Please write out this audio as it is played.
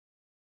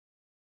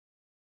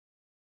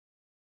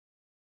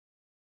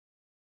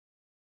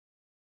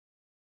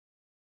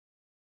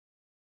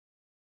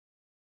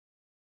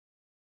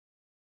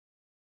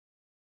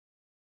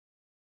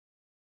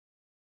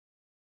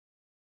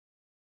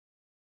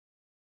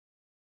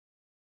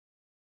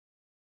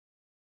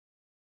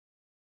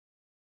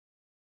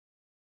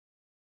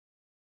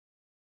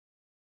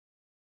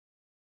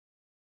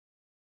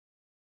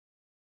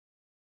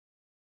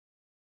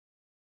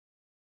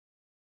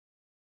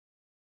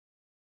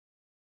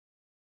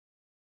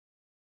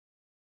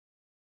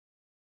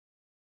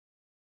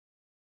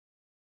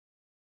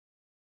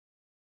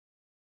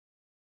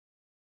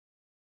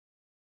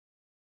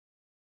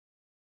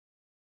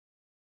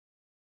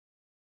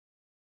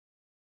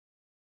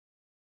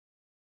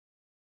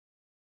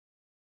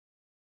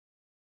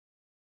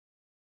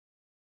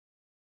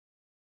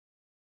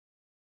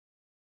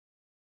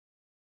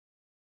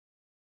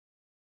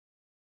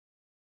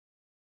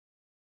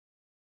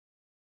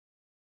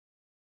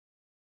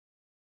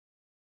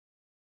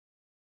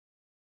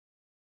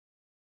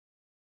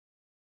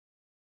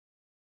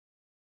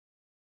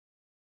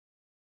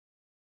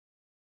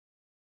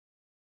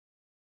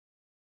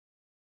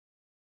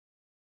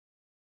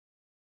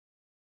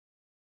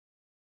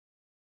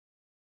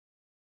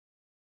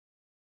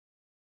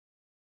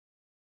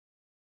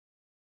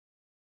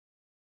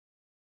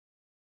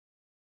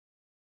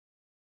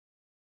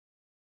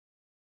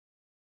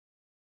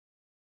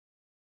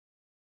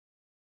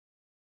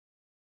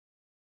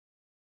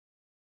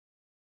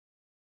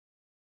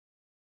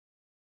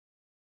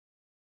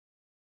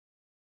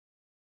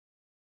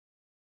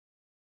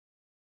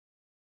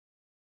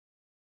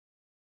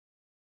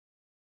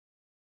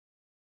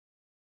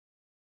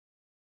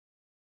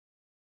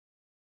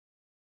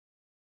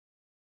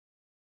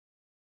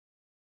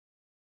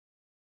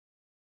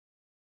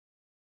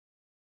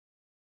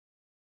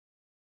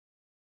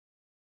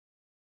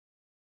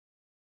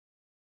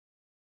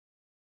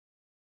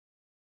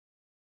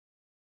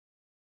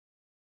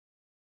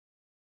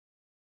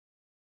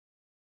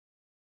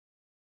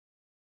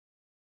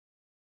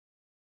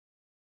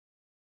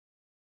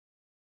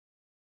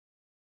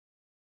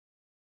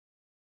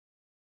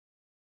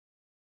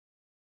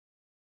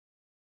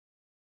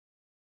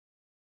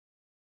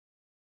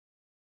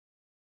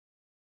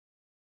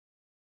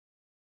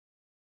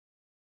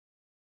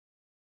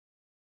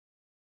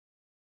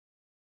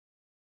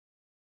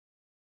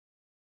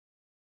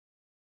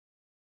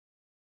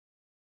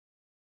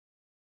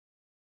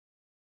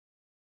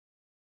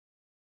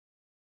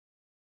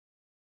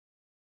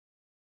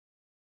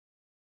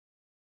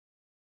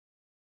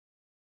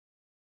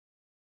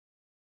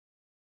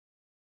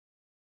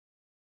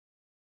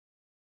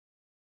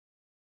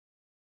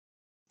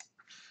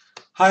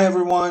Hi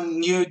everyone,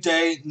 new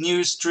day,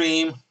 new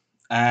stream,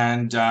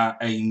 and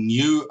a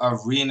new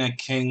Arena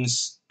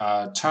Kings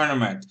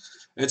tournament.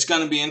 It's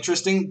going to be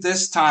interesting.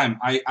 This time,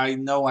 I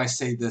know I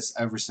say this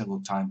every single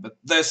time, but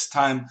this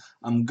time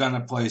I'm going to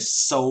play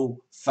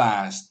so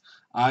fast.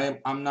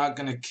 I'm not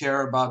going to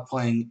care about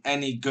playing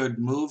any good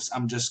moves.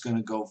 I'm just going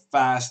to go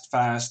fast,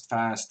 fast,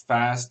 fast,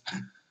 fast,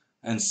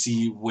 and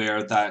see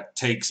where that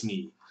takes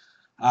me.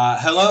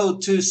 Hello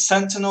to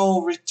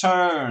Sentinel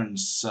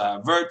Returns.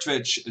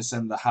 Vertvich is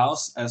in the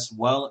house, as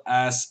well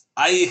as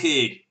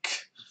Ihik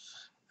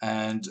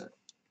and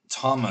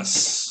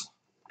Thomas.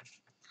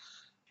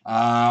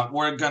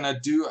 We're gonna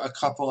do a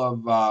couple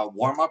of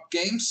warm-up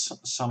games,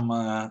 some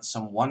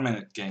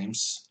 1-minute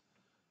games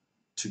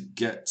to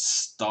get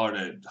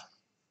started.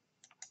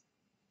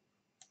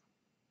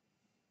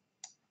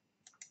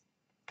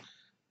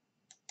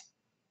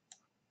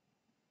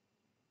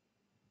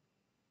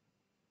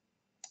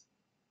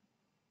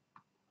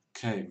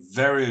 Okay,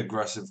 very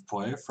aggressive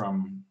play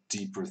from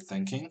Deeper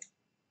Thinking.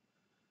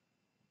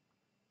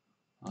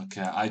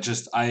 Okay,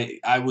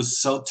 I was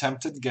so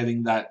tempted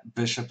getting that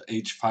Bishop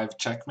H5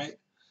 checkmate.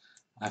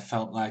 I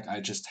felt like I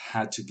just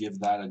had to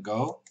give that a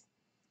go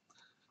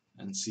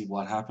and see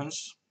what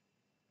happens.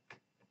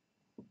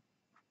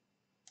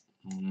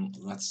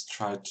 Let's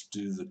try to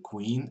do the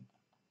queen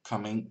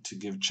coming to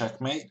give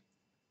checkmate.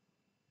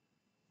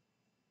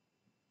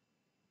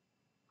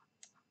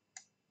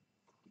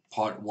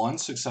 Part 1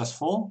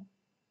 successful.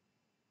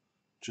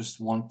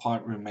 Just one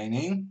part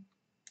remaining.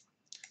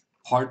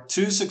 Part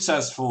 2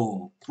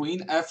 successful. Queen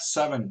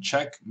F7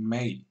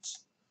 checkmate.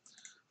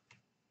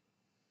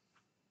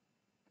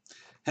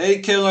 Hey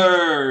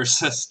killer,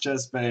 says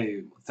Just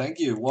Babe. Thank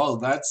you. Well,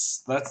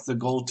 that's the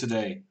goal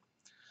today.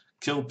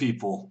 Kill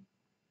people.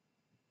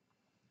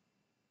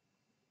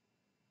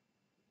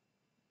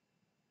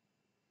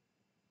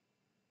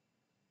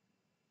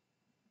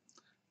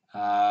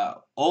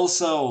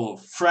 Also,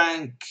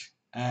 Frank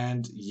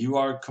and You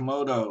Are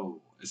Komodo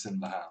is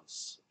in the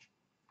house.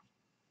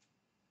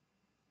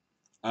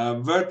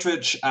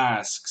 Vertrich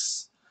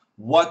asks,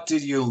 what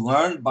did you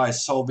learn by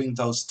solving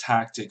those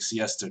tactics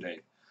yesterday?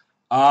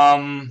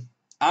 I'm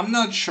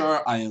not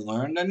sure I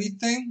learned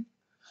anything,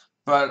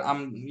 but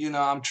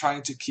I'm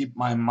trying to keep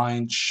my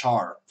mind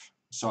sharp.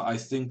 So I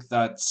think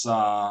that's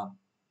a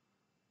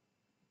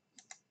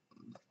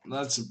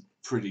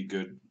pretty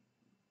good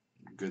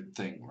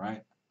thing,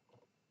 right?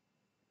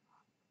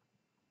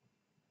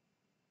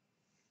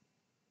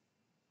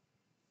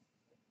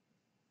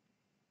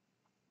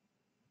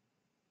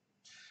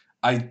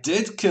 I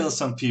did kill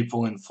some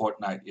people in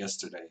Fortnite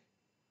yesterday.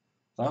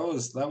 That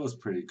was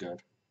pretty good.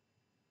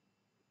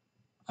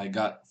 I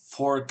got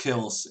 4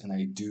 kills in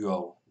a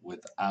duo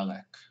with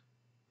Alec.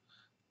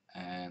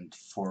 And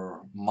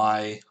for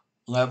my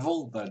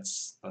level,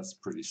 that's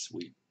pretty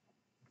sweet.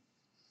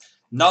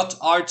 Not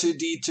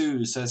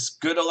R2D2 says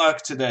good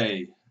luck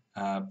today.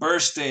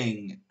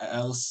 Bursting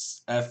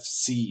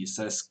LFC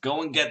says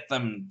go and get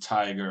them,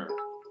 Tiger.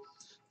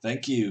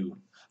 Thank you.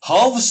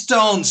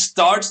 Halvestone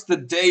starts the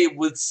day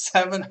with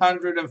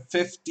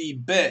 750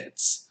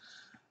 bits.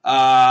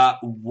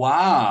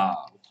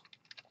 Wow.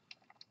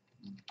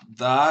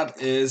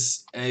 That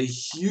is a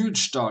huge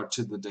start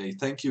to the day.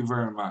 Thank you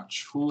very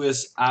much. Who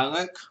is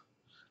Alec?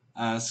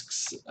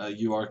 Asks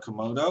You Are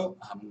Komodo.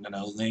 I'm going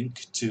to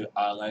link to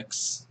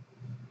Alec's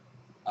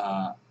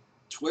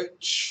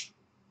Twitch.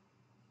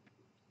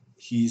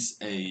 He's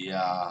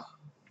a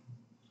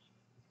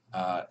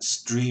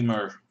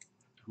streamer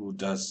who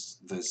does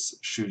this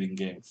shooting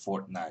game,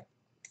 Fortnite.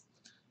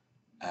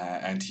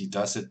 And he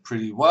does it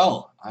pretty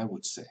well, I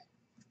would say.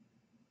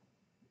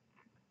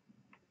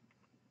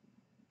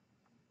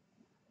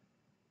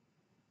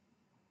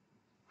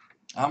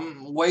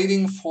 I'm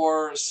waiting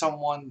for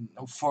someone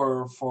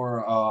for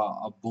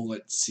a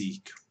bullet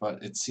seek,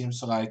 but it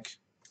seems like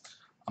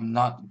I'm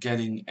not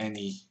getting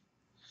any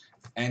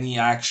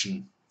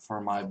action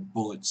for my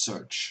bullet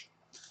search.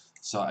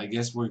 So I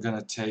guess we're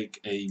gonna take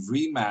a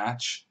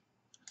rematch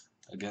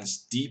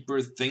against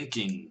Deeper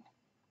Thinking.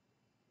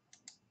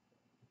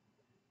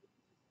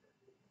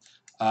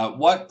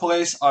 What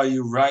place are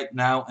you right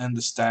now in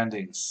the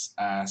standings?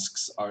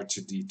 Asks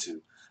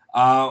R2D2.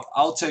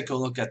 I'll take a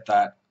look at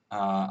that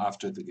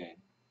after the game.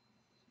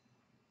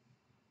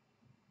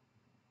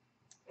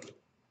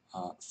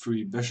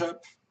 Free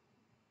bishop.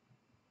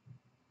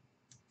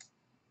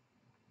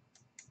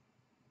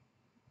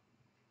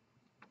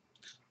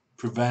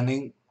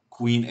 Preventing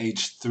queen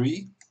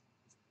h3.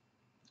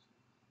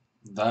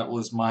 That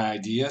was my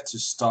idea, to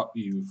stop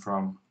you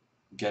from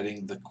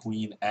getting the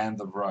queen and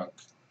the rook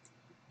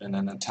in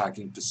an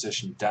attacking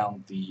position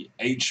down the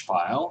h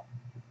file.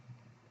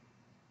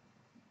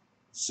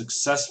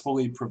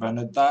 Successfully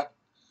prevented that,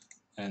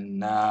 and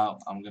now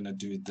I'm gonna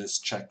do this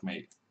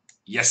checkmate.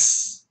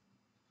 Yes!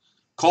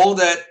 Called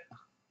it!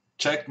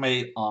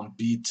 Checkmate on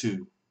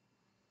b2.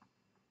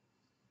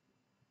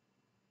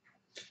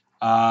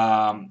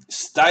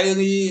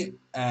 Styly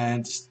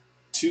and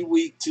Too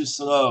Weak Too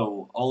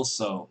Slow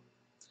also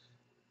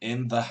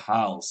in the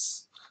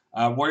house.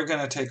 We're going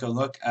to take a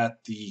look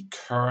at the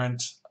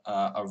current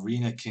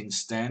Arena King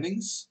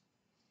standings.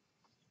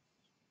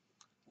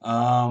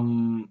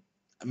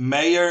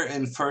 Mayer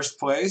in first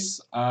place.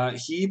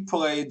 He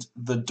played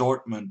the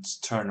Dortmund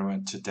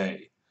tournament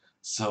today.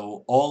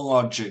 So all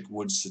logic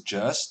would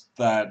suggest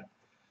that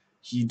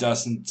he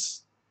doesn't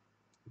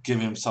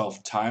give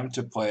himself time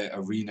to play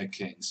Arena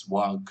Kings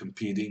while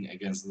competing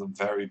against the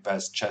very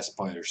best chess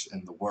players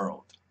in the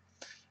world.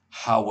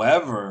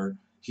 However,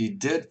 he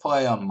did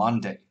play on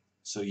Monday,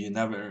 so you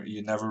never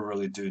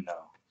really do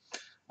know.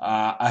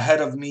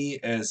 Ahead of me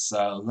is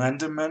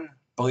Lenderman,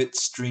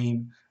 Blitz,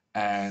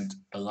 and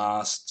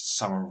Last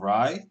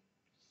Samurai.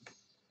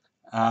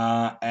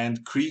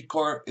 And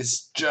Creekor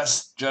is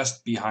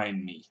just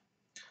behind me.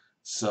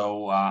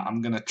 So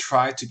I'm gonna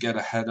try to get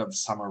ahead of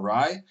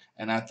Samurai,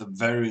 and at the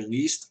very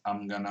least,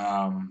 I'm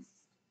gonna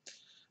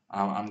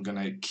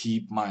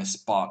keep my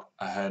spot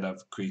ahead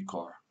of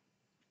Creekor.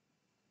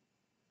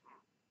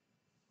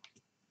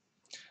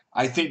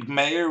 I think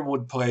Mayer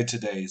would play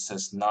today,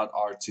 says not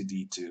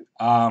R2D2.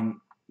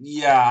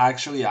 Yeah,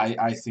 actually,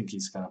 I think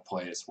he's gonna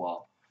play as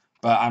well.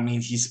 But I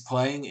mean, he's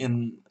playing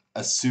in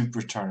a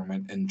super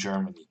tournament in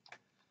Germany.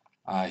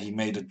 He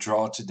made a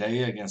draw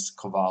today against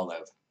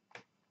Kovalev,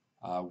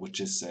 which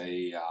is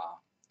a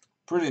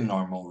pretty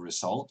normal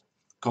result.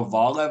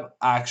 Kovalev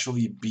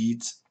actually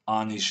beat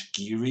Anish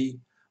Giri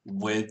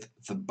with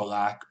the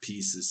black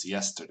pieces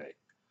yesterday.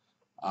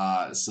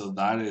 So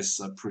that is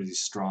a pretty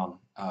strong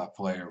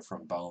player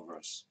from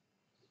Belarus.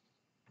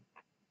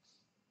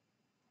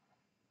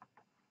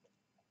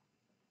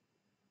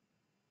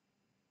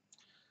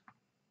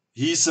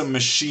 He's a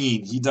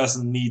machine. He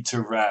doesn't need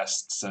to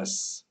rest,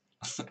 says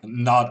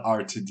not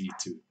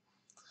R2D2.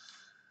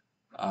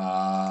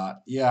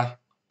 Yeah,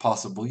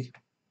 possibly.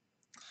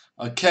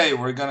 Okay,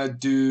 we're gonna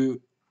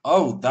do.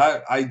 Oh,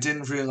 that I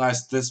didn't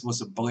realize this was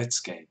a Blitz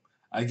game.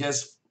 I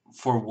guess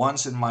for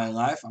once in my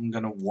life, I'm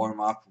gonna warm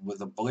up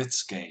with a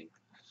Blitz game.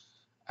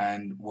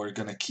 And we're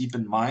gonna keep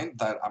in mind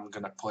that I'm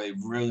gonna play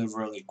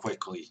really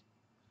quickly.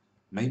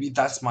 Maybe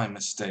that's my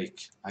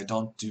mistake. I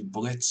don't do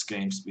Blitz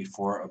games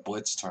before a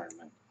Blitz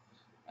tournament,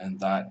 and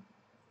that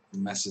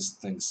messes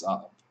things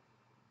up.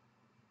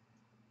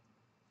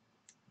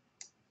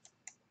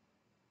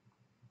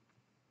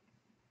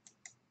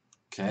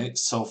 Okay,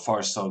 so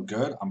far so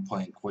good. I'm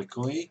playing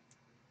quickly.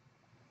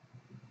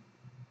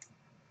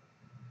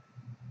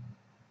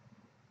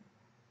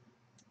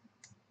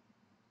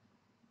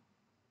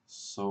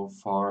 So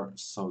far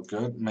so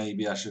good.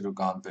 Maybe I should have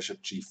gone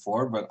bishop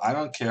g4, but I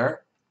don't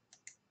care.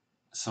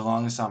 So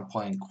long as I'm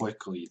playing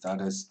quickly,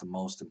 that is the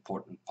most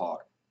important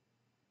part.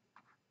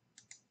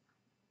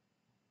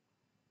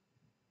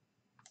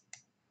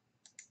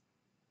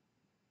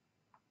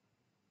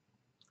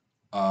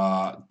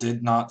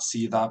 Did not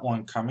see that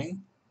one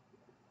coming.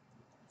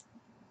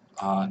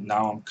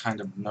 Now I'm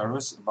kind of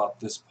nervous about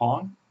this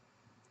pawn.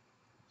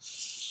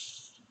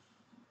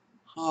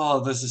 Oh,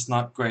 this is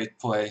not great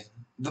play.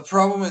 The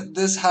problem is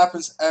this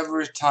happens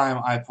every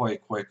time I play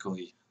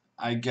quickly.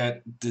 I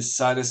get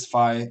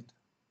dissatisfied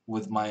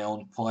with my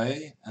own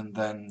play, and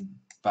then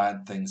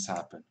bad things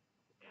happen.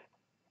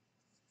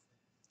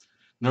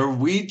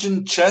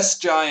 Norwegian chess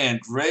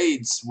giant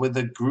raids with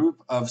a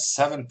group of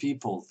 7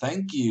 people.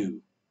 Thank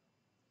you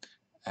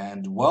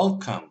and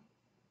welcome.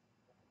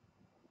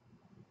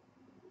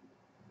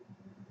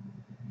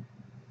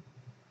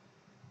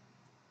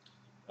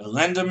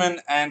 Lenderman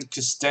and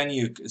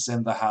Kostenyuk is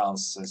in the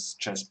house, says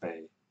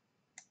Chessbay.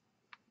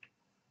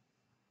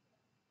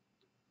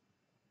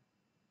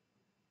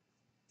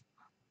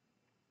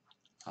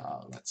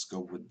 Let's go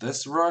with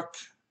this rook,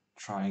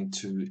 trying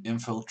to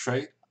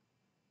infiltrate.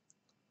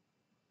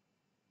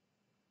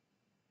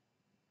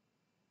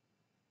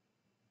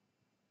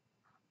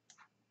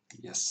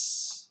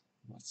 Yes,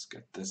 let's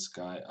get this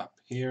guy up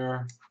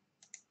here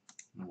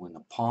and win a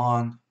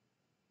pawn.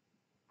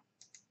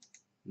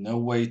 No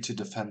way to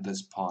defend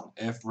this pawn.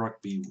 If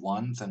rook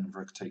b1, then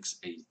rook takes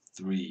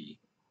a3.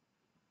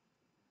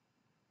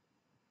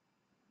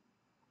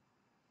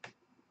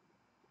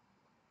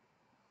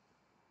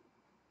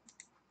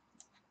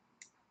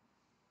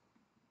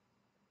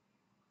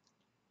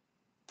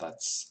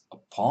 That's a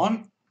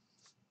pawn.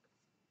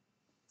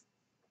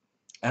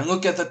 And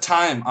look at the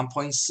time. I'm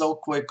playing so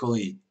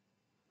quickly.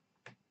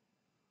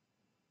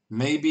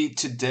 Maybe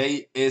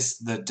today is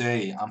the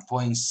day. I'm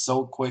playing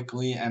so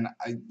quickly, and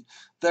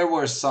there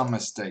were some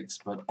mistakes,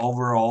 but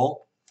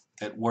overall,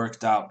 it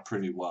worked out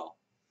pretty well.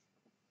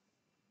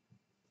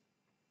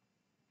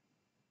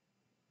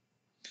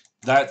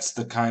 That's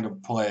the kind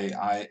of play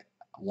I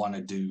want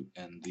to do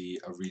in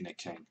the Arena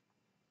King.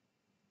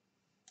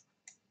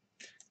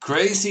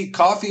 Crazy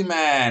Coffee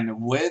Man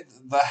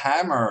with the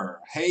hammer.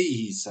 Hey,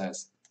 he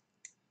says.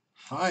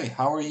 Hi,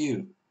 how are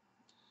you?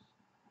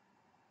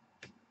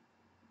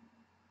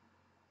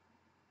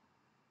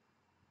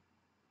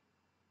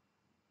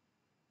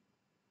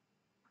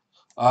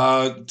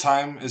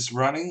 Time is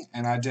running,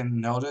 and I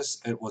didn't notice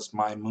it was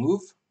my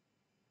move.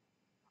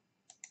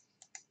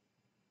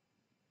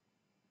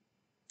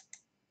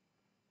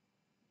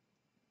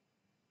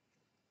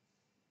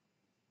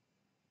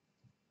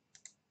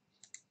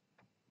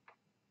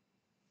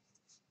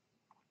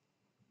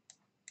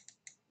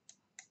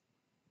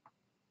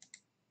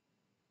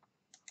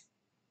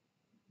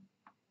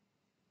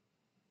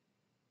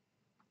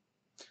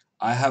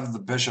 I have the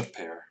bishop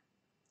pair.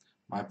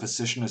 My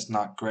position is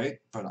not great,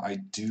 but I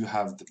do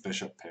have the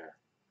bishop pair.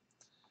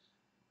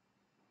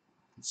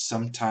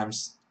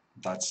 Sometimes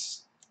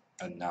that's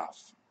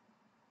enough.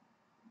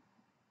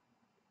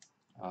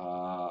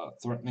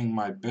 Threatening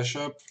my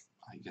bishop.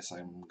 I guess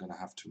I'm gonna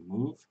have to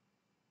move.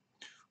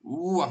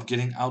 Ooh, I'm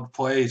getting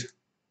outplayed.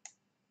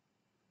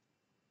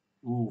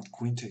 Ooh,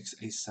 queen takes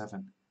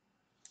a7.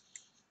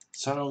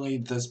 Suddenly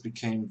this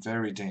became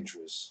very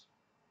dangerous.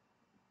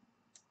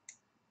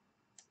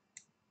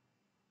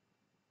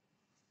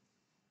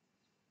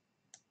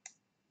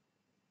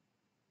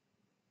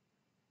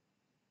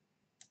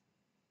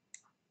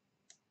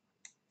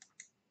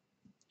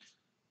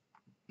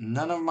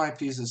 None of my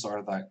pieces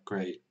are that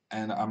great,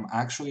 and I'm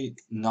actually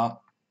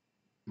not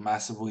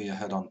massively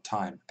ahead on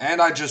time. And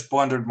I just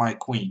blundered my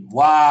queen.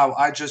 Wow,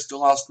 I just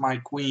lost my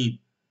queen.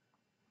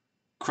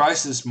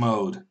 Crisis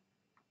mode.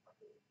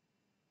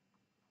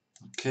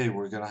 Okay,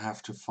 we're gonna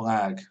have to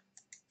flag.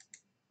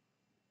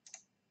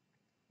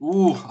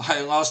 Ooh,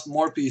 I lost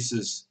more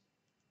pieces.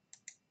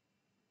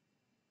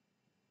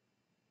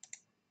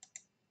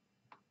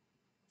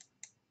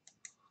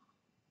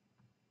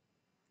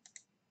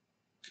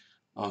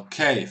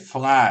 Okay,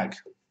 flag.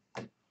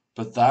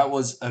 But that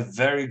was a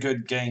very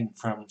good game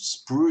from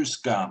Spruce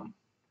Gum.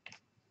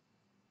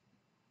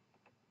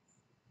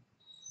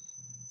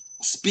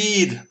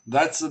 Speed,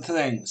 that's the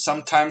thing.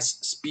 Sometimes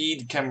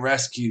speed can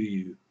rescue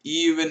you.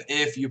 Even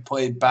if you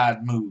play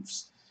bad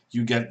moves,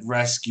 you get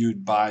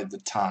rescued by the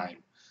time.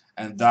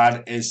 And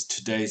that is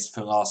today's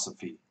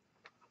philosophy.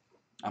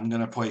 I'm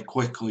gonna play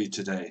quickly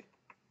today.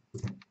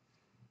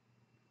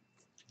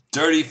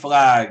 Dirty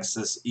flag,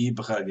 says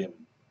Ibrahim.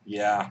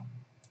 Yeah.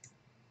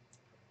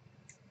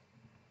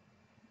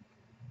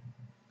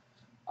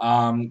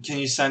 Can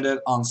you send it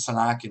on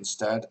Slack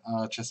instead,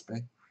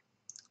 Chespe?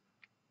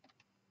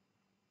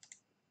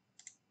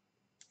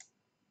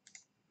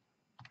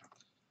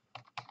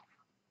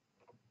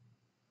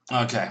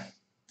 Okay.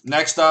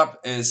 Next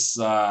up is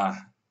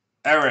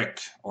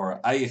Eric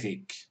or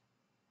Eirik.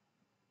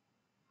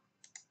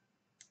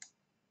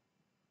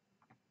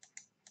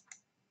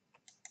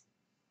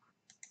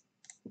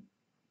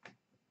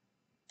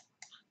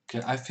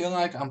 Okay, I feel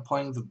like I'm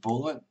playing the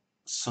bullet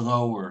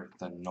slower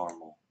than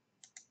normal.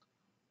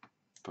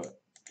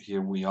 But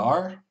here we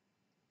are.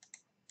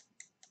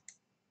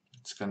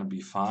 It's gonna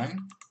be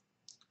fine.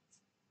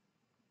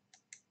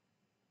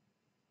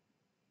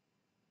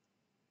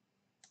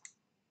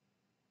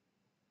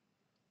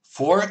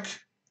 Fork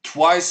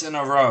twice in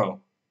a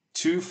row.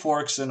 2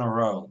 forks in a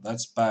row.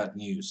 That's bad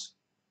news.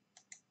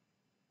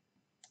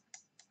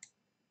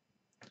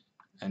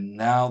 And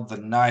now the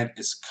knight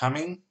is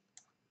coming,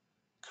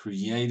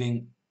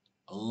 creating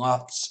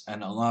lots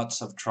and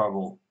lots of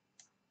trouble.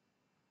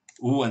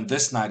 Ooh, and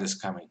this knight is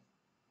coming.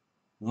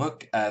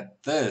 Look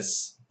at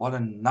this. What a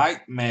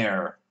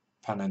nightmare,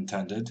 pun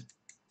intended.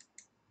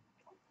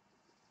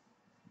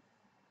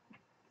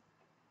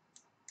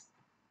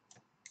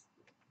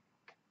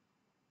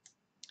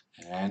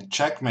 And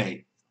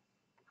checkmate.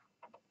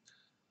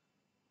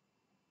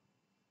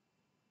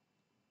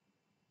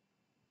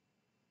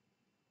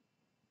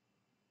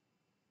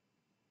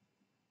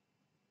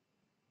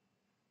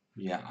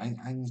 Yeah,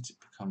 I need to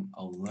become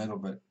a little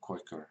bit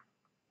quicker.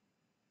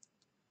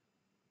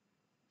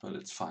 But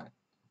it's fine.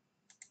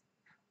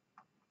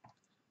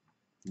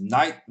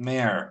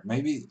 Nightmare.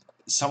 Maybe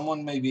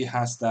someone maybe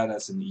has that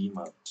as an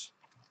emote.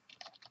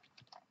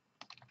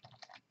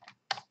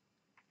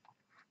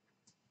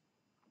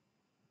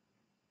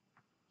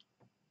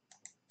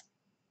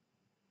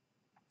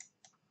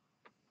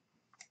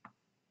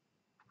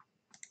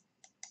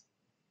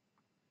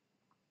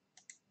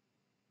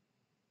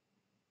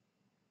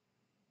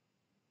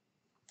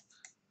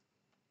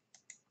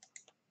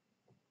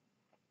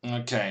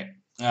 Okay.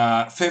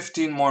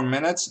 15 more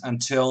minutes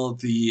until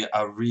the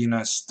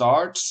arena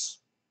starts.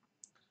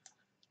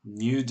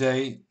 New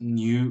day,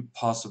 new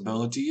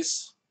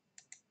possibilities.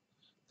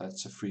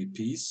 That's a free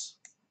piece.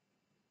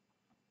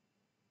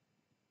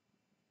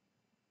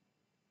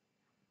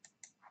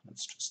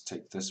 Let's just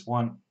take this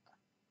one.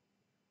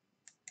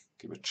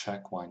 Give a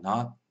check, why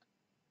not?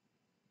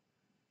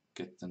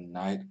 Get the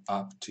knight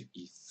up to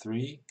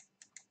e3.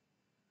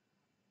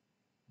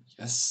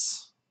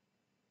 Yes.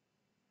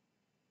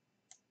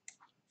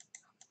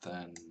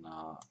 Then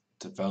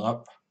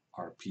develop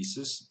our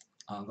pieces.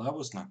 That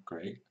was not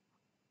great.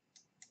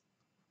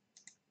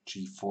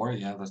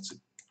 G4, yeah, that's a,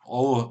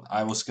 oh,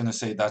 I was gonna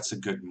say that's a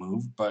good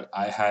move, but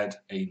I had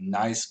a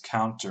nice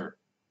counter.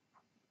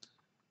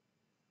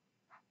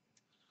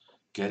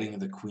 Getting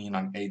the queen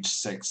on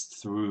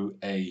h6 through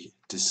a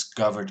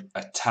discovered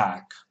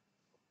attack.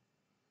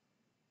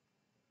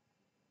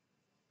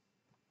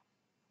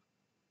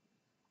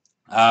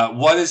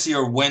 What is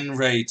your win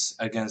rate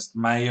against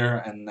Mayer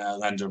and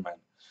Lenderman?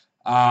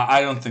 I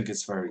don't think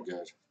it's very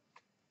good.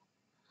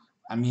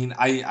 I mean,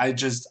 I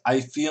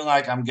feel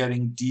like I'm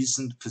getting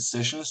decent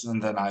positions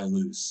and then I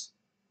lose.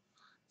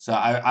 So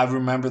I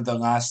remember the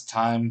last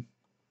time.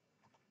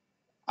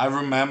 I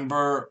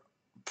remember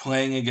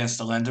playing against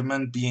the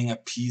Lenderman, being a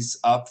piece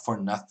up for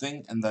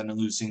nothing, and then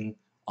losing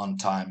on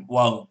time.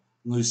 Well,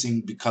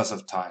 losing because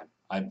of time.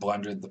 I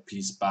blundered the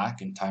piece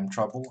back in time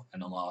trouble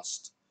and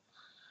lost.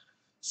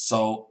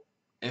 So,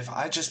 if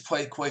I just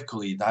play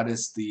quickly, that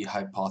is the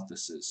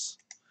hypothesis.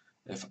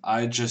 If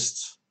I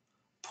just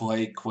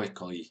play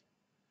quickly.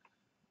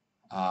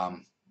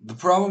 The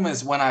problem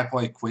is when I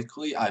play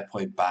quickly, I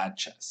play bad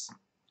chess.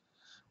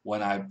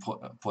 When I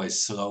play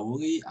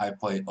slowly, I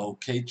play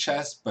okay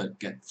chess but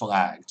get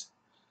flagged.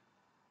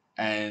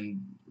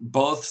 And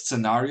both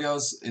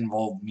scenarios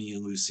involve me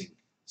losing.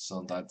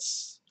 So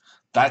that's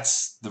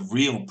the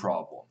real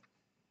problem.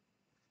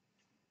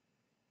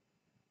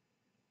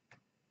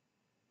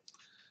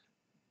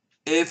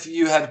 If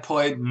you had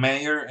played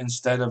Mayer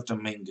instead of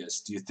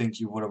Dominguez, do you think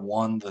you would have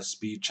won the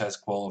speed chess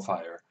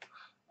qualifier?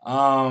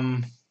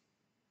 Um,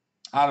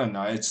 I don't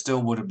know. It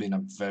still would have been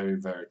a very,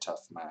 very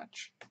tough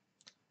match.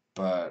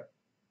 But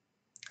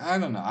I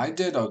don't know. I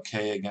did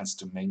okay against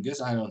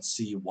Dominguez. I don't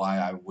see why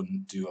I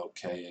wouldn't do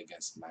okay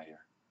against Mayer.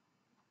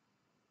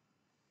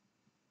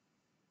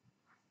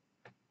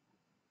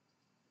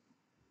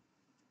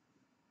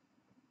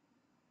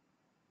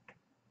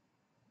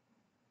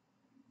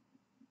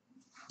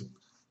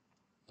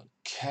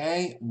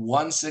 Okay,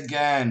 once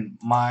again,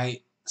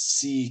 my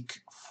seek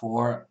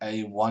for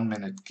a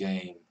 1-minute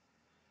game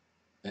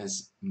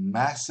is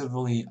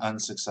massively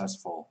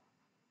unsuccessful.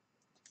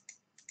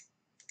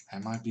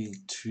 Am I being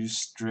too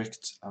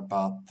strict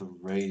about the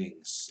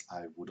ratings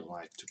I would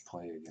like to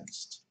play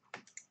against?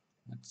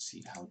 Let's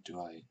see, how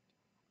do I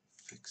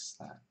fix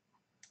that?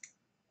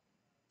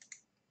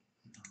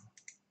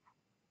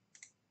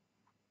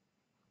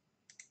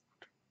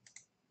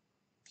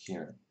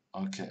 Here.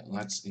 Okay,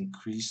 let's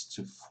increase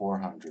to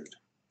 400.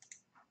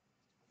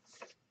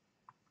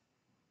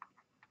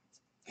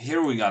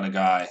 Here we got a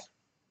guy.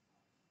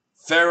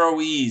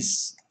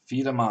 Faroese,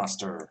 FIDE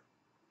Master.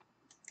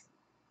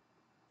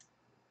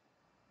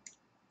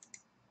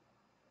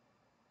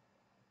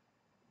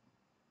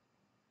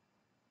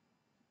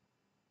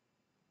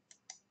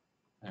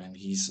 And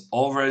he's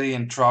already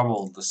in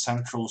trouble. The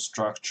central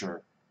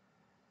structure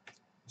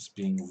is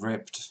being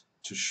ripped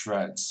to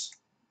shreds.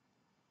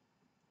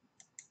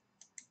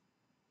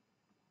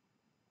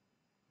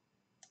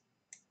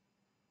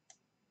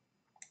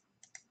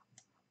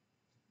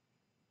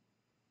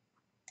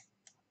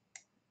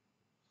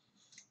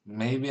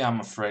 Maybe I'm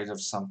afraid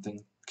of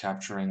something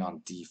capturing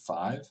on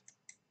d5. Okay,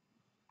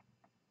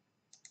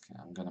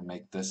 I'm gonna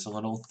make this a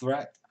little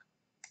threat.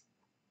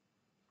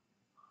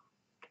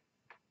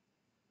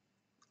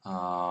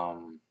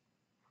 Okay.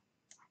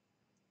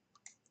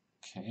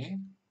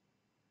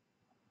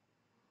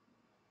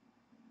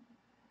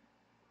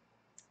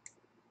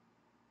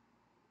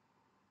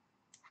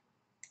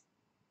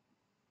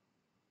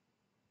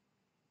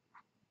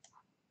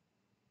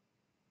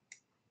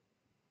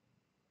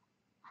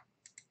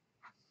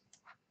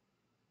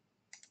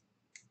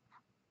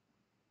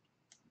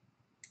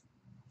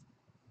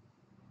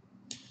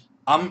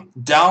 I'm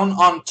down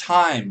on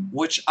time,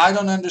 which I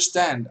don't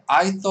understand.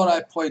 I thought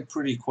I played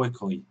pretty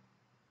quickly,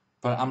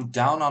 but I'm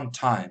down on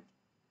time.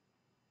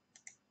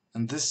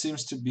 And this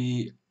seems to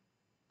be,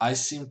 I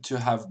seem to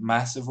have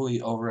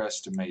massively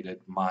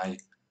overestimated my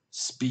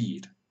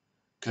speed.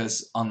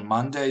 Because on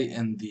Monday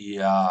in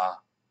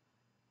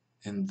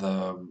in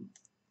the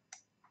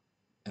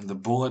in the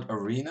bullet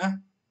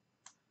arena,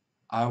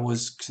 I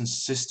was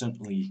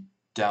consistently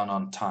down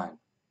on time.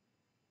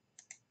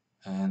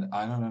 And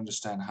I don't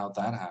understand how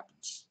that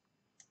happens.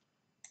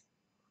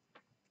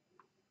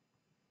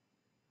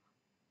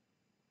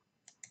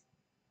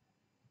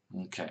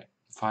 Okay,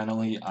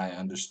 finally I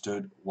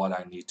understood what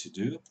I need to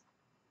do.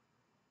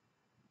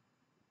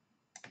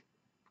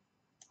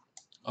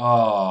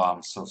 Oh,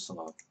 I'm so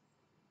slow.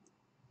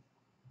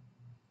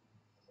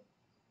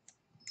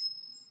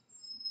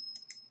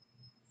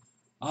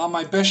 Oh,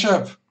 my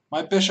bishop!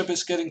 My bishop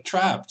is getting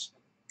trapped.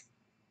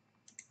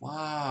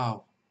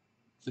 Wow.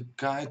 The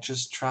guy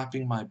just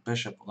trapping my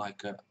bishop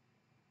like a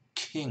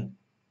king.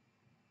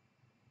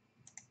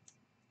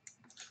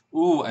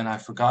 Ooh, and I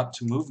forgot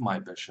to move my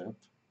bishop.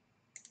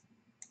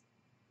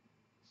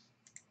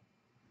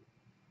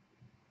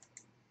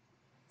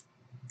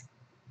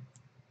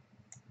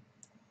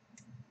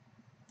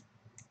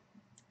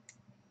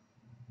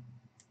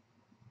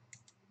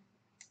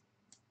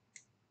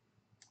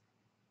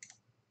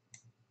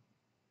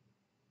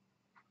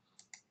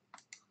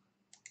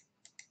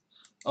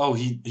 Oh,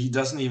 he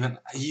doesn't even,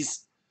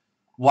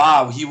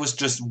 wow, he was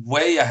just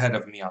way ahead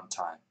of me on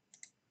time.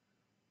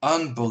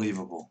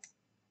 Unbelievable.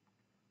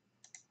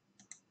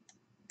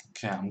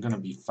 Okay, I'm gonna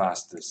be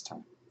fast this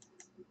time.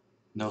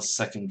 No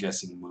second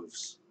guessing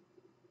moves.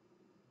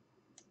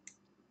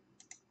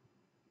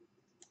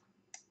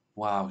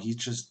 Wow, he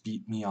just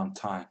beat me on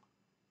time.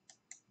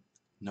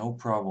 No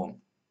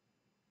problem.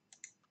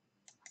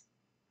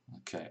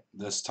 Okay,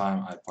 this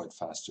time I played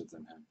faster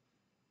than him.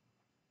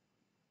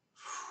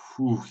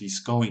 Whew, he's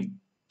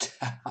going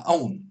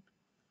down.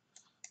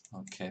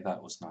 Okay,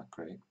 that was not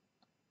great.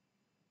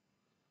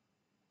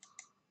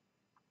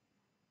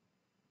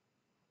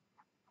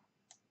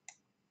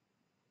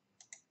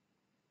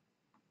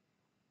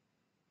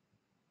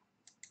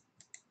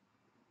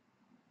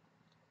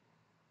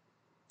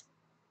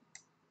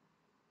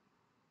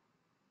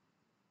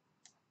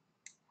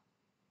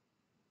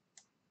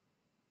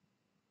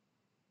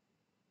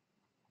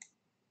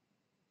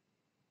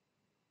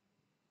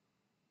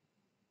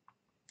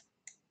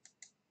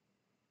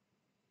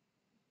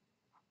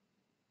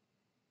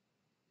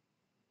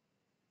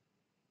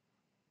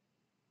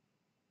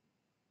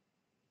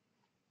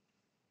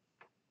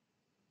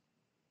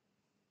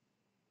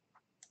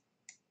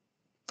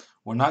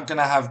 We're not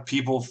gonna have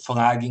people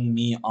flagging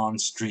me on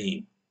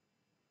stream.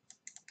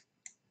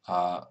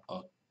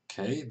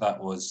 Okay,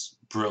 that was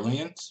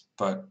brilliant,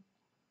 but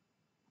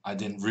I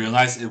didn't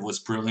realize it was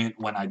brilliant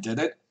when I did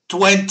it.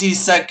 20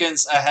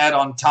 seconds ahead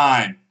on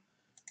time.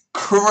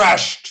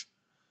 Crushed!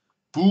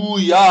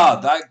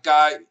 Booyah! That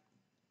guy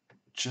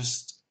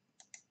just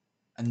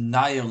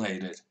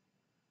annihilated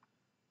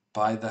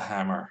by the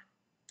hammer.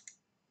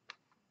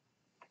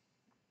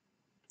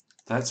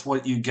 That's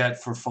what you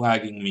get for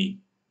flagging me.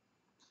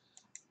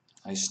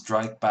 I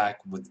strike back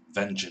with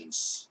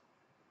vengeance.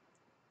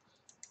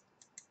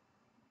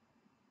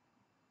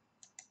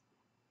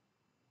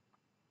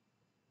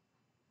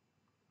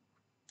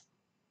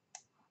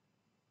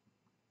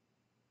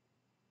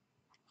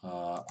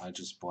 I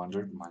just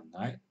blundered my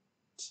knight.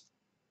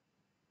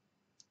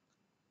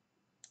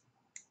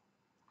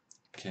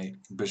 Okay,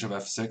 bishop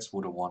f6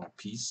 would have won a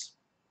piece.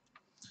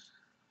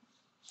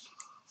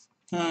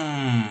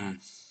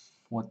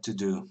 What to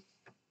do?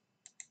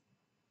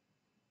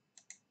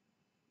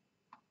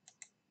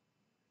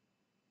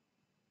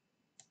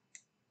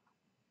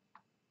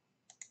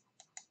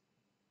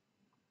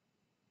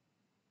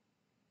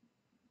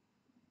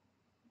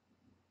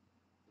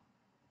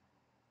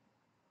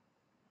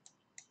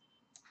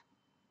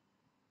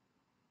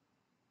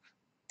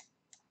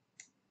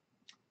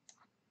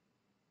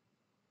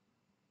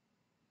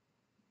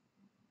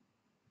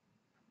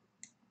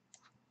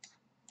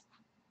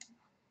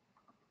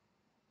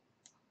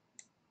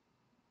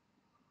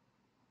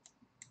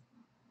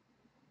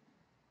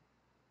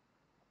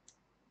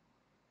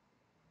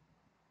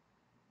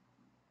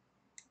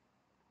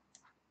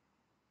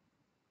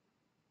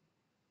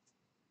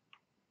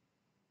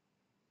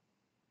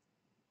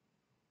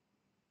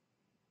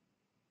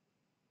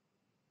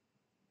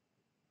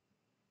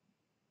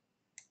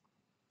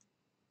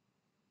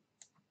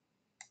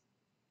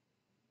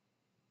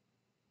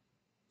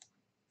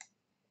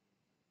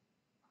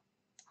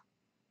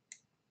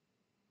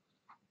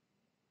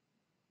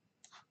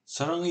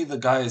 Suddenly the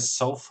guy is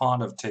so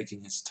fond of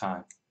taking his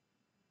time.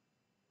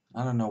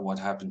 I don't know what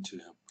happened to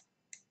him,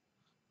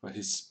 but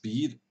his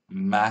speed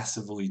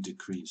massively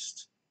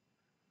decreased.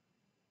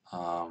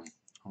 Are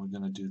we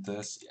gonna do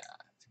this? Yeah,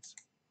 I think so.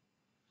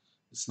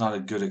 It's not a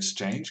good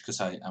exchange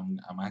because I'm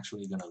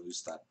actually gonna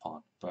lose that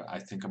pawn, but I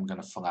think I'm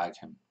gonna flag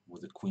him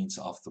with the queens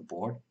off the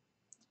board.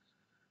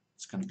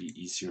 It's gonna be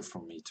easier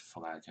for me to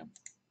flag him.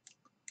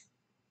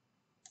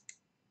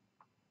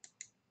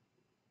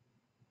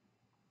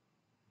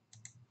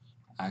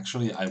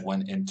 Actually, I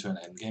went into an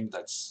endgame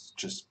that's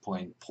just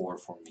plain poor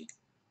for me.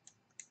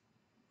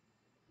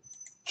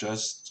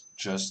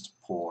 Just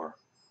poor.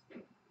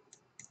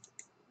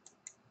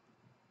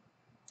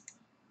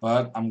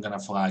 But I'm gonna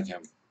flag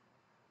him.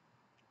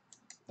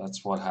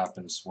 That's what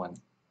happens when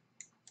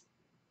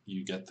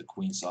you get the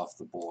queens off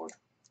the board.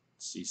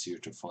 It's easier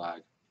to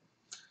flag.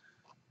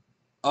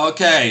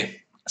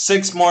 Okay,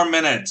 6 more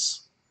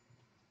minutes.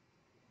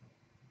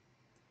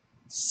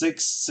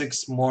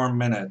 Six more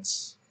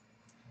minutes.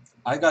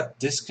 I got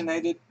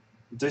disconnected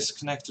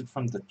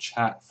from the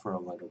chat for a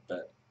little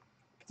bit.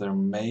 There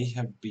may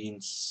have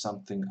been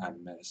something I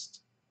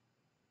missed.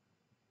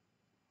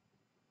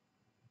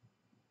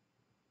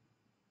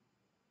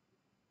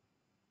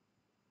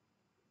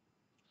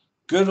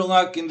 Good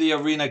luck in the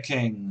Arena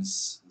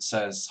Kings,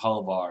 says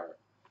Halvar.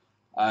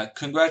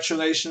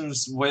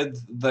 Congratulations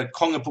with the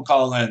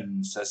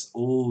Kongapokalen, says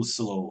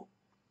Oslo.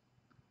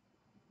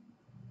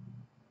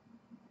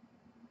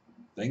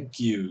 Thank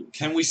you.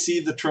 Can we see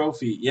the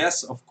trophy?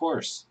 Yes, of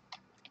course.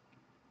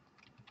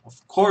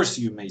 Of course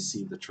you may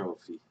see the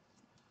trophy.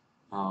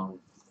 I'm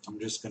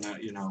just gonna,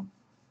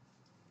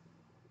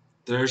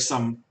 there's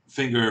some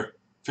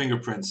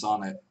fingerprints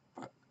on it.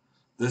 But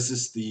this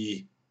is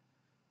the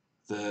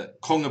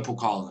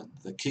Kongapokalen,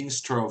 the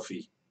King's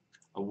Trophy,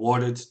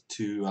 awarded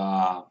to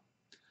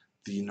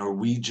the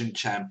Norwegian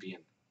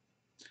champion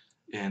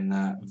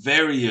in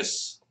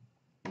various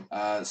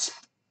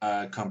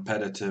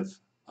competitive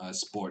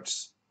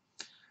sports,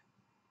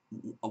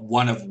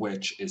 one of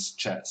which is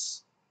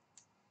chess,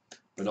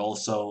 but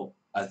also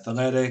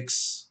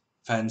athletics,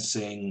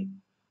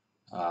 fencing,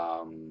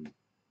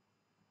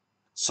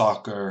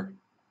 soccer,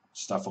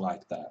 stuff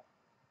like that.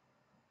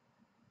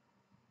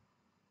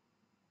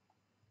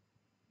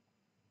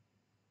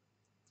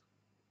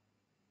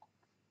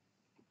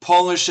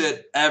 Polish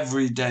it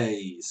every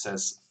day,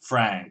 says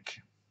Frank.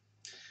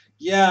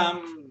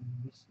 Yeah,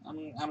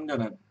 I'm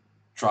gonna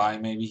try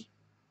maybe.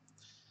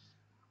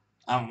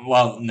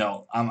 Well,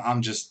 no,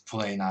 I'm just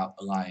plain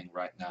out lying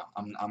right now.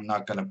 I'm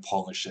not gonna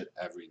polish it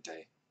every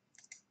day,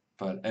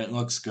 but it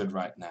looks good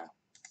right now.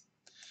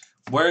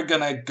 We're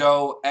gonna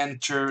go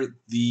enter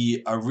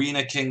the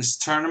Arena Kings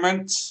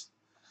tournament.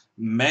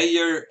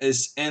 Mayor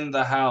is in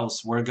the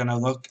house. We're gonna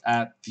look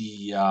at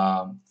the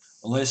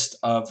list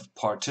of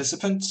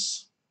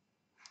participants.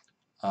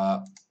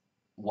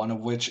 One of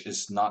which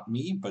is not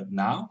me, but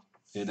now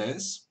it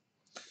is.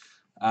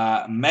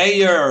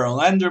 Mayor,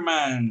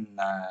 Lenderman,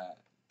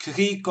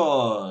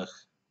 Krikor,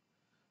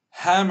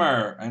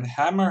 Hammer, and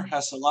Hammer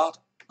has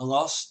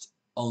lost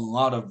a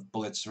lot of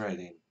Blitz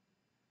rating.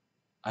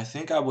 I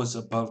think I was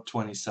above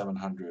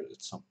 2700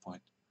 at some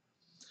point.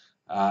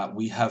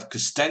 We have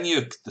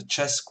Kostenjuk, the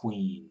chess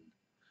queen.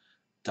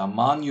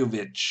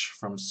 Damanjovic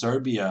from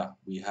Serbia.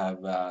 We have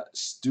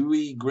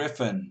Stewie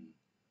Griffin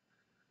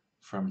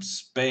from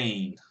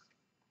Spain.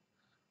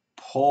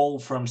 Paul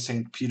from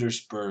St.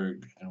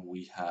 Petersburg. And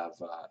we have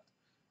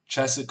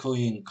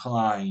chessically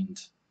inclined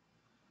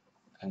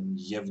and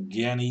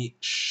Yevgeny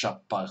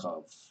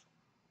Shaparov.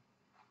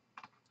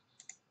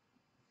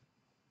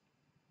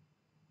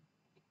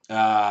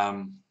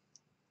 Um,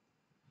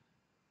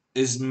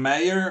 is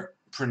Mayer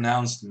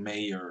pronounced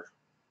Mayer?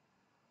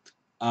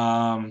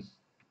 Um,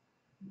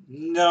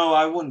 no,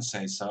 I wouldn't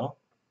say so,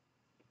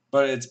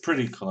 but it's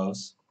pretty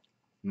close.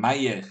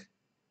 Mayer,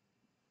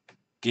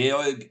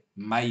 Georg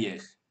Mayer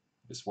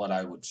is what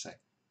I would say.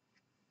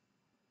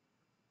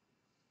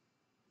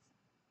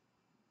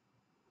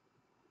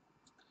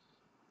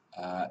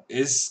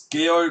 Is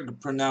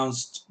Georg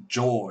pronounced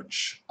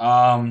George?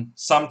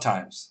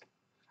 Sometimes.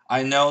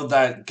 I know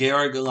that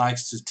Georg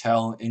likes to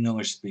tell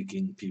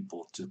English-speaking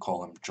people to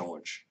call him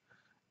George,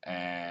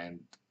 and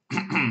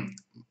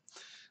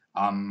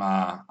I'm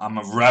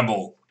a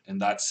rebel in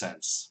that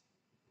sense.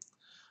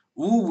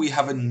 Ooh, we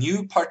have a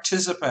new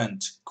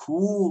participant,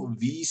 Cool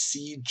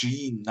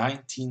VCG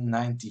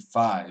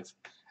 1995,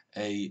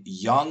 a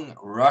young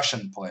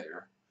Russian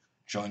player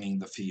joining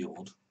the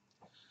field.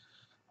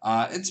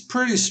 It's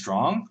pretty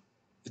strong.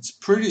 It's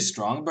pretty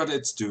strong, but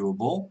it's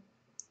doable.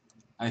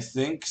 I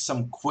think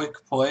some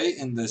quick play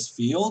in this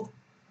field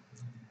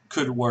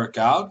could work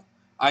out.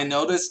 I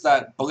noticed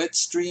that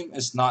Blitzstream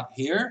is not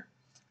here,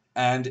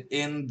 and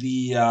in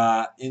the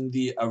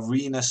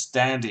arena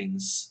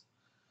standings,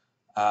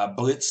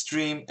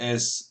 Blitzstream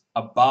is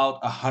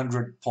about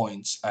 100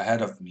 points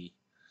ahead of me.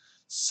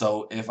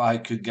 So if I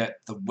could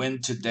get the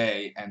win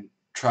today and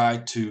try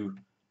to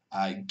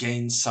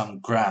gain some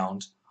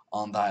ground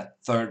on that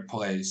third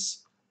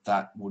place,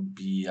 that would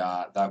be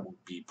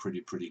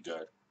pretty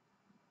good.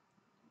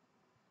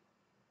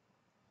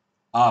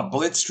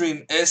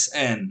 Blitzstream is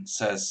in,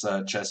 says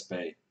Chess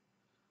Bay.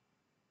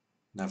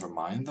 Never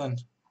mind then.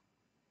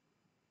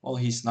 Well,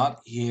 he's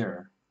not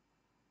here,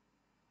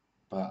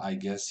 but I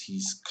guess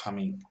he's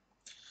coming.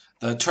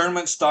 The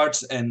tournament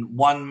starts in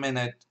 1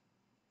 minute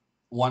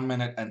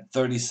and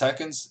 30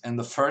 seconds. In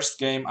the first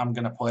game, I'm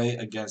gonna play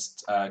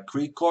against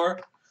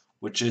Krikor,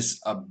 which is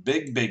a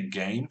big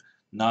game,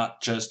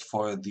 not just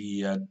for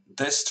the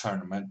this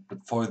tournament,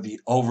 but for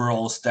the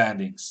overall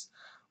standings,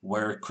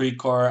 where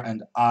Krikor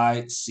and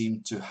I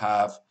seem to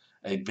have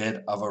a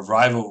bit of a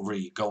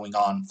rivalry going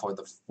on for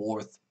the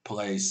fourth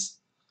place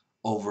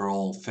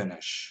overall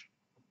finish.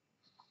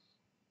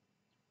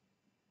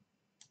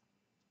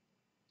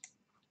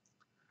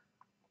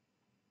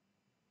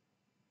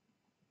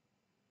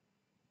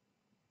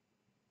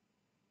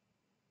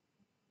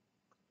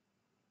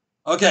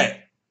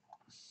 Okay,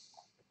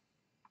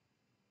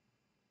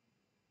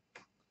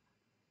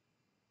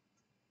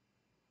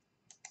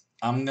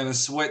 I'm gonna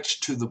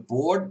switch to the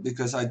board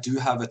because I do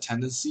have a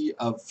tendency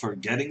of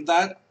forgetting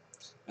that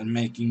and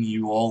making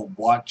you all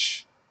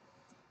watch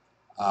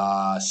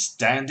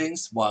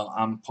standings while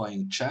I'm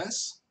playing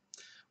chess.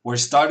 We're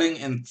starting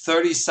in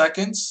 30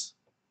 seconds.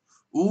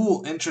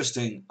 Ooh,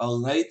 interesting. A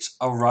late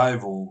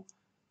arrival.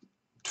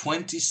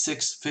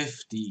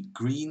 2650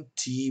 green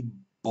tea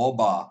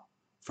boba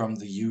from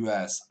the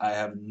US. I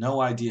have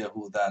no idea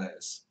who that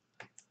is,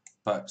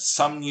 but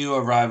some new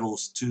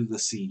arrivals to the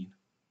scene.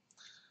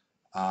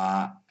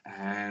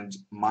 And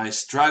my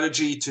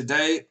strategy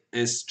today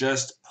is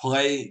just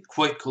play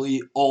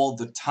quickly all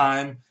the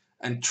time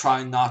and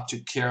try not to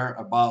care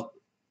about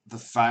the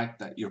fact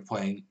that you're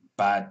playing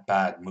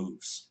bad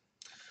moves.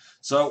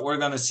 So we're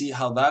going to see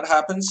how that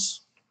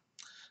happens.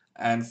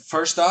 And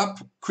first up,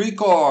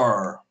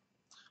 Krikor.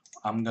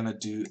 I'm going to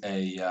do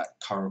a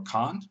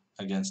Caro-Kann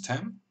against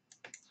him.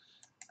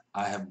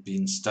 I have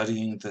been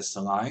studying this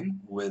line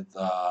with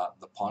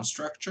the pawn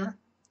structure.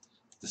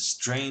 The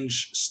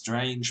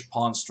strange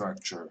pawn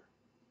structure.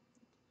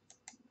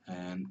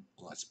 And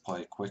let's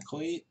play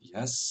quickly.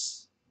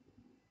 Yes.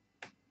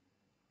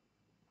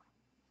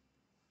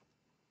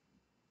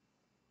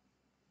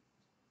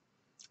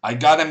 I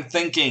got him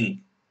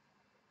thinking.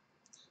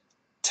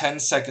 10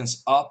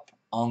 seconds up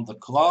on the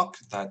clock.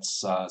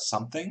 That's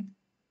something.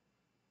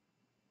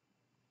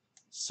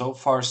 So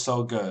far,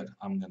 so good,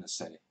 I'm going to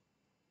say.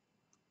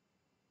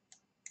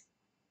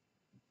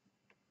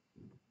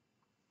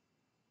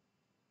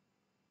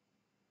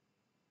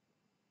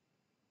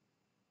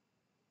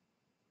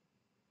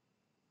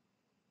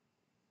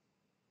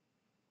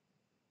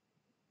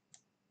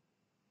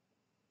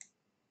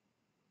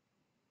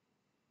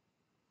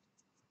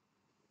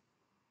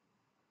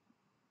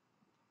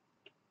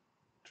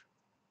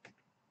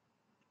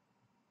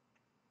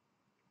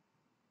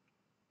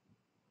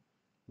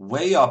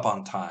 Way up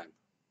on time.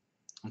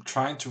 I'm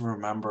trying to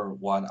remember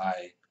what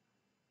I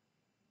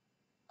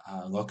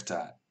looked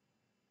at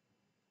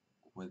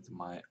with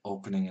my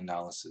opening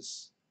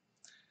analysis.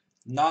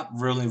 Not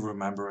really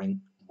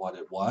remembering what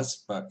it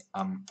was, but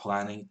I'm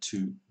planning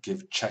to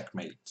give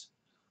checkmate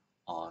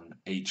on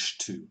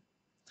h2.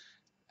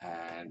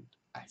 And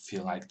I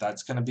feel like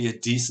that's going to be a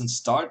decent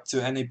start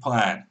to any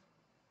plan.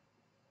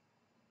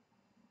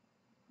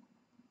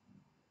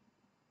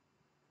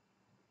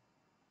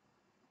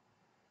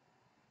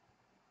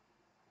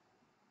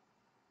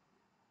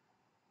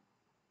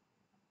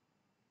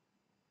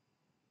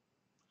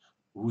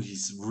 Ooh,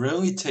 he's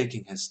really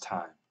taking his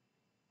time.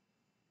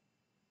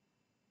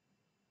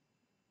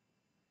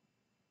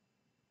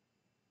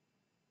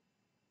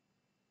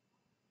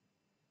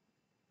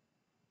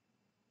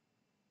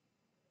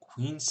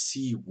 Queen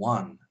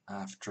c1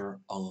 after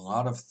a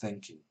lot of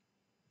thinking.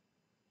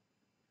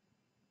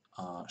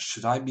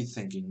 Should I be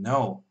thinking?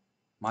 No.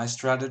 My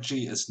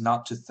strategy is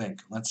not to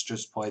think. Let's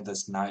just play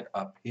this knight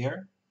up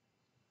here.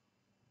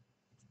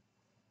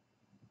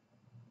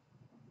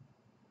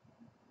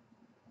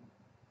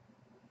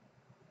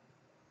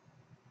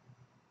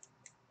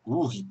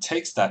 Ooh, he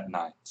takes that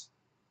knight.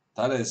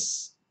 That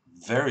is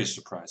very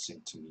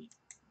surprising to me.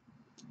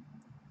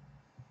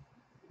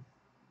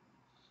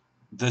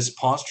 This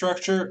pawn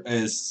structure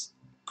is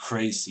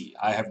crazy.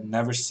 I have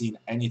never seen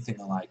anything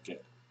like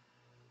it.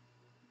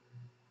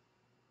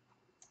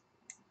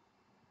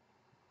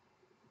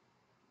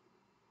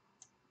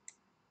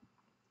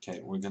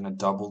 Okay, we're gonna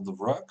double the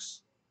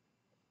rooks.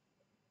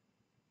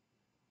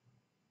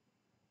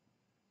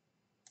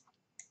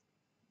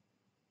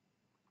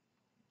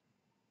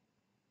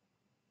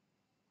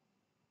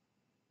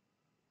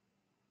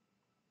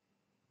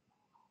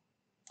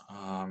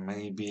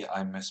 Maybe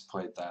I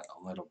misplayed that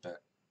a little bit.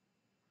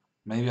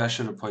 Maybe I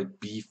should have played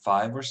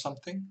b5 or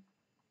something.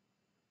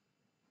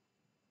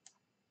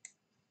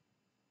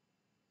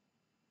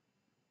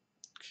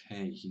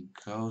 Okay, he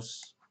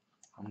goes.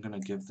 I'm gonna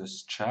give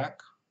this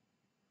check.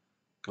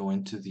 Go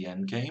into the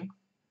endgame.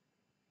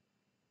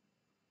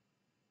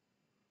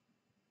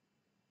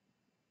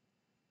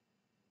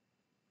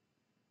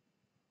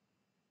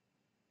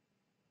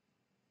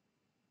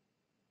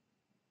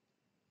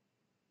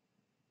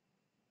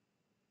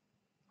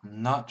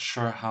 I'm not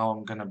sure how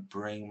I'm gonna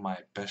bring my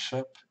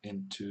bishop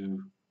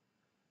into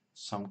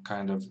some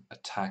kind of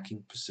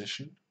attacking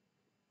position.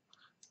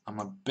 I'm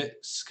a bit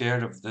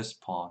scared of this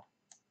pawn.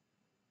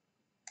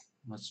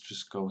 Let's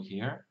just go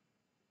here.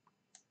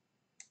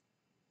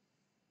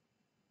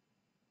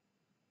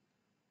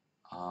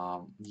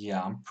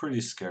 Yeah, I'm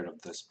pretty scared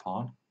of this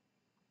pawn.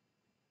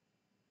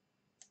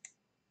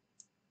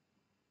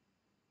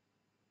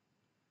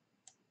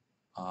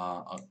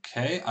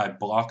 Okay, I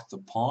blocked the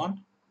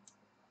pawn.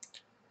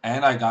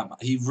 And I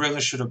got... He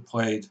really should have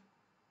played...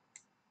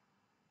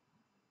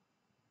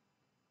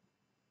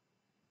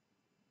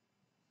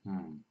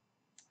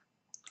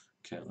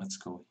 Okay, let's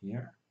go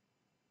here.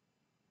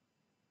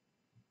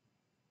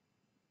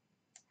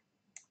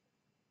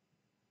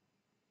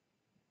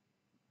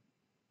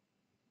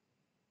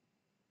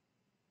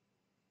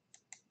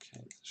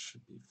 Okay, this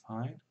should be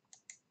fine.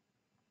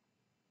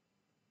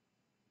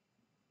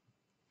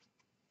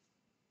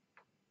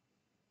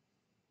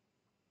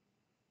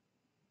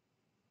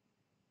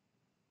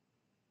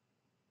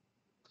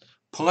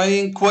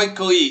 Playing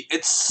quickly.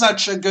 It's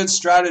such a good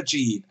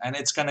strategy, and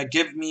it's going to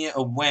give me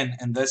a win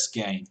in this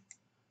game.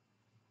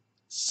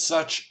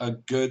 Such a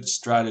good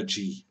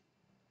strategy.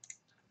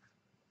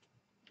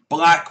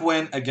 Black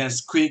win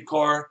against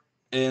Quicor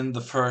in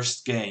the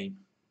first game.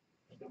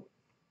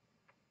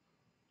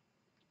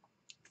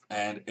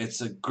 And it's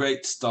a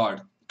great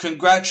start.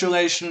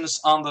 Congratulations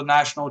on the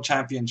national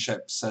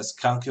championship, says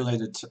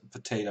Calculated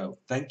Potato.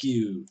 Thank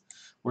you.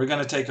 We're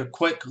going to take a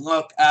quick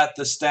look at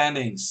the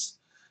standings.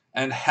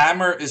 And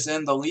Hammer is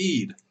in the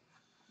lead.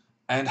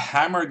 And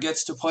Hammer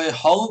gets to play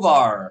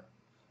Hulvar,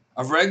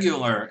 a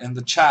regular in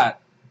the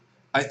chat.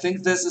 I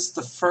think this is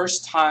the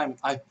first time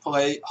I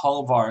play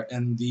Hulvar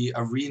in the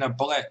Arena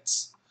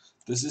Blitz.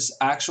 This is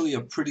actually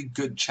a pretty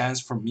good chance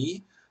for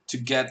me to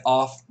get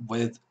off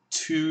with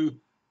two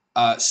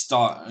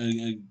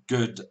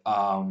good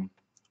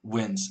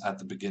wins at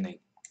the beginning.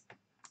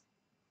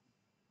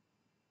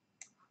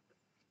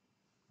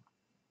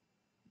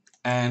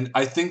 And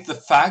I think the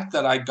fact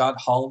that I got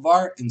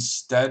Hulvar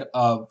instead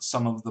of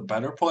some of the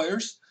better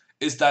players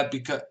is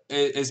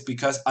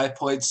because I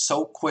played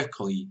so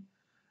quickly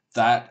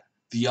that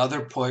the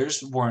other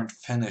players weren't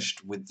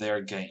finished with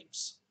their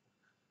games.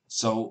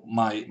 So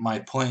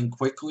my playing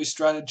quickly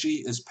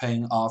strategy is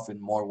paying off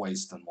in more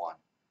ways than one.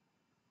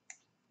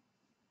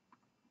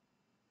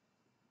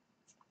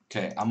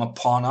 Okay, I'm a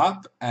pawn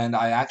up, and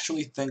I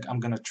actually think I'm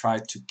going to try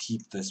to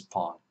keep this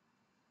pawn.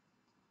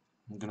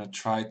 I'm going to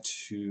try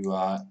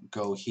to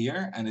go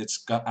here, and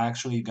it's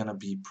actually going to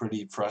be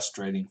pretty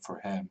frustrating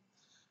for him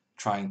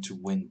trying to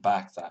win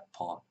back that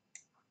pawn.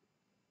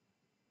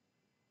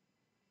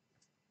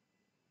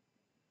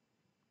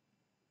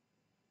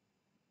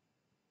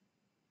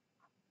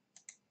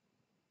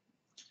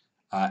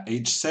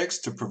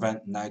 H6 to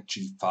prevent knight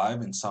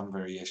g5 in some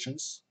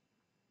variations.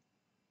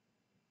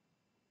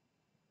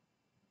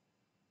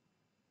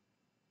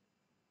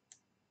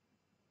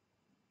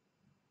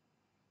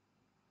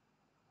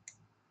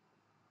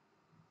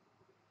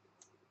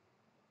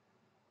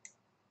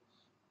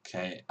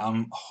 Okay,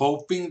 I'm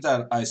hoping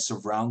that I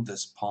surround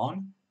this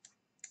pawn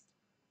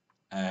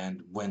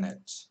and win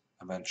it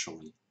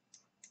eventually.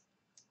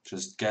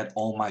 Just get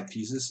all my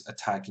pieces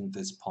attacking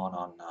this pawn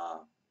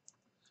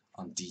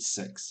on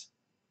d6.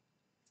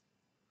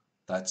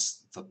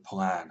 That's the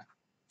plan.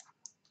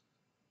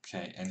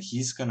 Okay, and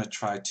he's gonna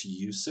try to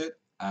use it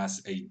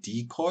as a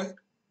decoy,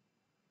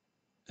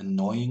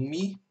 annoying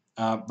me.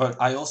 But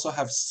I also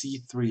have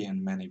c3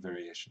 in many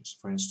variations.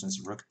 For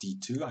instance, rook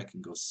d2, I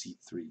can go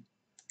c3.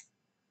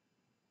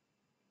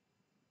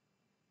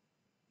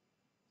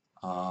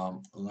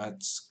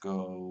 Let's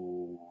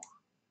go.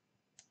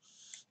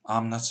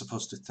 I'm not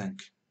supposed to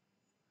think.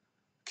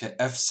 Okay,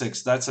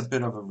 f6. That's a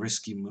bit of a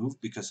risky move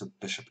because of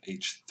bishop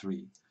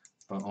h3.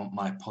 But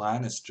my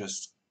plan is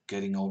just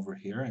getting over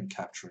here and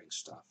capturing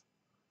stuff.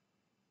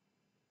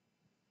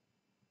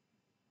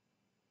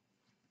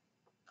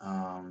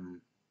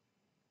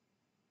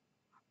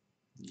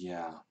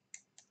 Yeah.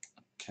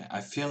 Okay,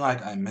 I feel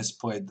like I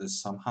misplayed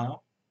this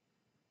somehow.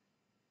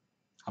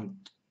 I'm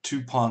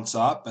 2 pawns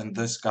up and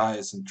this guy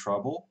is in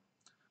trouble,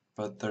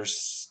 but there's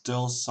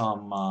still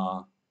some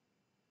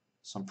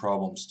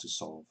problems to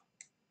solve.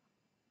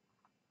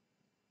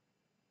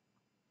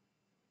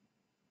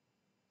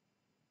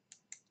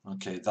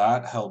 Okay,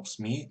 that helps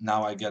me.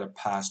 Now I get a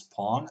passed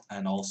pawn,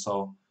 and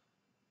also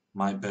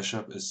my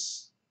bishop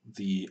is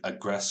the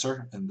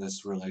aggressor in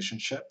this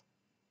relationship.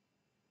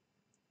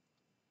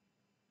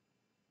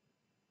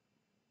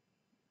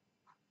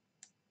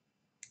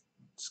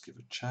 Let's give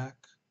a check.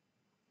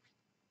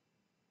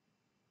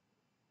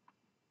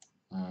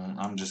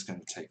 I'm just going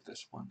to take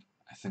this one.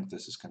 I think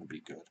this is going to be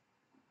good.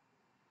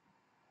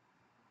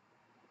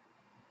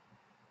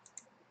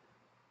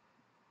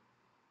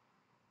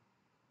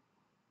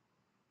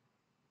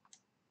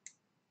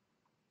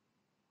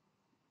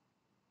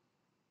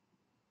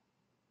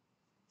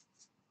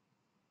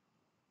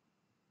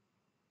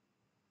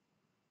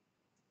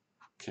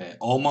 Okay,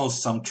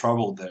 almost some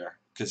trouble there,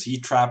 because he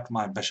trapped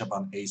my bishop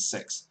on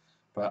a6,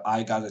 but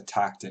I got a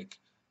tactic,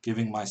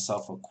 giving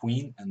myself a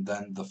queen and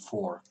then the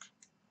fork,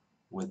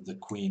 with the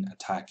queen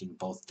attacking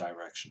both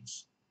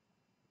directions.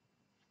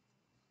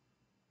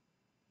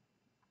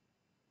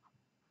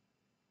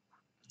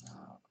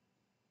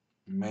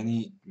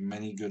 Many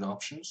good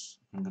options.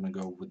 I'm gonna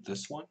go with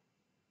this one.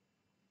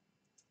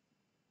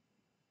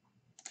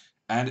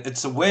 And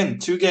it's a win,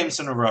 2 games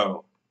in a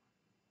row.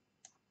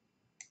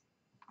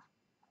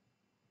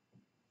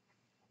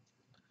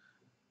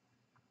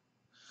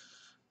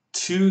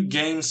 Two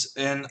games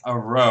in a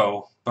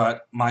row,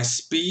 but my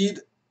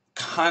speed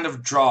kind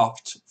of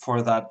dropped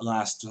for that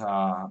last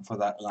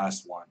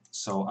one.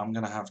 So I'm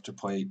gonna have to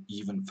play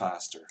even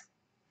faster.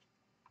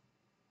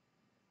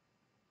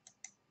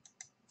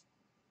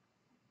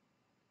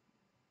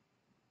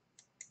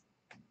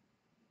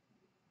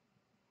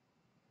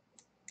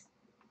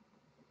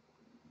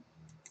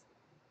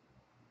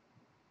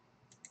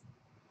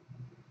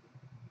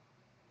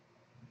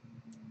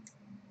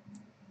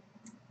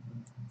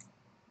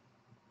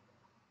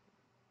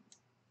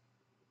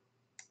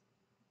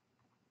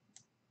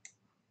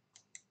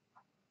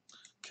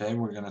 Okay,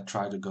 we're gonna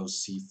try to go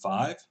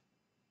c5.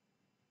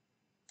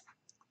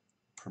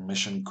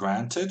 Permission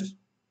granted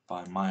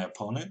by my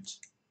opponent.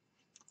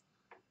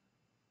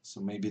 So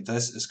maybe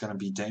this is going to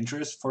be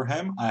dangerous for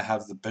him. I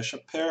have the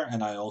bishop pair,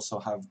 and I also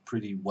have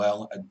pretty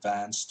well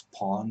advanced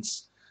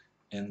pawns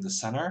in the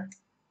center.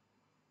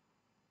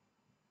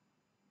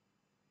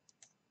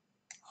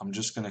 I'm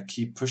just going to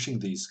keep pushing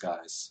these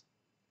guys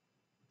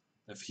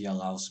if he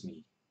allows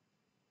me.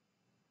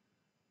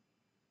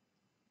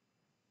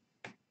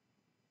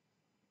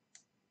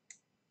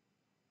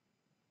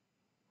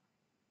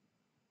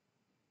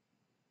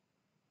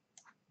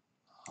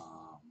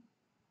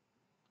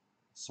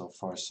 So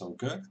far, so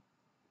good.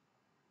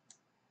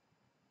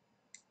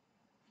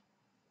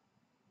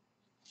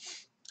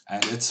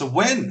 And it's a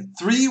win!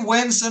 3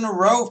 wins in a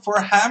row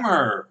for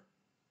Hammer!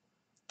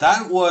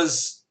 That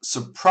was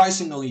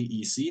surprisingly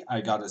easy, I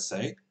gotta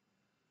say.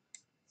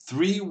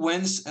 3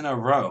 wins in a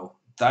row.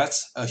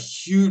 That's a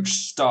huge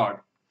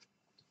start.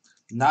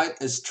 Knight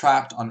is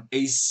trapped on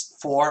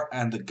ace4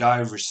 and the guy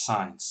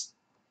resigns.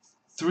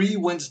 3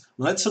 wins.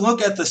 Let's look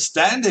at the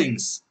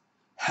standings.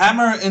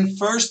 Hammer in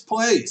first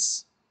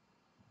place.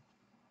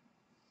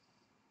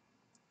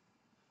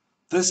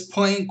 This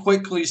playing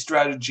quickly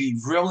strategy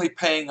really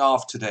paying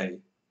off today.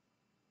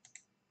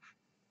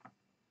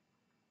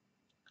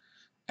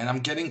 And I'm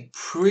getting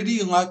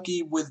pretty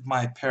lucky with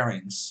my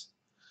pairings.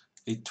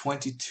 A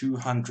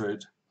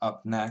 2200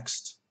 up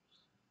next.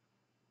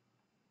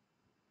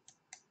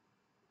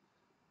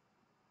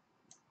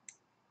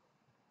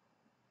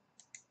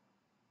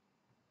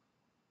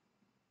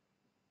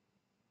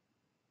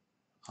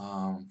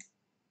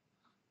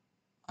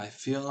 I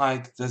feel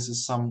like this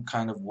is some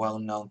kind of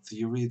well-known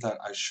theory that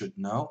I should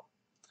know,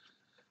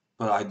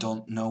 but I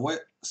don't know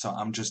it, so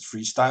I'm just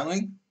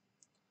freestyling.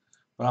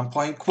 But I'm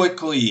playing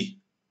quickly,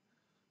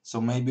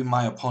 so maybe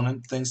my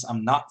opponent thinks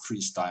I'm not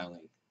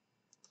freestyling.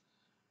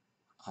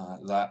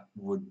 That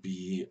would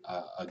be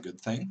a good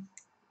thing,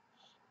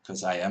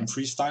 because I am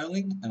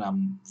freestyling and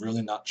I'm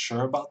really not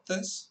sure about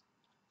this.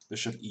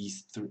 Bishop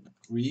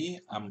e3,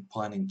 I'm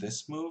planning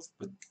this move,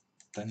 but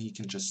then he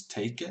can just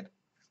take it.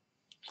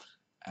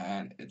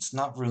 And it's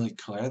not really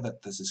clear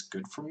that this is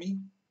good for me.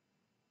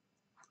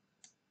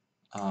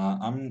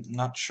 I'm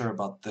not sure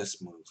about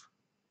this move.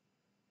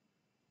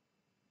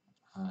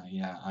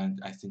 Yeah,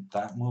 I think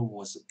that move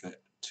was a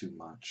bit too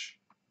much.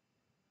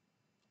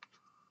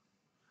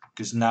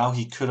 Because now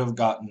he could have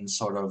gotten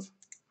sort of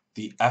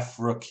the F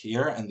rook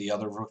here and the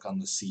other rook on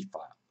the C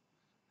file.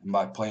 And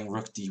by playing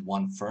rook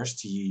d1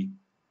 first, he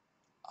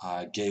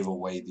gave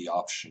away the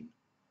option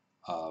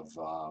of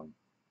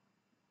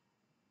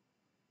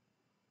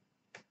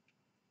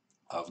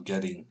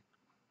getting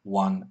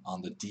one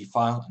on the D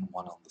file and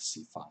one on the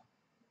C file.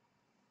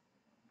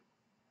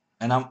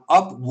 And I'm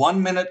up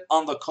 1 minute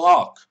on the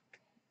clock.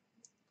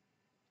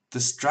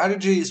 The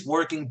strategy is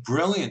working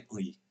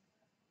brilliantly.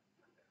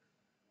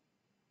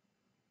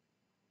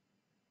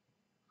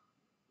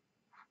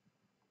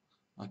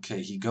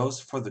 Okay, he goes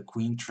for the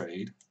queen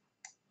trade.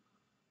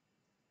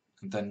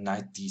 And then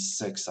knight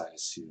d6, I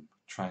assume.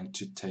 Trying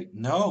to take...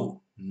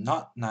 No!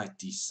 Not knight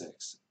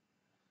d6.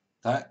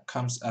 That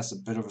comes as a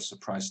bit of a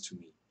surprise to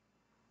me.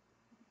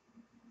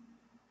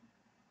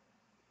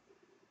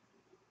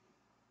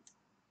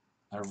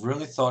 I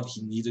really thought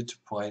he needed to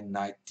play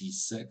knight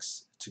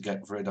d6 to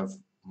get rid of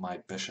my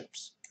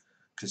bishops.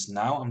 Because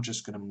now I'm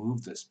just going to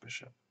move this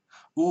bishop.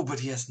 Ooh, but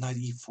he has knight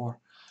e4.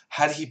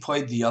 Had he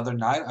played the other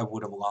knight, I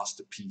would have lost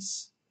a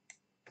piece.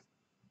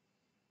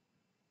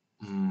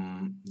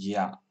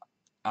 Yeah.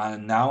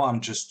 Now I'm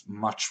just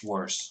much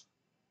worse.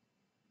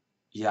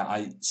 Yeah,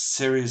 I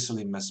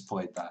seriously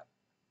misplayed that.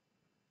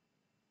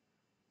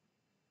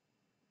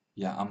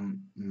 Yeah,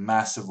 I'm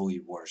massively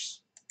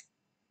worse.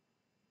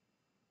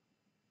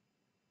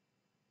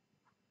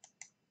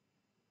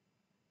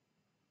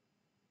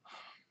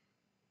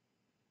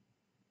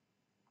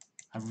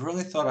 I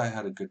really thought I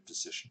had a good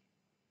position.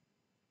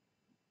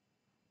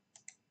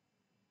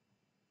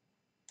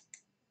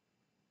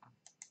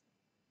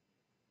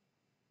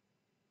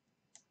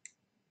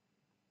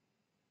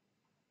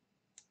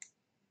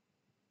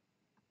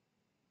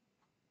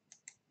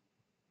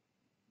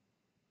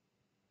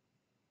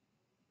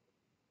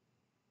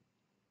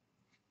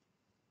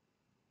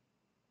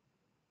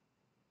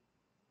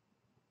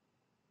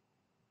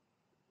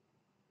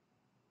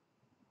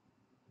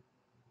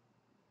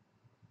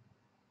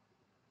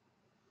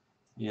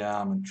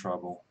 Yeah, I'm in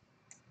trouble.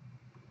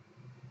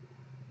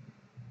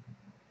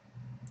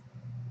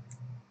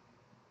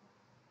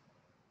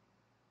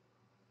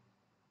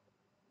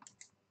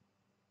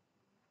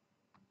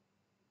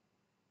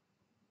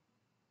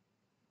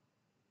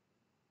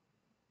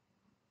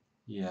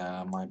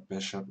 Yeah, my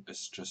bishop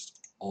is just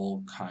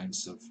all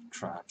kinds of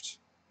trapped.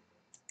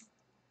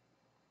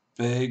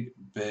 Big,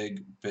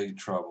 big, big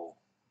trouble.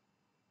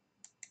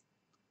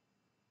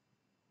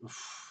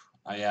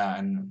 Yeah,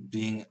 and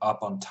being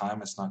up on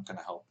time is not going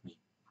to help me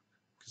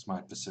because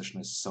my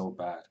position is so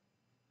bad.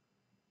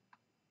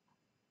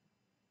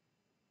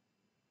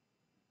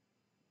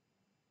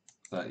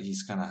 That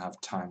he's going to have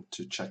time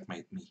to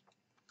checkmate me.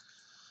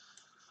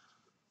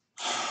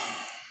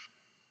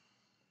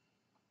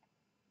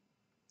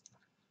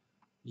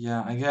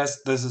 Yeah, I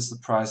guess this is the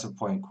price of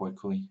playing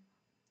quickly.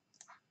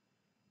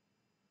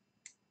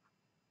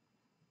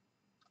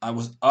 I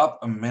was up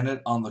a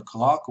minute on the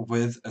clock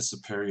with a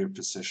superior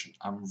position.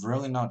 I'm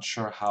really not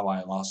sure how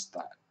I lost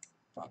that.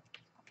 But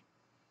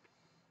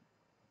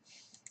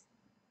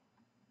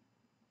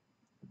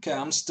okay,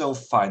 I'm still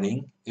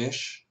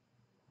fighting-ish.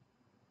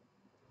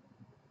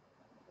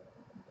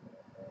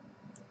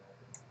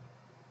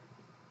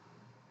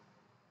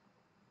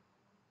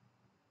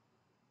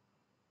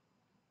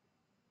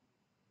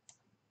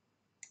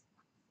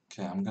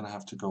 Okay, I'm gonna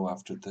have to go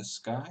after this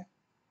guy.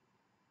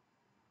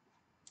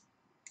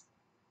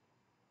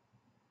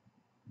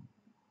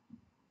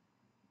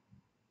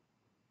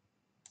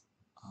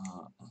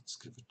 Let's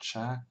give a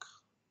check.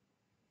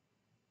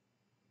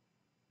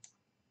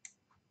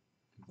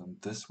 And then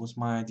this was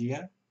my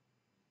idea.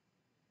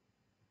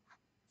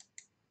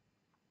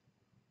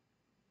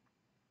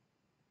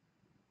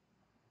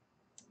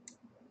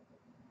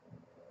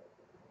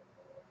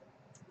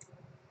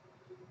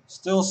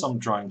 Still some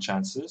drawing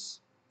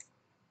chances.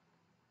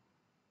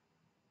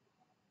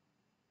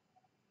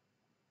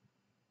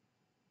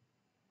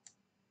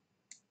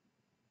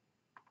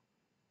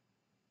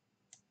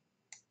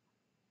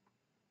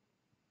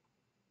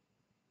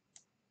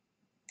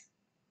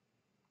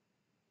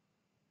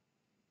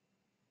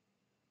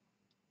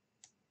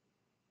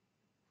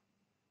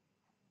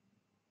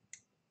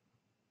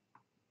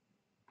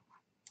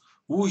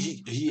 Ooh,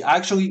 he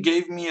actually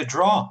gave me a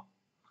draw.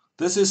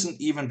 This isn't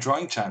even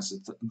drawing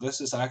chances. This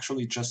is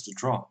actually just a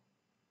draw.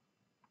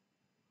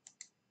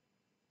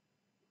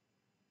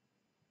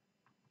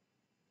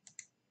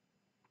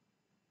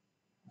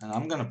 And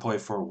I'm gonna play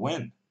for a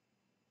win.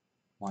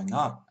 Why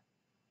not?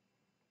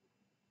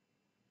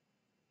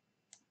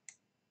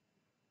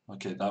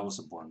 Okay, that was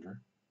a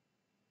blunder.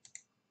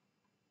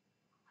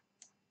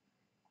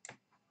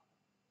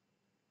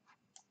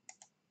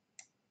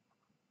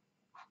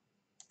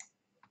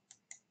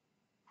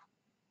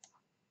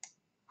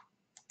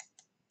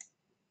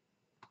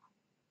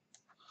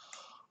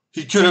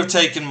 He could have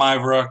taken my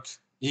rook.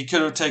 He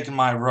could have taken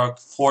my rook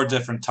 4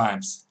 different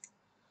times.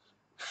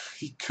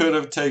 He could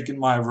have taken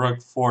my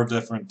rook 4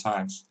 different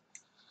times.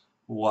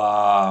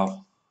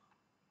 Wow.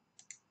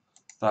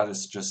 That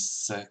is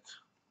just sick.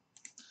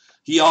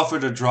 He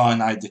offered a draw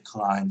and I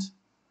declined.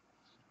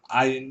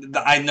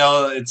 I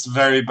know it's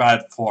very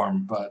bad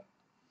form, but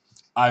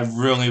I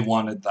really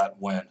wanted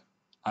that win.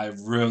 I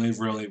really,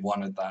 really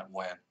wanted that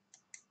win.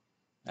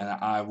 And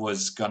I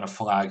was gonna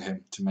flag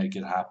him to make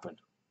it happen.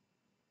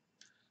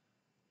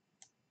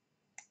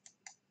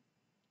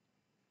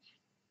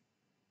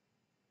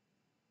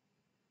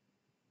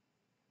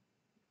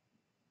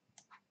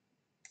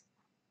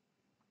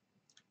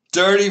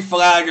 Dirty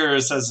flagger,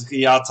 says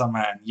Hiata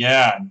Man.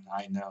 Yeah,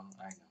 I know.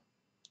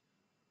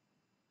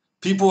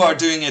 People are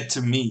doing it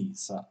to me,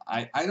 so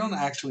I don't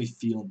actually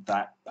feel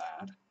that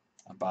bad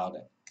about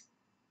it.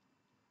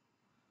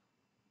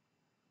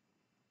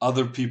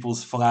 Other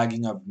people's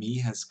flagging of me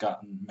has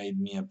made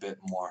me a bit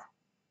more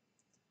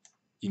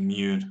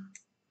immune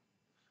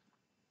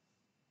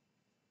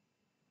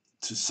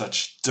to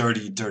such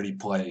dirty, dirty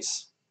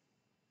plays.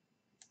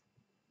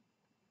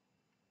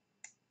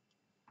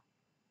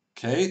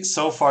 Okay,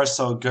 so far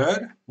so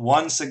good.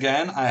 Once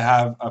again, I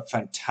have a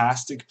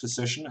fantastic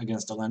position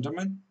against a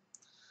Lenderman,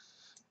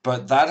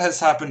 but that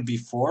has happened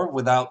before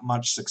without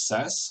much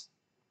success.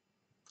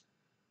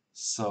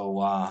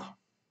 So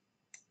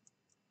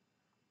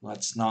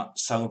let's not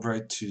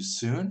celebrate too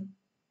soon.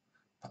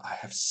 But I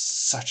have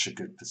such a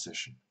good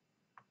position.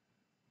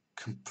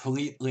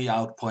 Completely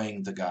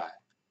outplaying the guy.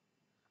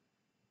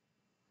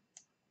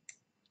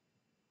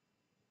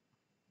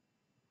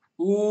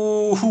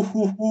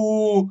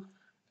 Ooh,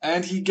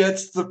 and he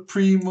gets the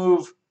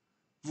pre-move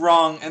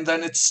wrong, and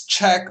then it's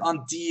check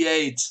on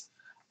d8.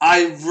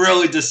 I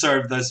really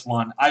deserved this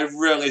one. I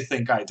really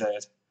think I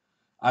did.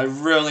 I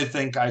really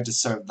think I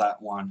deserved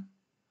that one.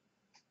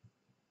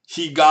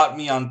 He got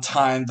me on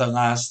time the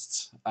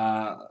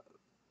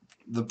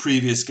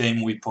previous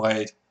game we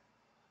played,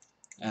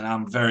 and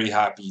I'm very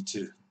happy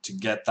to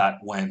get that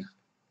win.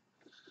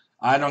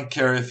 I don't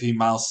care if he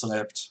mouse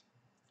slipped.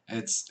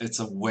 It's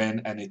a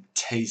win, and it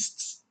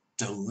tastes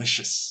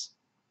delicious.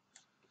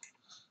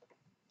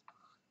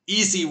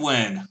 Easy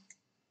win,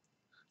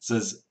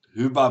 says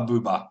Huba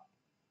Booba.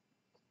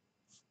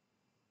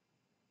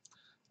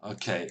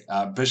 Okay,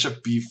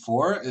 bishop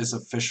b4 is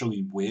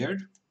officially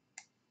weird.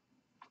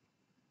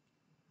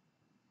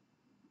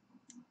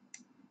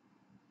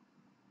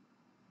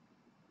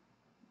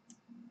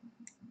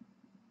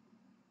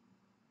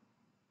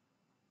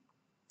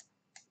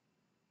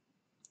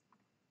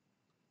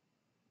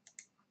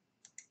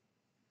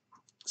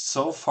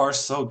 So far,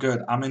 so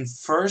good. I'm in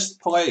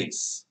first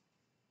place.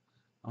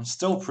 I'm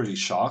still pretty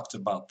shocked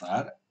about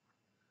that.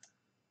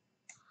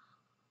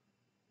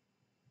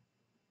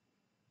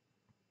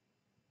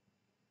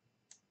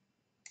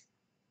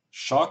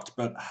 Shocked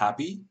but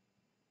happy.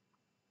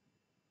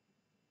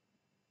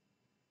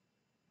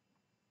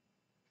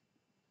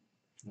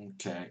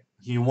 Okay,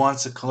 he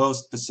wants a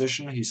closed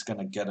position. He's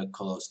gonna get a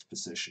closed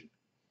position.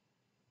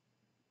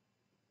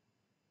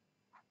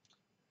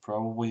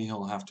 Probably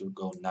he'll have to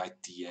go knight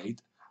d8.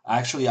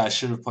 Actually, I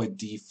should have played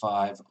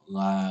d5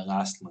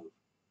 last move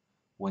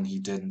when he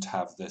didn't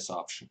have this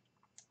option.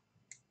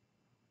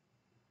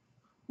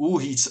 Ooh,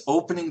 he's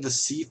opening the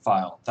C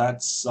file.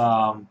 That's,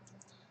 I'm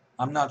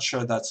not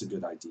sure that's a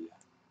good idea.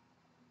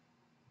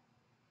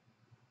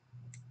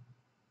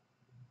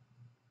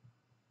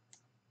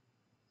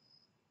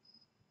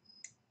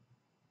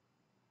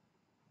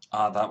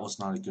 Ah, that was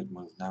not a good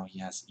move. Now he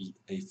has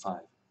a5.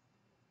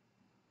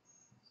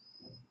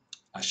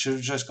 I should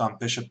have just gone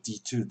bishop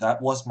d2.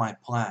 That was my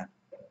plan.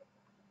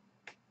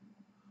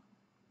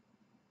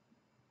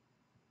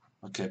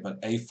 Okay, but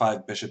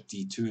a5 bishop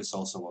d2 is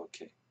also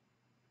okay.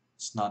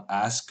 It's not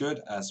as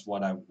good as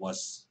what I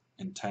was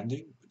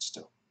intending, but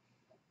still.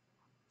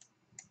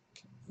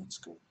 Okay, let's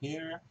go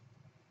here.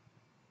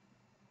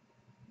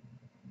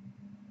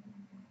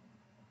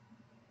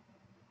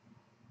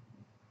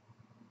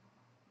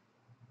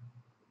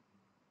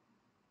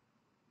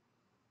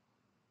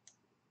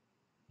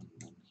 And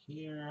then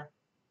here.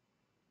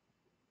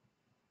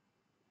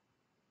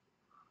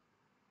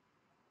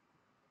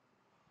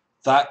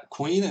 That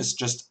queen is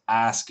just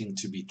asking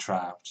to be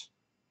trapped,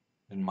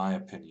 in my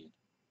opinion.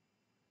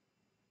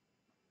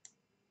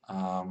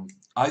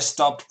 I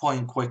stopped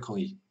playing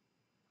quickly.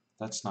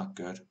 That's not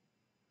good.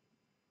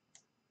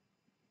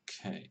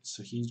 Okay,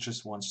 so he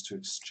just wants to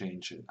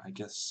exchange it. I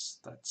guess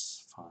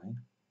that's fine.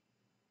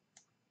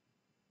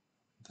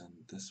 Then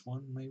this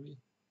one, maybe?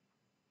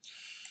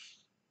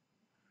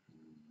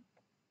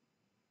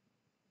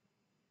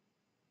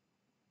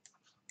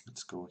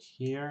 Let's go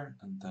here,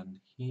 and then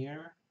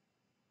here,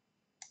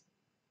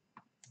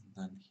 and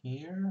then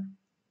here.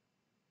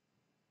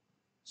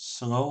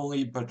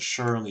 Slowly but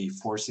surely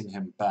forcing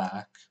him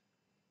back.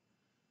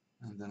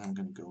 And then I'm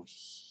going to go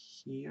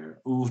here.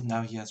 Ooh,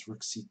 now he has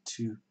rook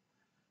c2.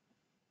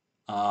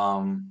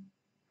 And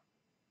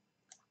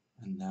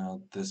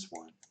now this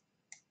one.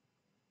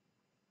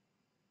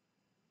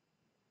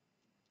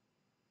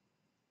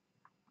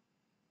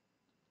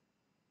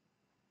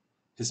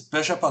 His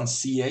bishop on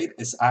c8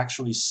 is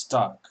actually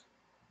stuck.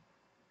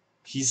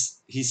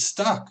 He's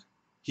stuck.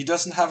 He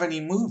doesn't have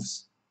any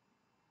moves.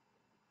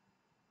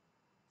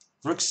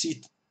 Rook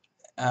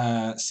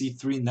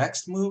c3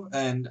 next move,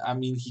 and I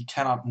mean he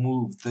cannot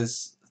move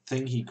this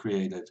thing he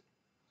created.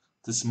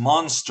 This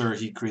monster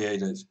he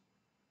created.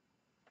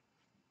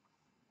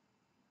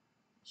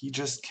 He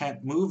just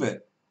can't move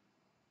it.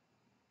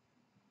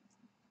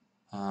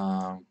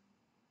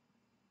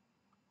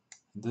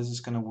 This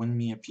is going to win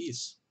me a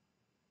piece.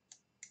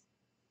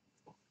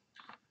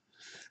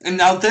 And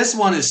now this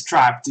one is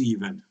trapped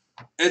even.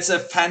 It's a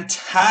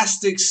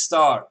fantastic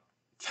start.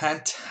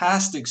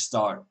 Fantastic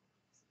start.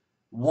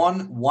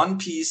 Won one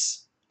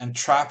piece and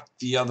trapped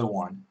the other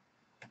one.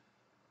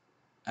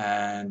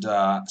 And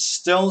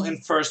still in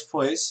first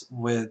place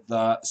with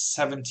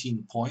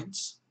 17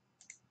 points.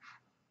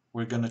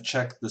 We're going to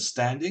check the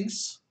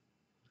standings.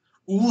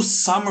 Ooh,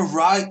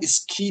 Samurai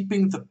is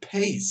keeping the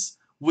pace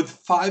with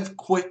 5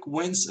 quick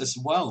wins as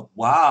well.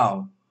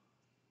 Wow.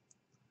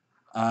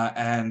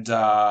 And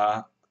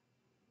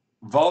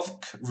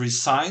Vovk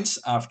resigns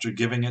after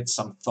giving it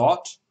some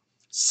thought.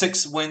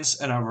 6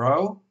 wins in a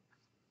row.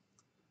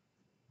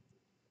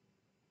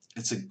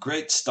 It's a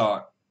great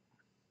start.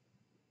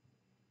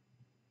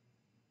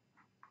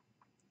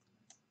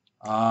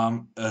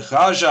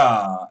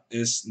 Raja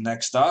is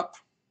next up.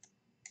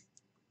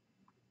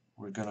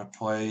 We're going to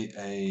play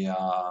a...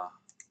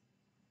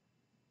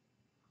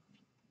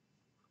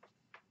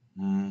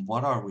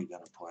 what are we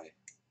going to play?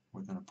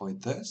 We're going to play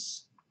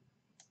this.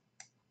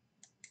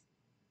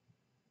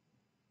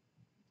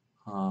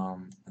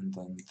 And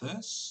then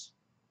this.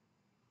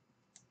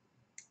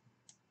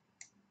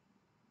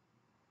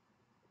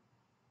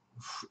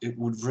 It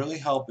would really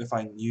help if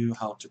I knew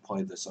how to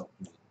play this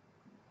opening.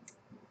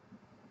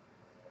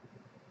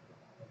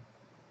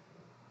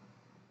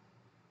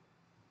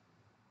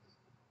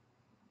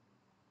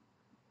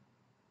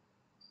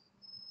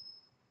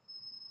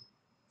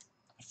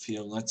 I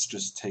feel let's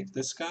just take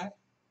this guy.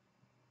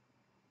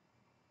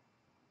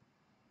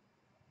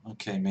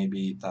 Okay,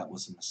 maybe that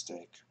was a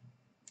mistake.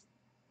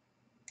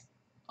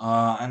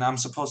 And I'm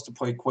supposed to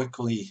play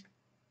quickly.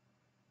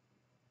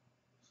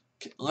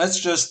 Okay, let's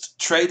just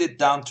trade it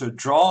down to a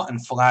draw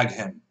and flag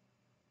him.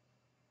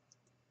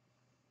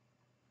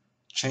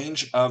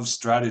 Change of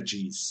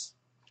strategies.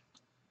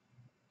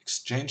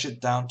 Exchange it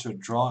down to a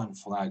draw and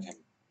flag him.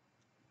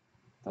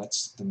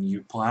 That's the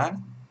new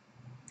plan.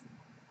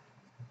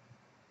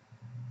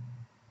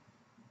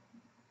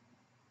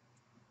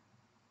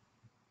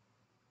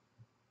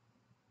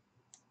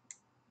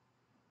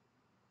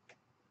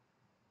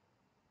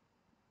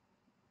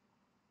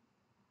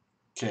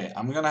 Okay,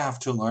 I'm gonna have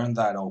to learn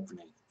that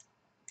opening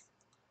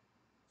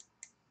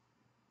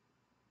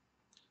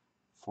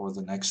for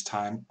the next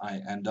time I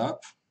end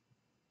up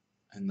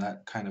in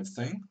that kind of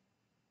thing.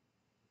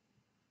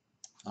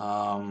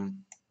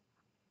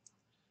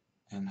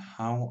 And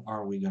how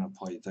are we gonna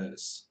play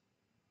this?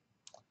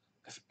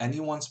 If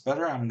anyone's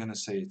better, I'm gonna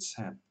say it's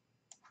him.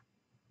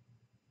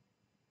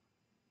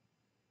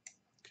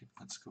 Okay,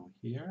 let's go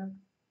here.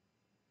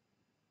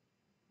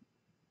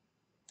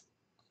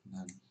 And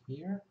then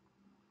here.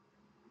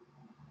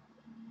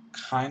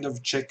 Kind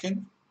of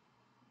chicken,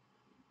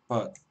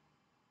 but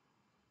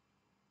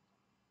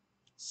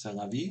c'est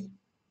la vie.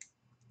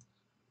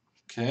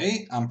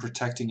 Okay, I'm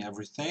protecting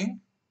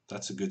everything.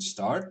 That's a good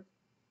start.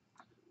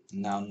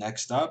 Now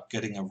next up,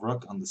 getting a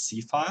rook on the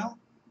c-file.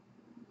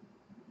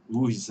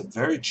 Ooh, he's a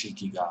very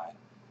cheeky guy.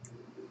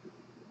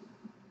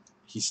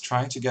 He's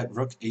trying to get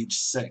rook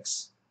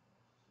h6.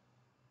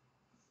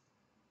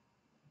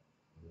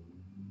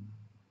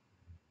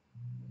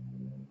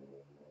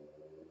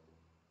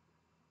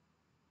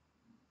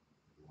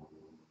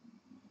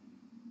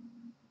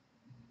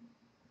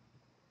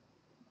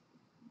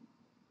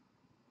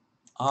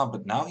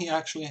 But now he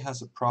actually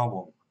has a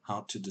problem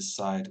how to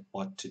decide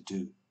what to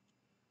do.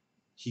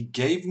 He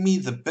gave me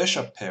the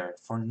bishop pair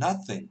for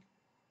nothing.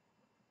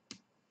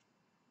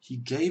 He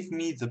gave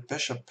me the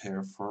bishop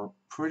pair for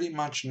pretty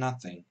much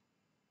nothing.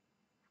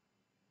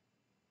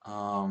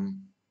 Let's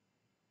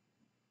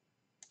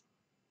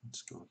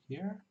go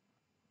here.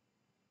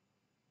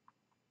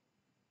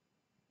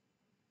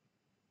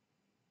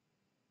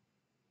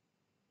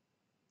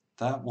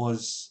 That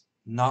was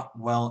not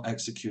well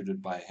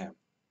executed by him.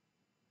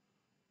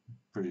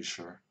 Pretty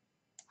sure.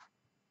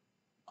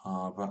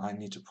 But I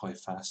need to play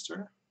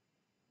faster.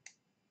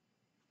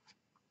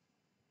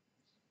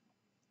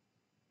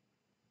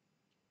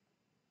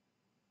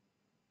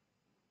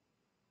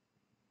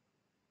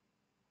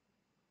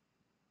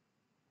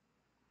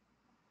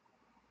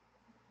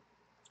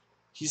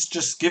 He's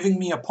just giving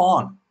me a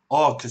pawn.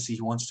 Oh, because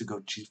he wants to go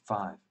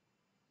g5.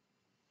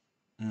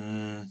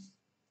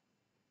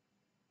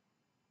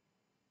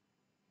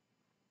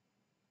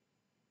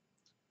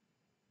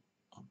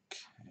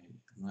 Okay,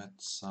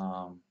 let's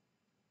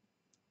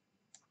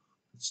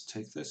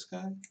take this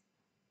guy.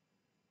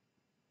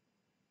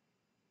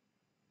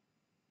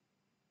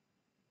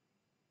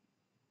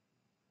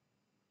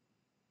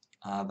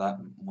 That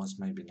was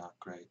maybe not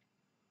great.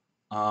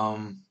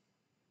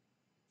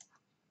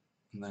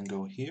 and then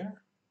go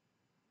here.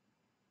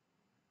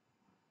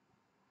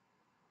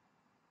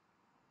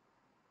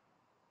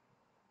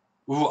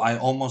 Ooh, I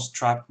almost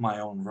trapped my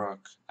own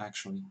rook,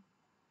 actually.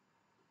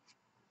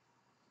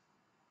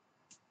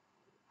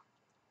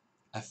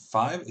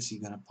 F5, is he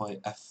gonna play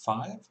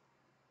F5?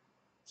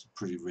 It's a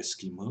pretty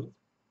risky move.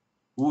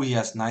 Ooh, he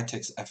has knight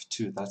takes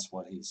F2, that's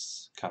what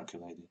he's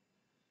calculating.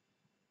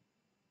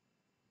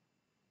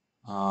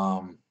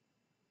 I'm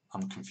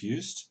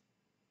confused.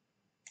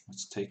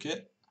 Let's take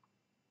it.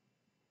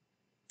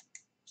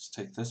 Let's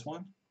take this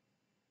one.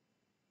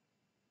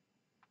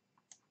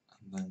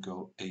 And then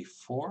go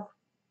A4.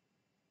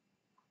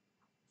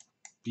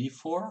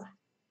 B4.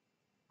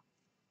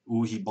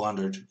 Ooh, he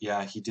blundered.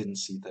 Yeah, he didn't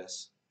see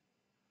this.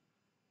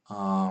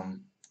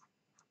 Um,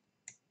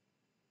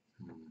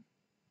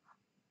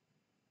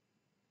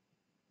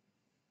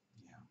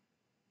 yeah.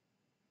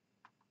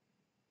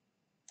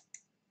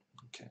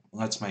 Okay,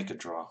 let's make a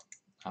draw.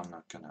 I'm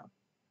not gonna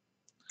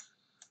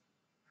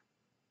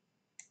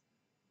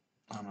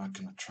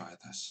try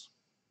this.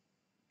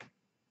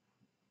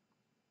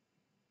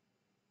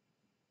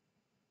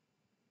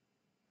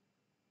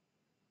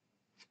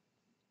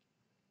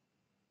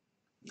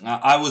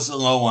 I was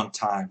low on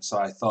time, so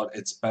I thought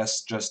it's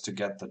best just to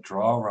get the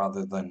draw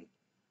rather than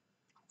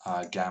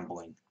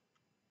gambling.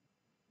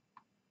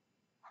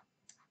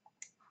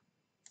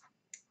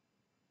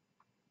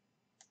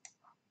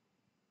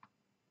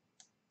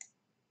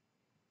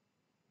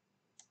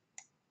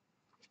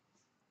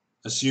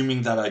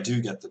 Assuming that I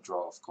do get the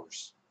draw, of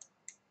course.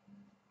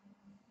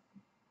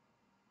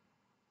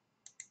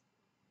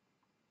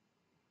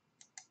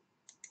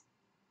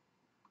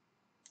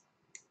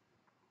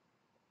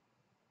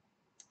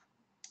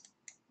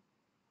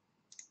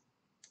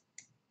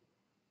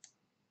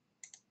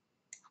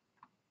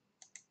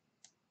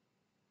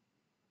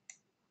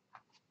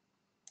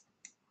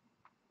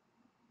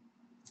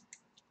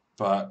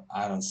 But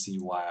I don't see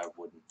why I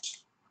wouldn't.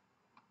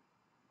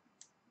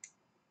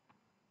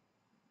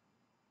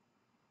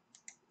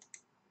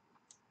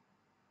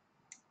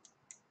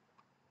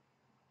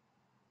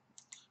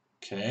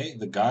 Okay,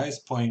 the guy is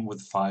playing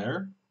with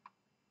fire.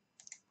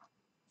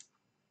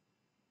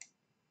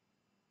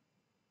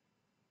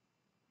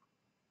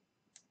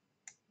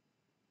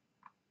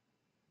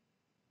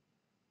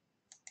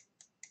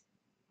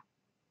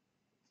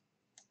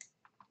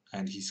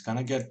 And he's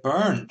gonna get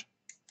burned.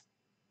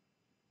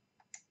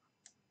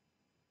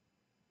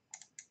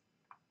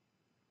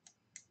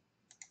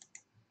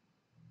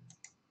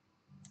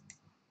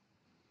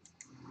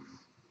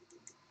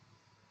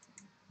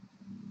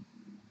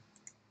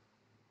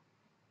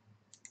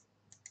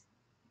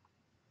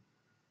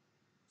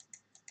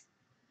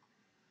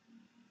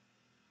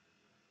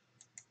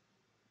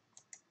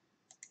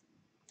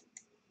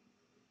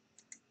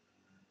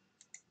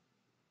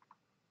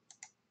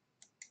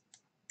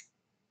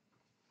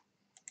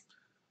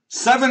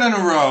 Seven in a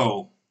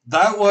row.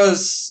 That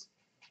was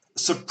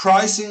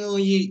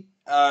surprisingly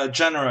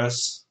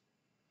generous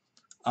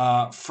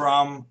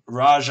from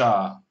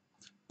Raja,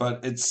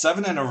 but it's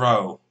 7 in a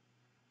row.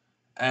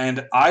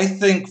 And I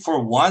think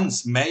for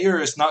once, Mayer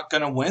is not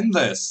going to win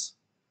this.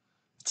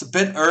 It's a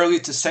bit early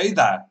to say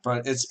that,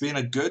 but it's been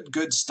a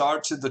good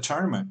start to the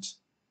tournament.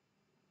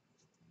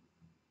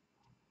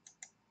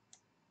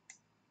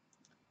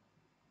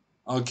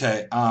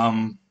 Okay,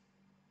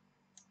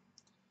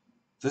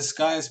 this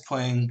guy is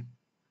playing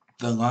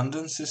the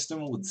London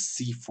system with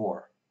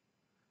c4.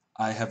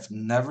 I have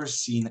never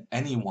seen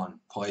anyone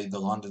play the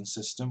London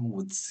system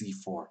with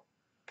c4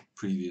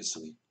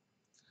 previously.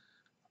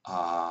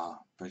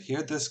 But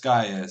here this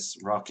guy is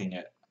rocking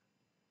it.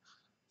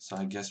 So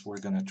I guess we're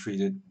gonna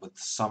treat it with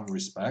some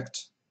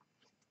respect.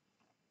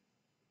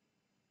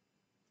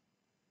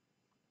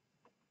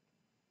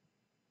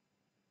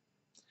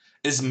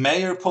 Is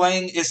Mayer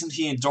playing? Isn't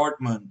he in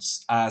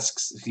Dortmund?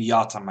 Asks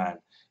Yataman.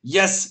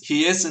 Yes,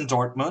 he is in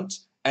Dortmund,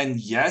 and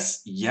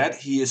yes, yet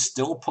he is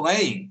still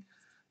playing.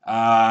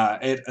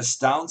 It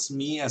astounds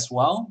me as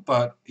well,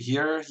 but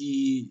here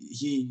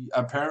he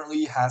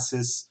apparently has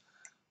his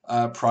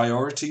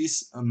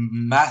priorities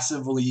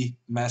massively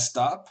messed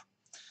up,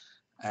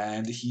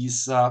 and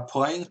he's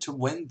playing to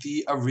win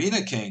the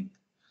Arena King.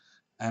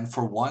 And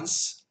for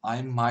once,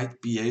 I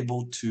might be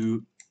able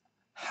to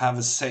have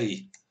a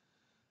say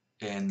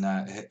in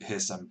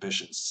his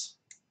ambitions.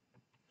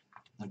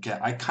 Okay,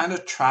 I kind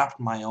of trapped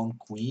my own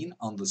queen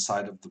on the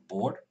side of the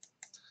board.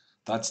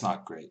 That's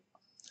not great.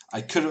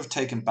 I could have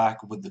taken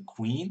back with the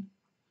queen,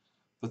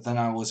 but then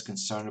I was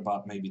concerned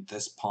about maybe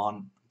this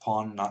pawn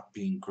not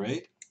being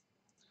great.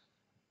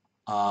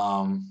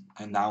 And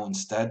now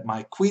instead,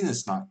 my queen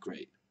is not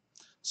great.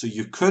 So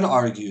you could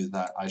argue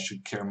that I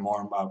should care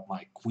more about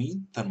my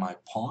queen than my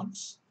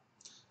pawns.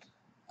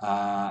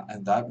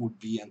 And that would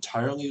be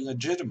entirely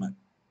legitimate.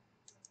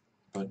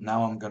 But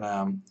now I'm going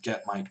to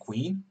get my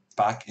queen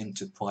back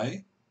into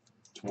play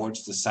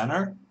towards the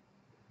center.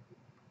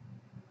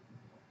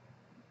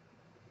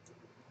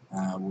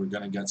 We're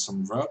going to get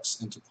some rooks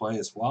into play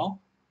as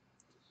well.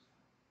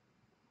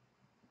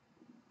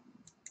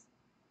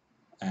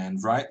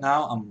 And right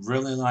now, I'm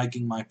really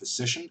liking my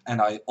position, and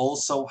I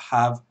also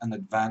have an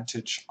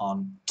advantage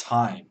on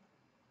time.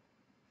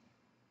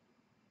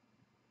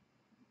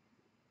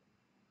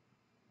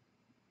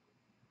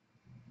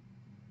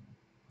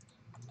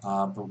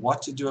 But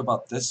what to do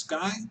about this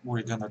guy?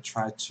 We're gonna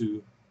try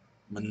to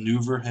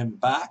maneuver him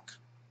back.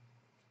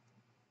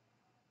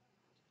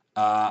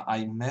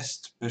 I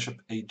missed bishop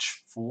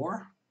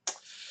h4.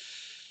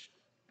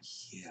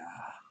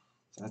 Yeah,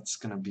 that's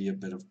gonna be a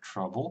bit of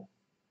trouble.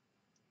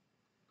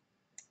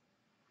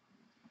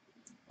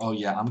 Oh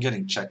yeah, I'm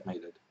getting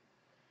checkmated.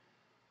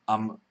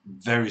 I'm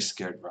very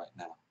scared right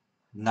now.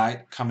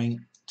 Knight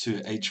coming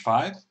to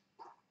h5.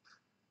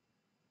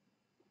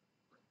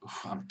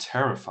 Oof, I'm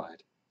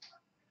terrified.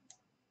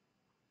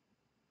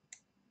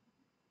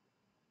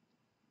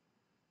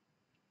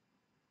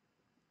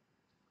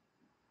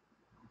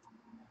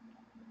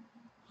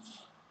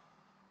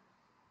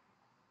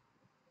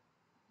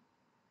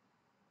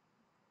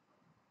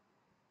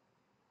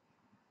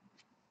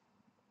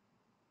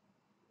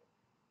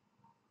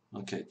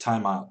 Okay,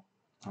 timeout.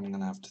 I'm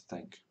gonna have to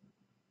think.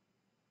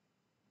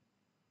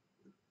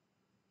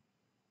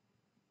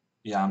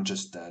 Yeah, I'm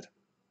just dead.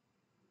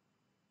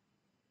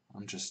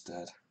 I'm just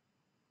dead.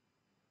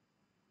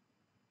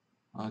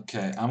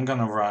 Okay, I'm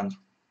gonna run.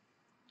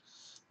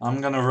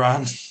 I'm gonna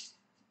run.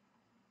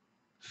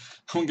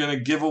 I'm gonna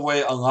give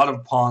away a lot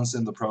of pawns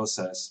in the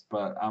process,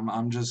 but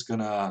I'm just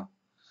gonna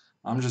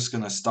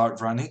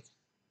start running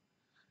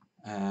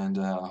and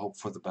hope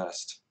for the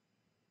best.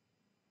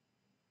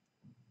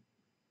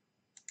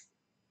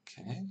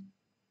 Okay,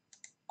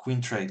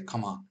 queen trade.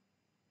 Come on,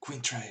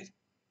 queen trade.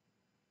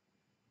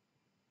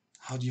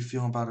 How do you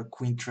feel about a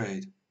queen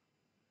trade?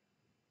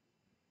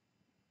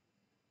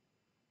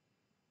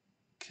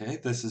 Okay,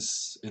 this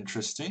is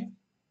interesting.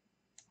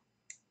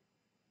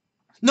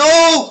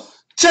 No!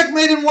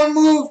 Checkmate in one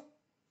move!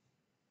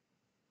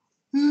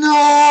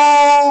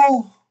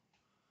 No!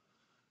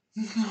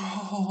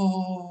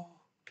 No!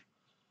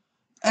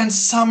 And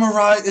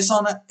Samurai is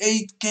on an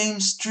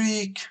 8-game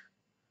streak.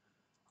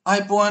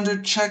 I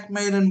blundered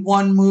checkmate in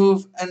one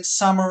move, and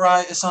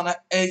Samurai is on an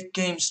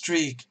 8-game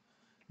streak.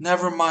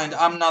 Never mind,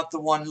 I'm not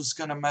the one who's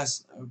gonna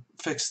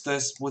fix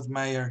this with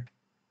Mayer.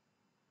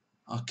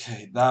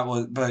 Okay, that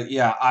was, but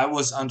yeah, I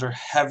was under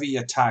heavy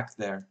attack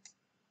there.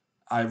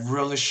 I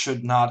really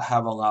should not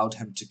have allowed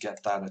him to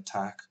get that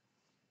attack.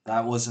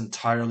 That was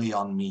entirely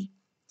on me.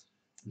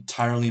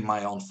 Entirely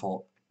my own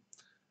fault.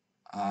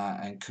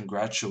 And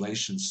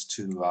congratulations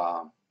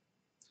to,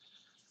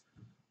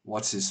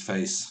 what's his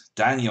face?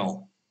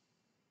 Daniel,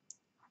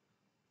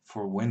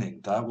 for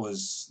winning. That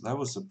was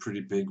a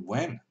pretty big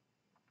win.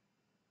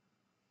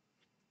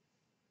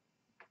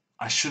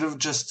 I should have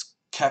just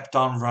kept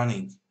on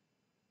running.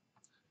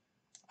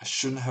 I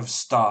shouldn't have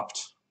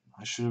stopped.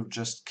 I should have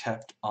just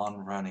kept on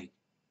running.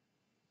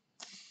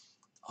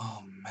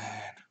 Oh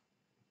man.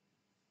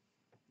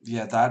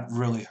 Yeah, that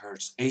really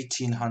hurts.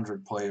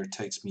 1800 player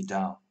takes me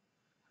down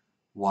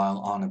while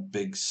on a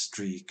big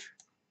streak.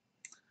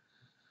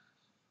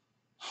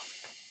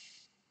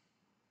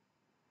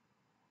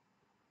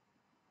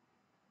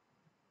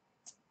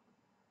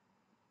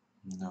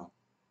 No.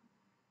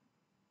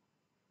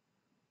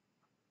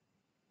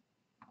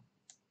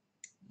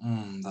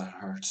 That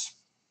hurts.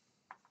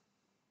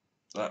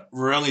 That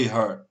really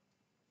hurt.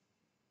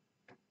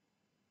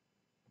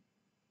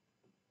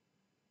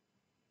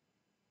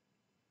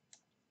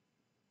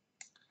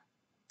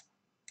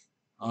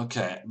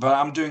 Okay, but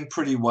I'm doing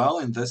pretty well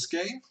in this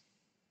game.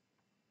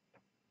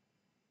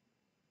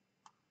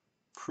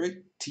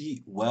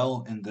 Pretty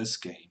well in this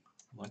game.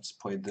 Let's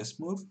play this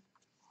move.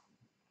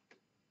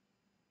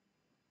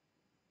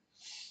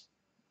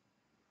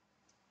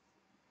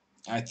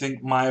 I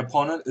think my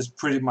opponent is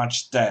pretty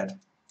much dead.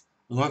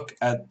 Look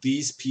at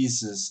these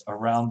pieces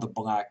around the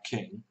black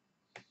king.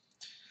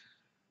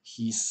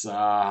 He's,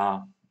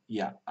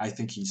 yeah, I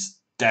think he's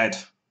dead.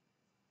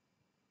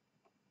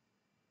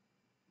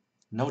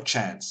 No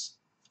chance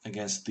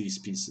against these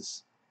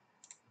pieces.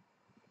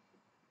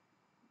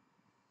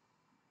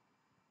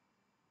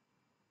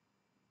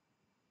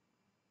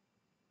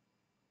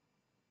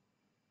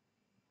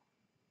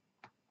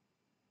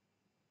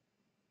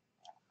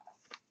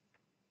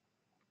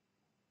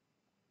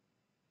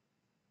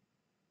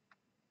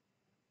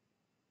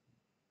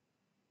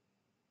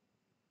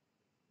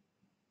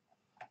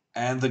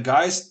 And the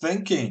guy's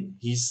thinking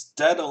he's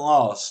dead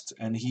lost,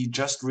 and he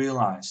just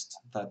realized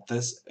that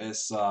this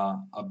is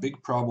a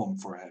big problem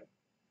for him.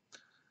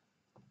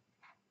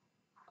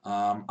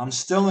 I'm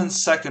still in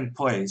second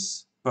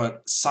place,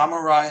 but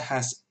Samurai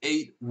has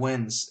 8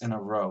 wins in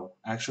a row.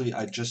 Actually,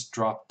 I just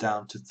dropped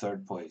down to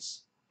third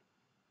place.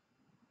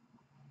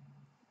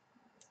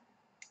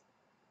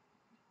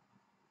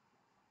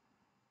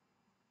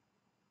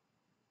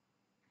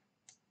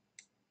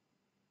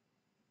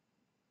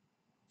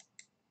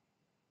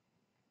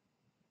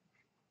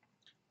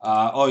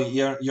 Oh,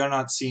 you're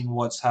not seeing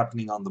what's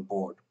happening on the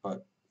board,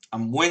 but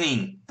I'm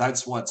winning.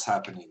 That's what's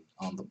happening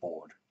on the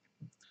board.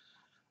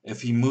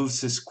 If he moves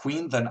his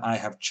queen, then I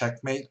have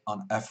checkmate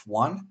on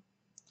f1.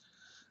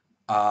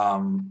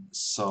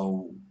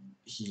 So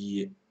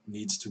he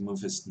needs to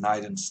move his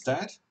knight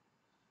instead.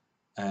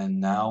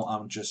 And now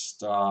I'm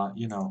just,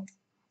 you know,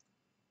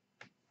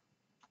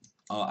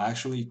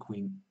 actually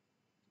queen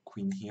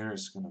here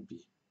is gonna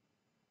be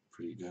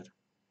pretty good.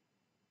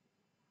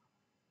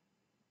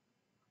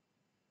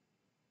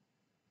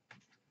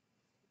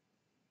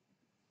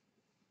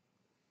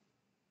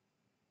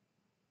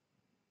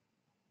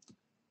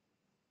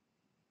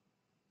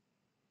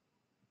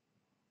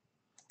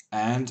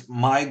 And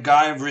my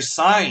guy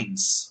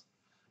resigns.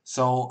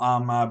 So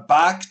I'm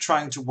back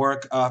trying to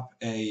work up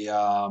a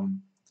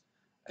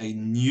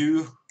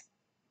new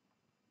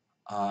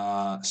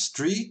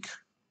streak,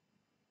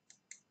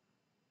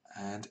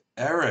 and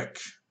Eric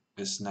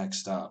is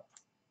next up.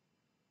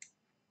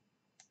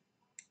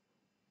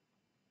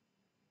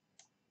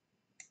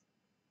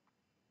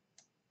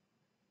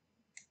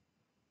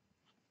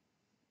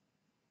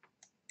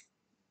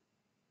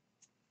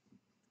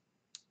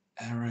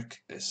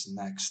 Eric is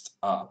next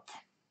up.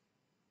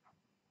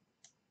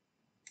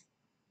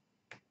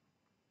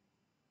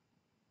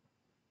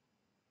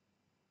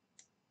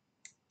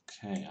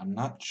 Okay, I'm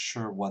not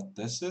sure what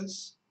this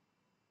is.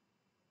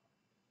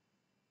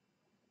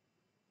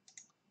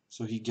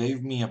 So he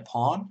gave me a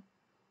pawn.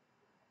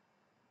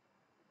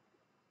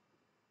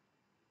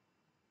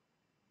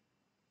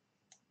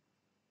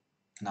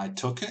 And I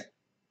took it.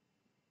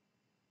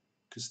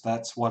 Because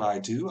that's what I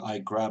do. I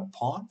grab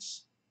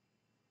pawns.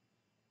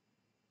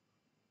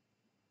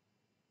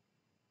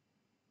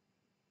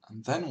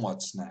 And then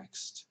what's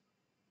next?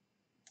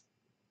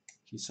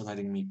 He's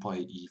letting me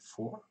play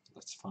e4.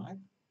 That's fine.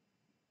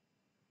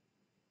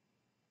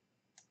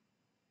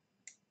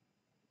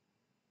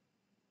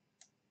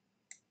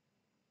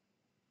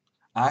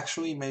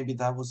 Actually, maybe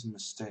that was a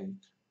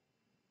mistake.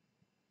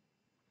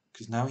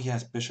 Because now he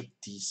has bishop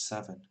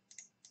d7.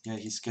 Yeah,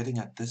 he's getting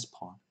at this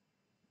pawn.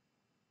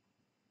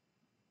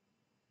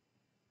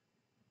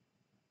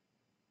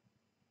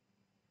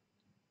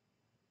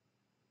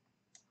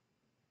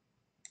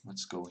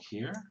 Let's go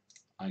here.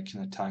 I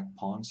can attack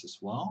pawns as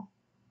well.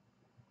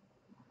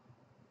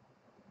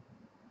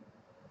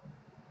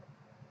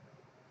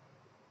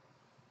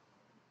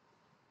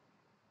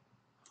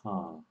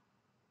 Huh.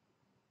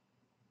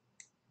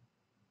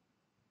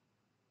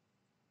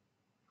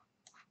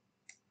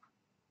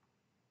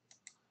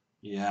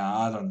 Yeah,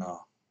 I don't know.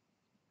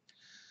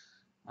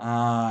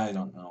 I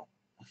don't know.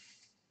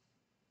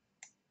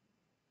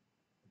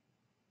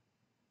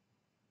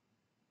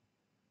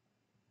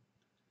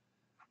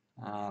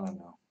 I don't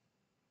know.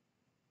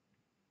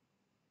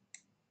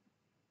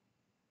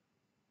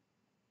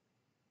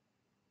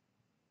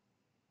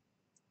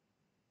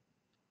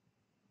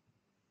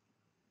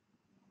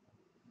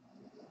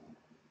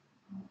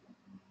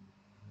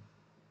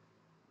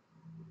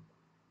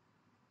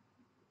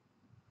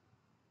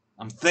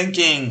 I'm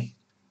thinking.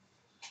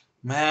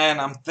 Man,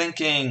 I'm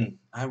thinking.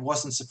 I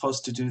wasn't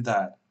supposed to do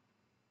that.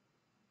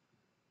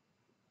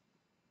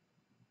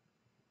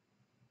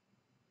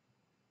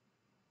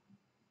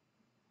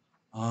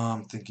 Oh,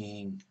 I'm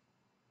thinking.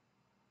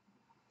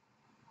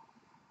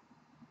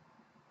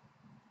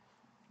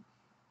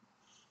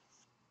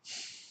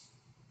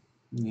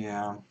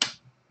 Yeah.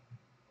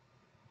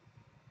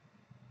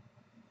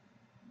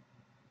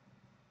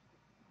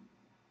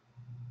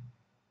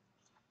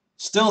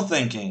 Still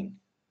thinking.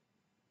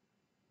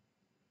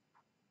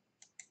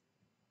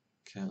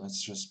 Okay,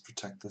 let's just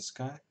protect this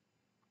guy.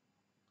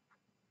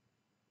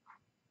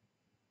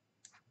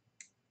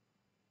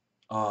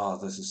 Oh,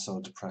 this is so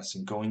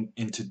depressing. Going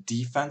into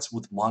defense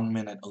with 1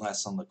 minute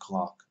less on the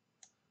clock.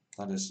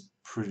 That is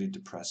pretty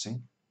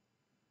depressing.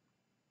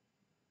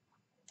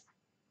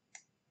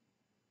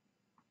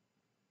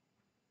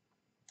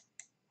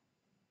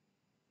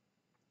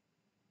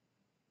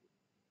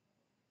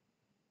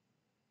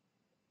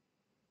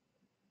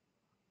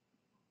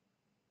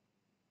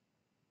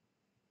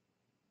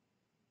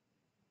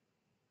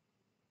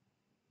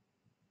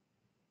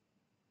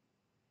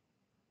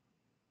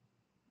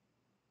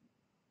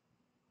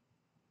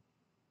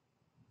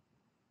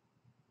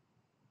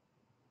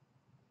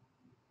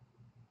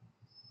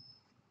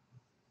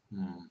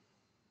 Hmm.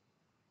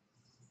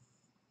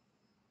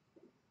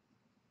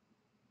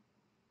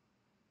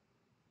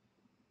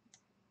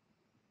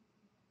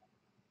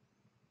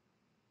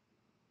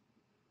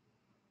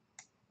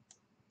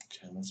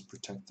 Okay, let's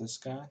protect this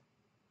guy.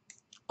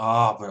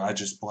 Ah, but I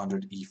just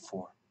blundered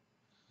e4.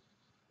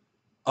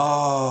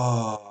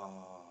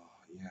 Oh,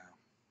 yeah.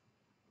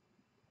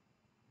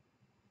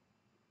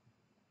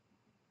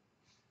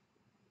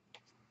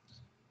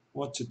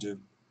 What to do?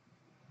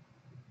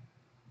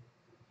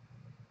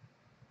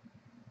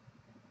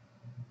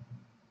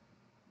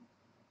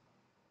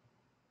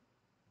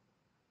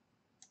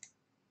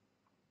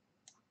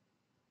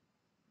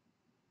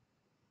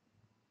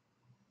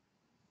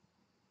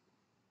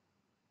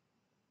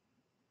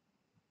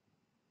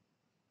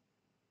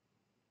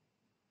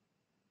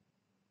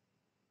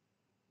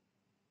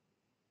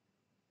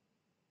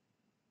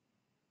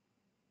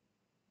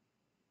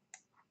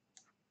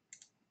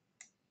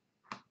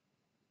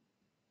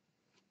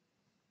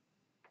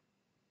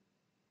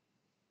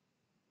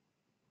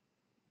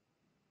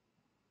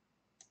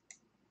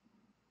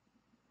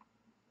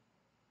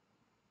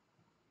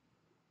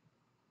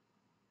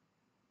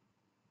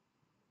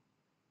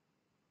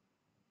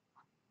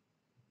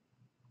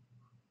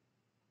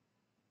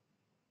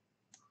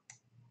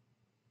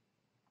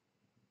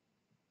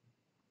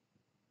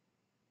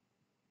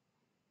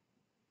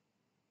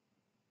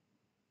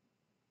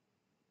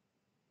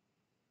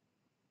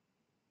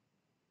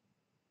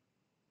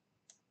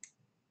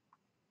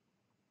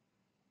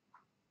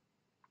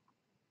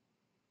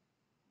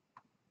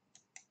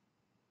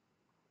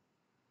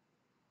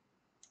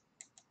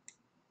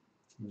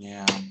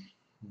 Yeah,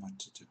 what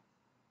to do.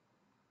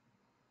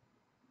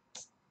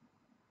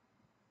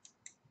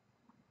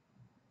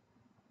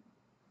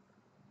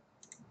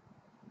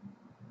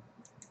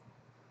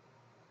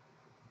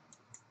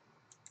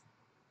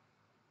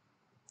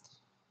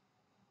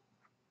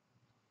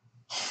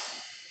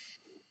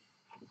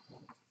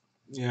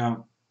 Yeah,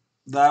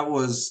 that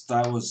was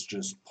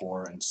just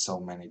poor in so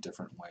many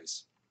different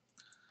ways.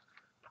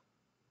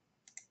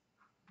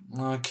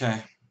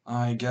 Okay,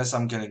 I guess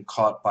I'm getting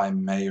caught by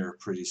Mayor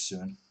pretty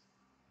soon.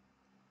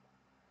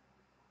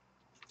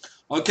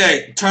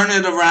 Okay, turn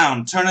it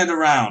around, turn it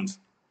around.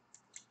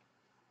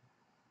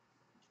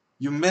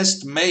 You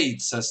missed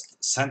mate, says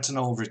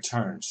Sentinel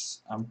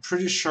returns. I'm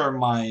pretty sure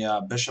my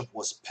bishop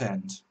was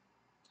pinned.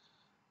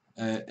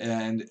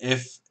 And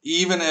if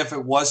even if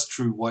it was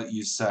true what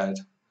you said,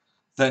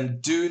 then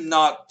do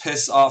not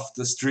piss off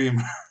the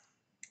streamer.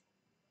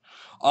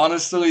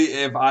 Honestly,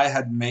 if I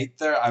had mate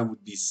there, I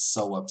would be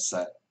so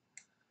upset.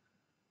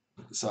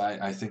 So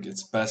I think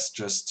it's best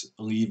just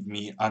leave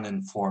me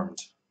uninformed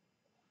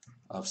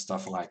of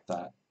stuff like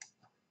that.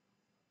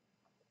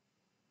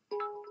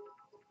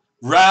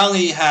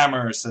 Rally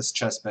hammer, says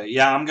Chessbait.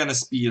 Yeah, I'm gonna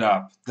speed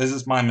up. This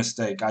is my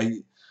mistake.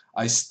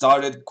 I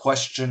started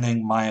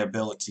questioning my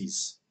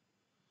abilities.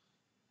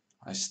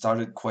 I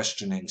started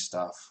questioning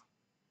stuff.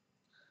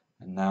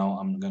 And now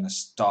I'm gonna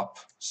stop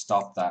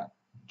that.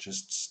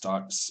 Just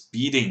start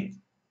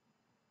speeding.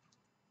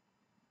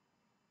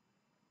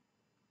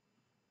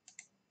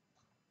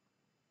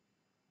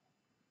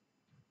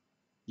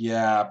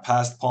 Yeah,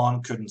 past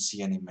pawn couldn't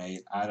see any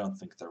mate. I don't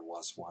think there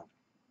was one.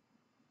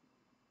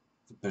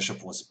 The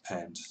bishop was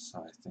pinned, so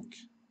I think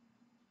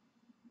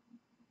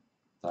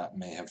that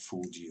may have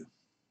fooled you.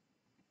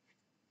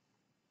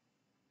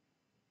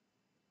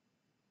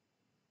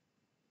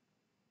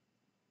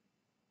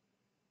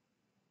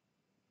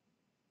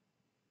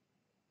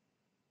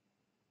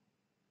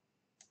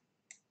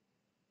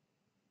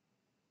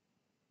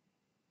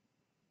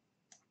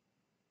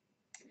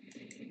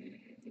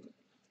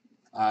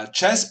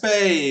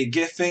 Chespe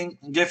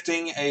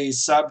gifting a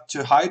sub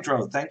to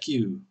Hydro. Thank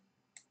you.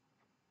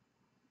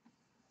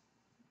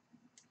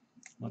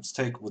 Let's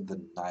take with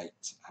the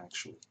knight,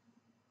 actually.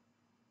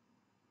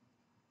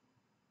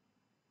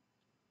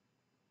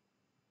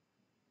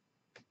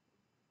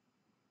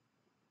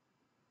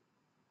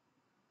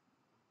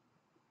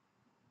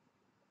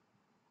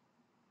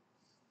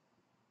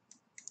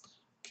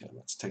 Okay,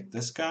 let's take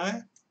this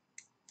guy.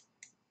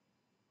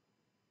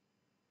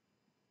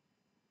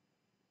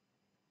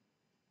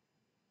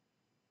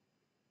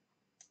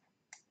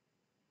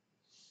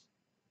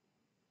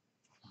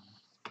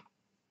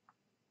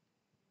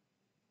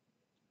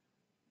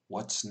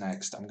 What's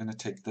next? I'm going to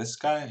take this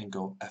guy and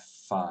go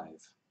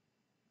f5.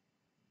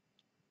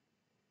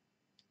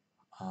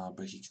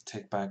 But he can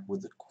take back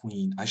with the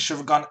queen. I should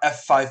have gone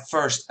f5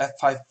 first.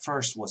 F5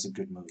 first was a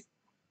good move.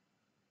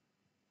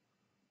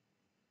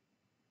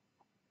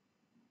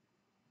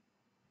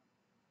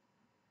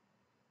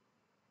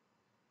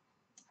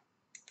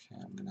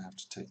 Okay, I'm going to have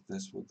to take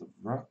this with the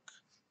rook.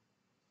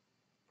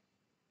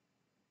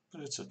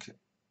 But it's okay.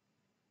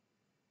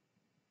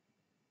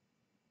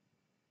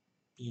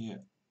 Yeah.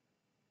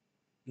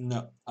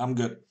 No, I'm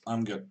good.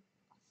 I'm good.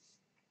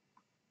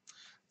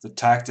 The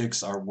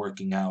tactics are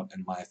working out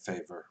in my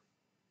favor.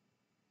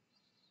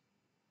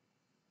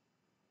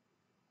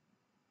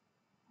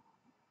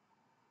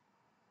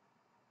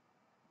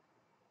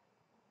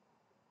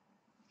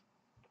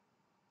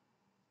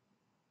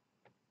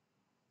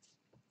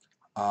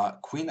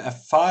 Queen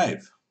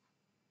f5.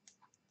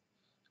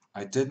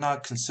 I did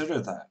not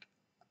consider that.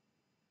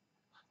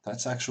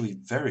 That's actually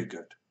very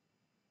good.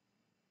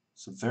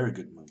 It's a very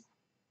good move.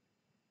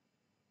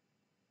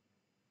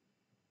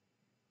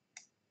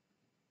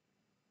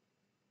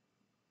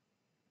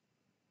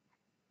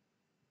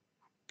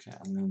 Okay,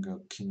 I'm going to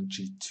go king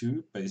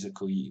g2.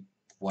 Basically,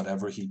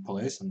 whatever he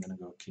plays, I'm going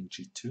to go king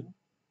g2.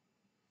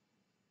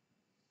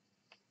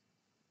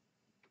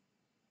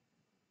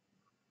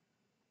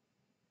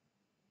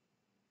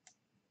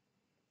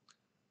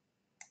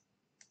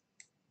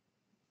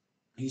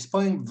 He's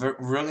playing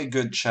really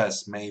good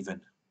chess,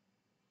 Maven.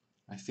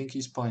 I think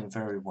he's playing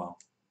very well.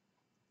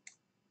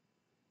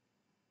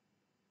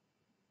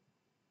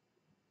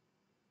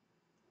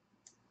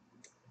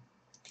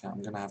 Okay,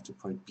 I'm going to have to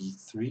play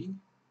b3.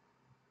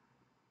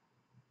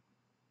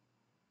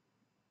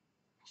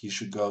 He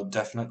should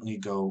definitely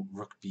go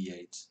rook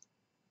b8.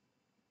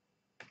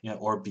 Yeah,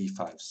 or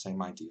b5,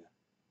 same idea.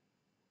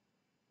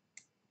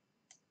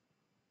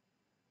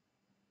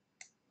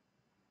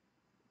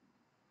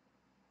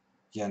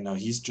 Yeah, no,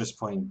 he's just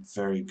playing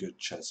very good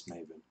chess,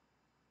 Maven.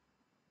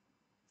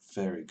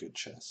 Very good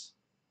chess.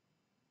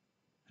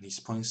 And he's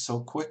playing so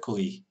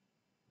quickly.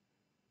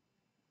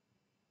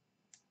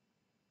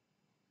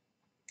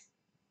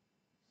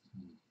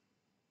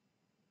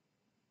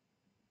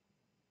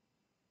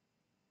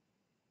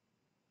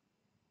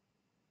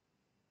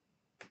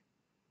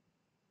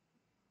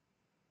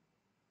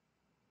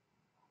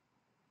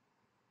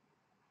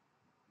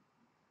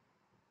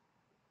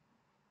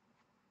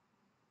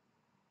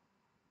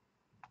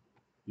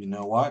 You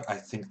know what? I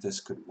think this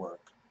could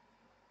work.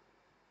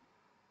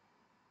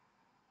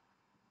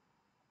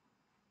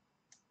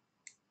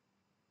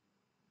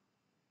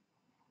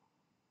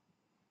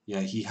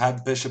 Yeah, he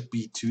had bishop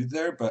b2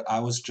 there, but I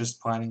was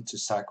just planning to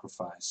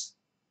sacrifice.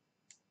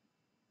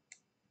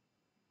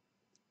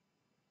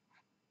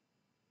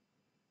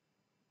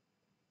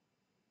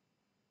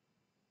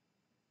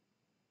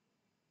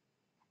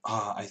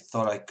 Ah, I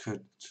thought I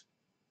could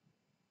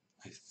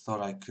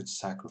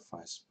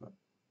sacrifice, but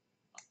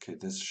okay,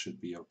 this should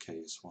be okay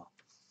as well.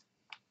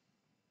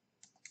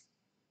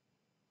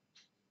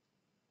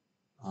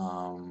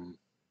 Um,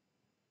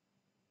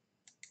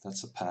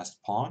 that's a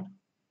passed pawn.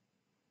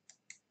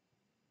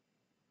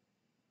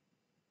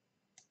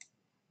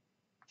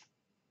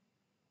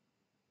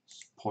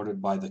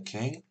 Supported by the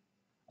king.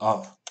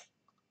 Oh,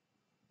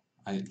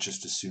 I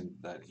just assumed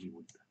that he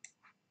would.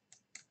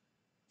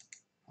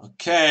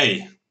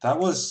 Okay, that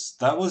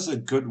was a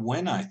good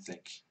win, I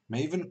think.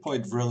 Maven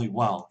played really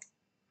well.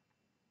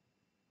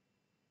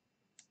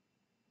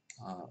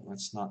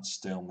 Let's not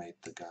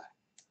stalemate the guy.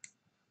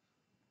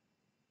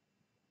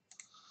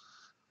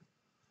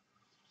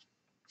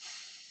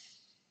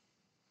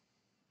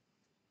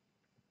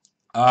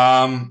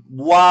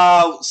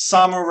 Wow,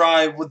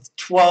 Samurai with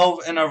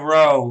 12 in a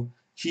row.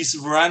 He's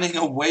running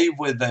away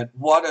with it.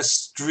 What a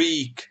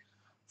streak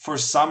for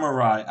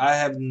Samurai. I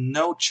have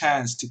no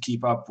chance to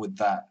keep up with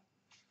that.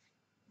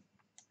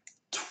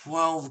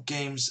 12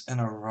 games in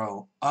a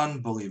row.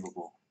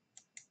 Unbelievable.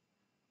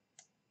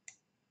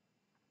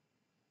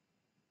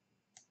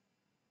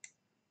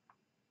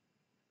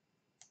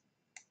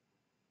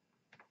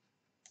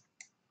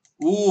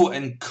 Ooh,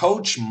 and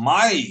Coach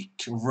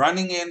Mike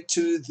running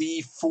into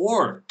the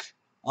fork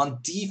on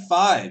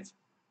d5.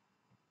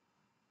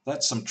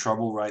 That's some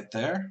trouble right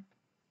there.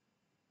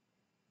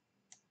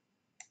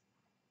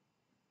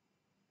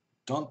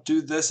 Don't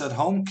do this at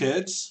home,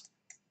 kids.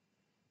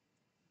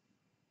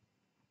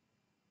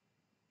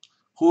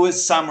 Who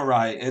is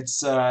Samurai? It's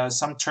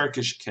some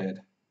Turkish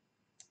kid.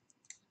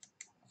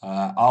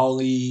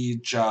 Ali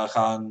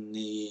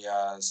Jahani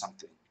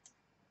something.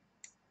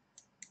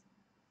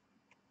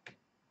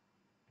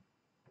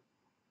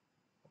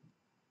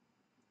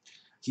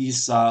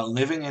 He's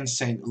living in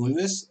St.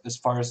 Louis, as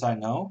far as I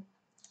know,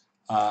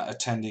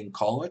 attending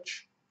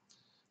college.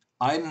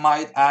 I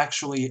might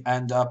actually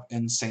end up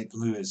in St.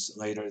 Louis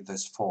later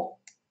this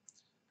fall.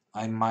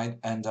 I might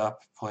end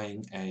up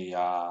playing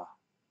a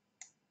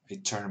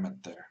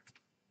tournament there.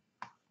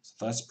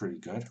 So that's pretty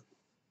good.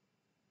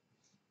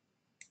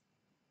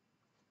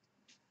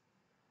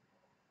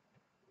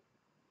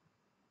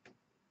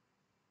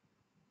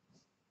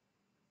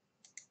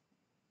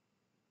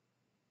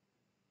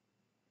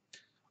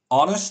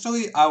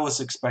 Honestly, I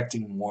was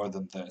expecting more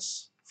than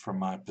this from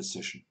my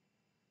position.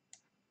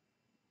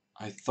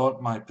 I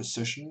thought my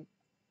position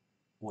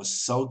was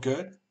so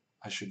good,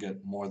 I should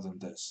get more than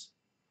this.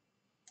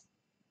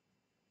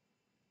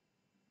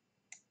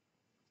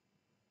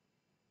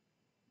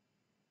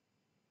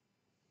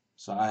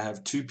 So I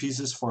have 2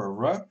 pieces for a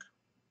rook.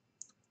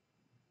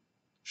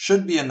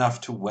 Should be enough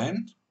to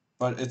win,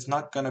 but it's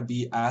not going to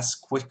be as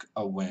quick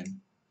a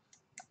win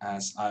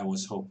as I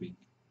was hoping.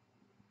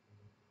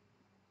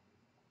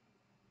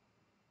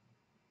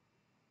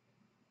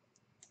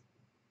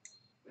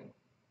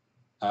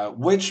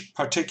 Which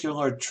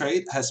particular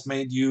trait has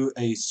made you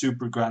a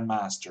super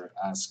grandmaster?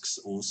 Asks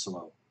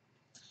Ursula.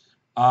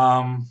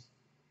 Um,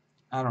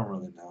 I don't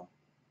really know.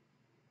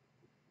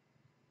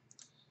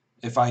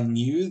 If I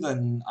knew,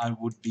 then I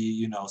would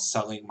be,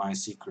 selling my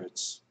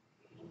secrets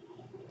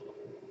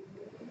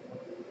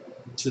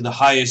to the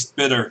highest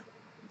bidder,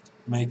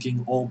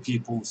 making all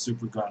people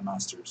super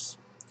grandmasters.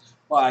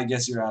 Well, I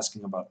guess you're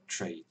asking about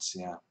traits,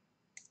 yeah.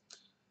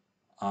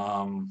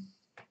 Um,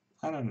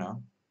 I don't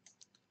know.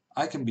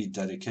 I can be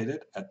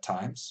dedicated at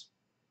times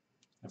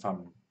if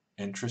I'm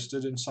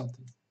interested in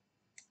something.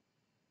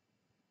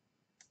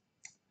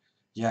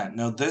 Yeah,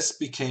 no, this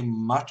became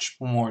much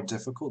more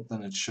difficult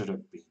than it should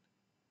have been.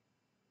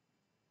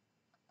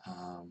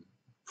 Um,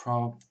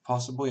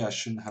 Possibly I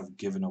shouldn't have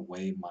given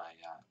away my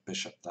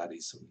bishop that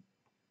easily.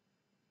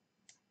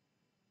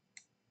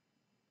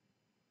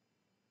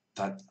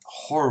 That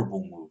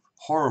horrible move.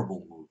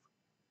 Horrible move.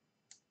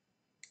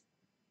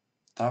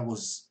 That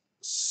was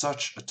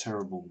such a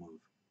terrible move.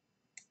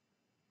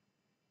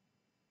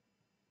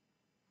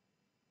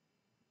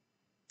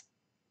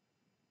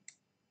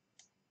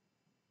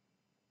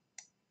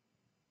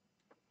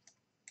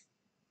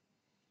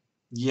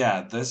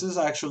 Yeah, this is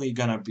actually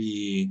gonna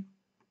be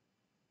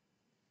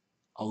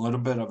a little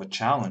bit of a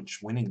challenge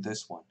winning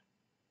this one.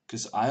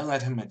 Because I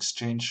let him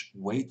exchange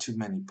way too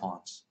many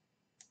pawns.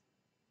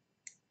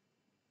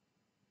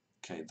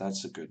 Okay,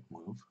 that's a good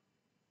move.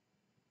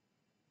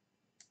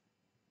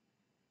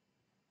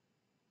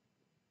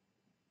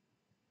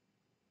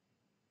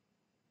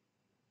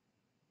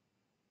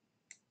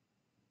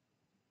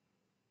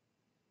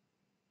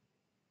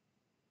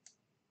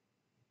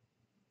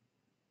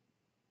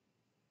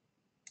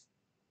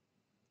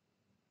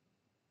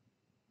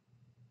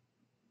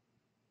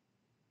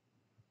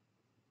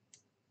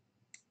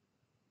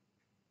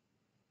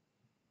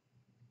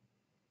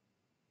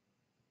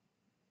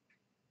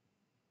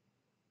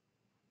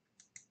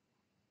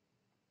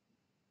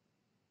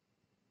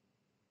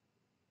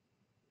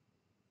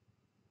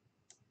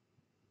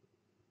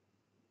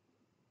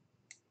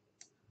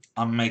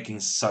 I'm making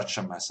such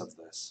a mess of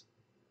this.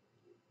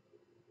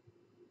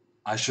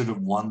 I should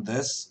have won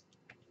this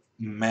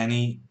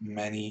many,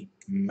 many,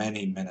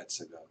 many minutes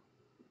ago.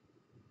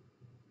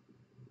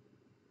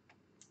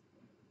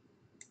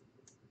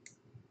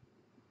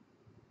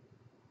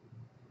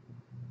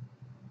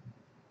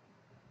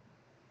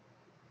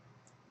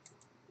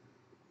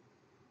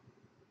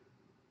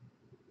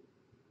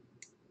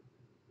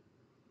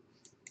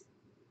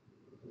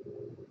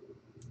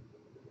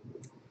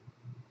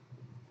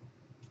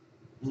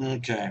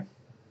 Okay,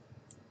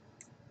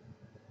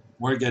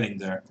 we're getting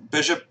there.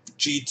 Bishop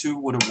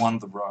g2 would have won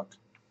the rook.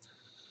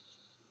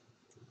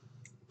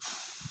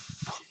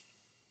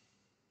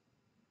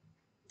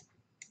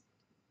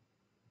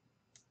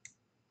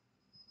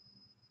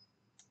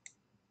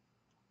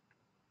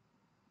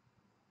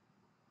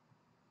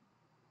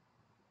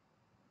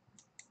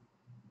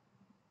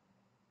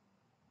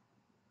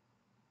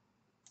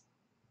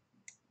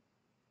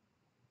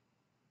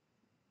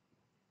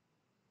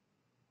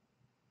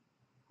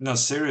 No,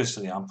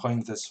 seriously, I'm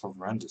playing this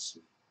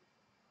horrendously.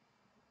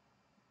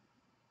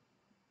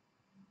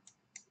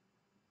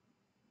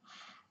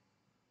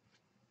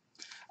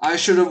 I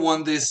should have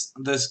won this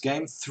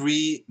game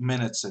 3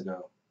 minutes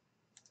ago.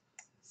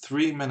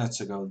 3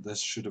 minutes ago,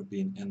 this should have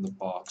been in the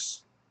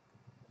box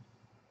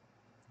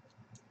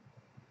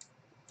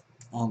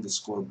on the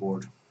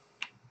scoreboard.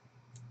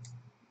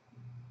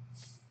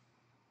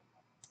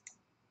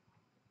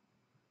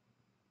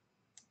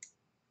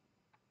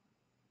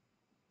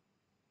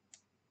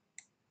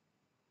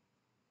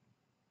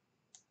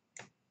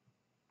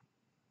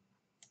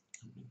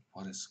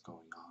 What is going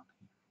on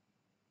here?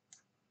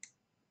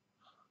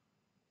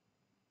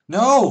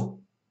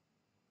 No!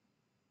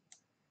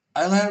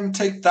 I let him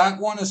take that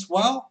one as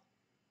well?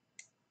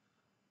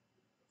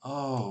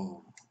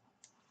 Oh,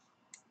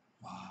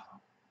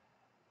 wow.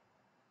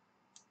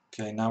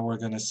 Okay, now we're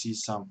going to see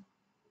some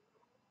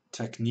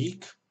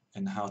technique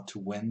and how to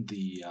win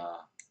the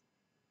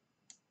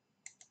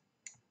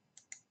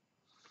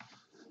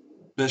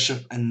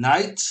bishop and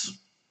knight.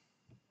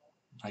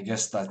 I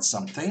guess that's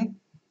something.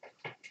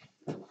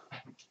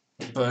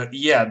 But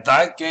yeah,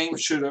 that game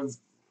should have...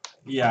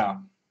 Yeah.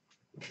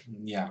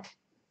 Yeah.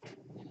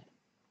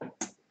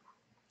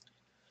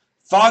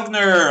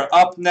 Fagner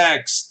up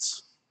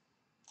next.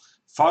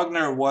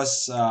 Fagner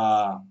was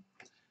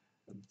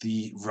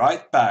the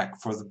right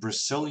back for the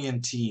Brazilian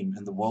team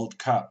in the World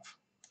Cup.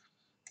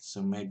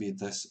 So maybe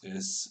this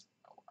is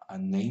a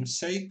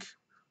namesake,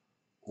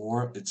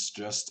 or it's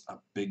just a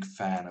big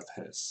fan of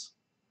his.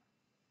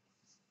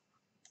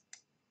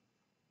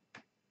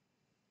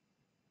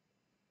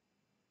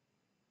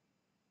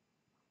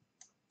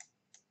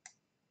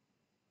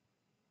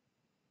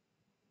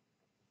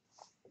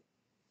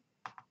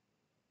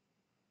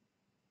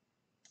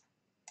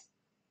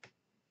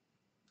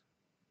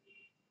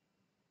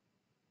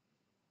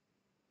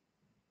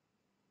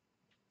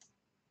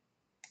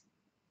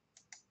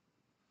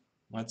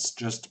 Let's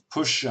just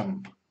push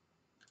him.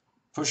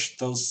 Push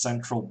those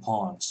central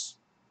pawns.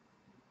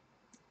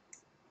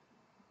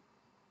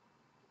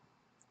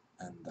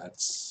 And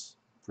that's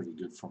pretty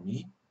good for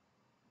me.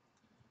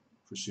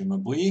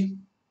 Presumably.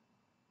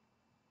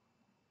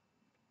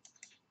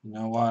 You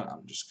know what?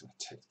 I'm just going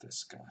to take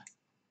this guy.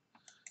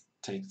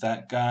 Take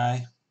that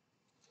guy.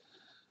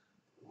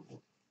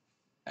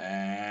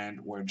 And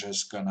we're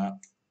just going to...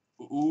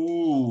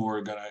 Ooh,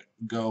 we're going to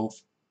go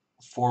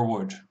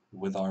forward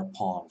with our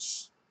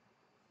pawns.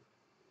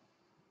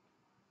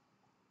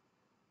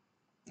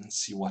 And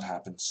see what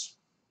happens.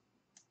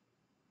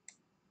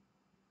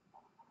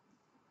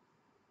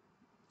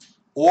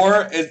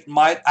 Or it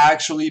might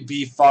actually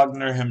be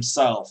Fagner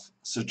himself,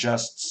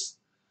 suggests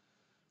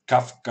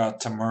Kafka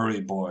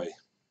Tamuri boy.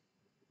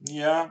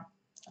 Yeah,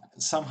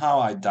 somehow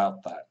I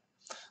doubt that.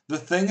 The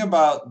thing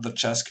about the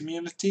chess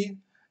community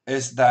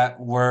is that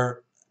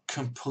we're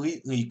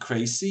completely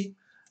crazy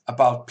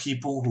about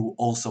people who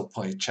also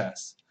play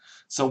chess.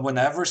 So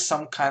whenever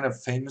some kind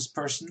of famous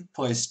person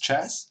plays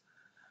chess,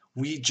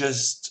 we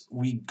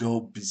go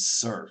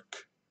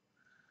berserk.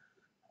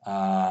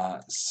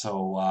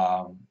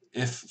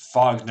 If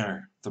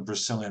Fagner, the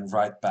Brazilian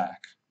right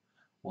back,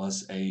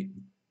 was a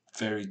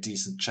very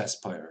decent chess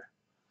player,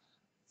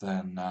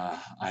 then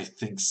I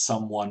think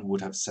someone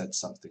would have said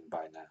something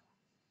by now.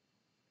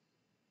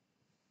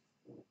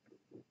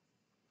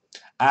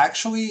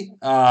 Actually,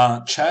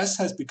 chess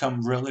has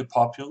become really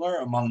popular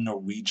among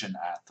Norwegian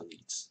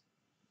athletes.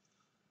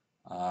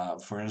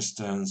 For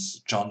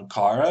instance, John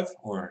Karev,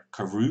 or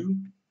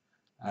Karu,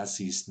 as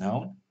he's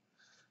known.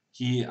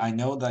 I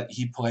know that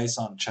he plays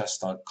on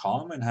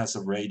chess.com and has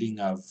a rating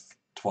of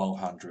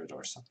 1200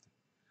 or something.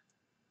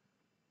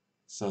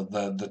 So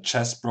the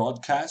chess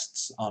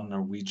broadcasts on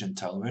Norwegian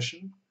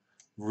television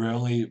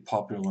really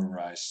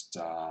popularized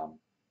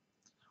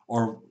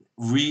or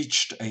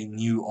reached a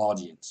new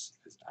audience,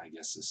 I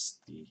guess is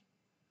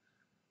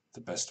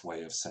the best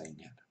way of saying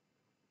it.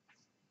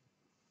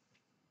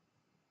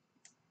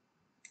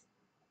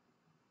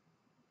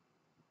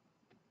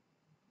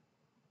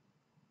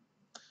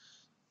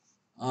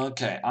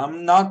 Okay,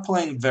 I'm not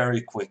playing very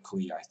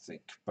quickly, I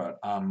think, but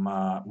I'm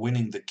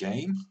winning the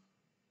game,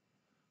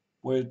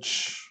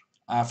 which,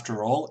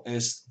 after all,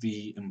 is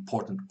the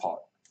important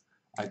part.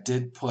 I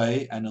did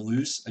play and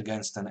lose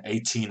against an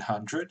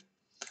 1800,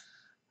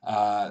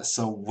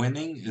 so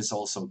winning is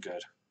also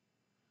good.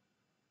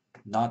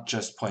 Not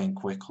just playing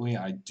quickly,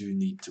 I do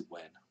need to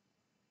win.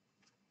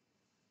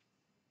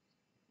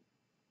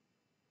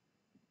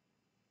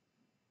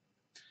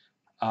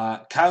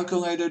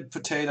 Calculated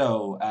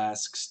Potato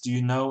asks, do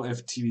you know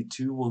if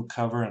TV2 will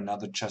cover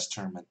another chess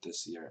tournament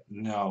this year?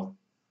 No,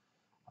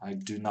 I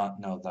do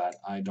not know that.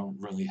 I don't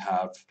really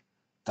have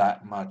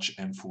that much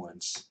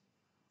influence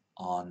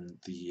on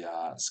the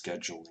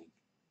scheduling.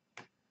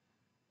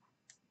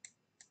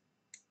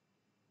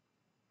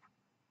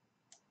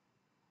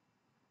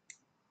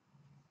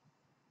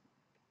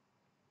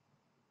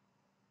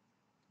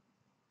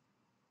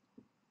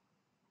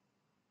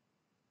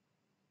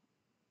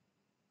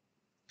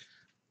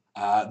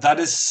 That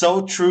is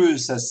so true,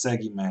 says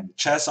Segiman.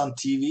 Chess on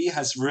TV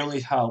has really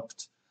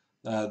helped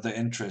the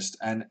interest,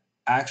 and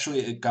actually,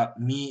 it got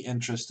me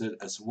interested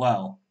as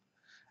well.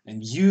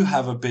 And you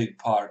have a big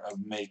part of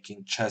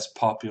making chess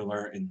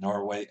popular in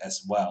Norway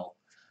as well.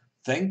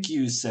 Thank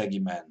you,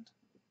 Segiman,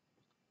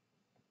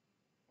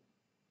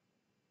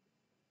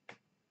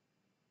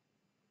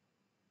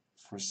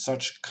 for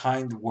such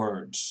kind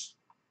words.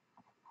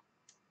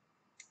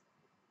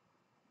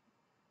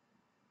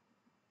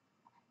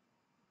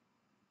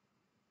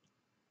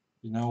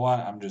 You know what?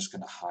 I'm just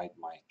gonna hide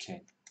my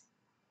king.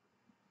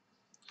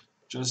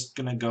 Just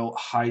gonna go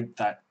hide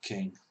that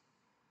king.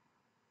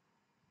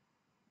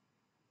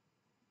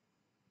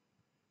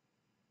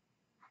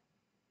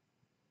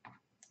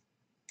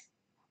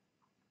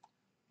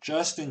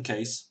 Just in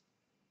case.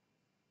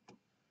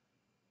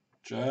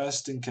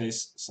 Just in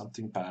case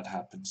something bad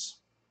happens.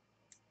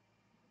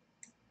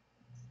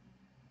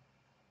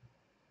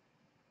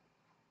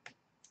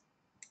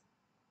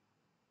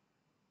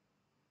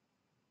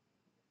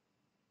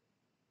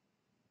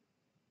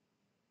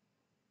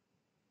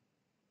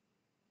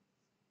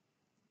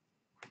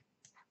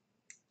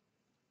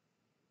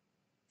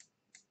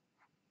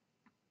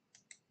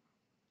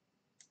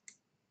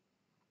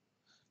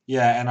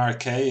 Yeah,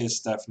 NRK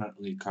is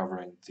definitely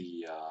covering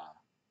the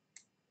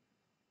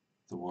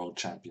World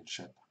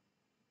Championship.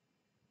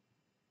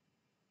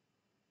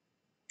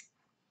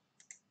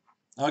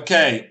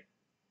 Okay,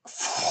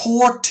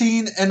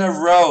 14 in a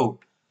row.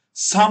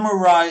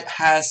 Samurai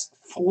has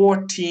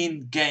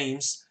 14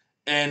 games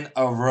in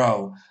a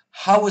row.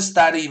 How is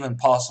that even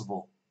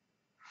possible?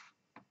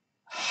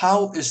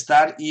 How is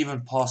that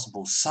even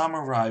possible?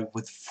 Samurai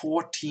with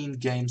 14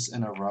 games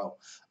in a row.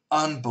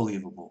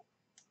 Unbelievable.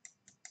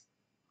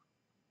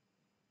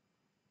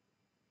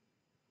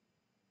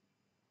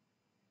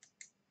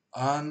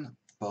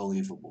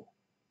 Unbelievable.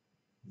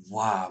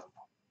 Wow.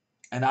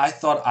 And I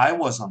thought I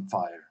was on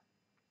fire.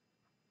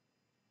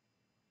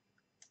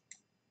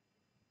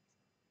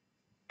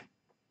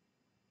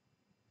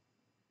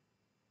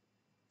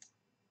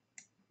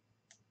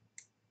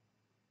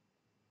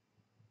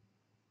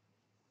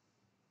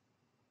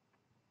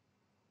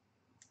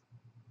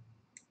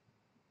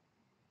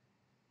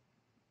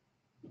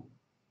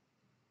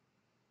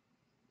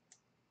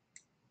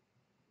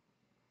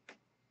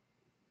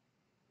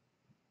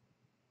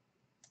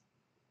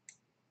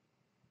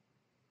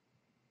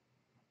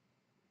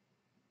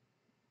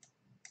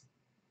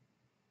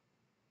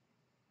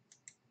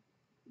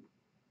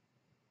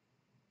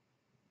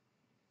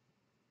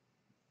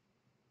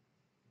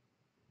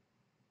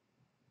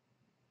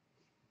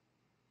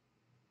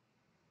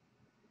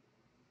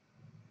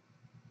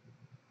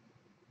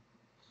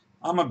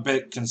 I'm a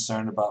bit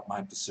concerned about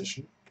my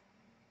position.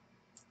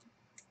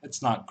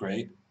 It's not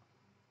great.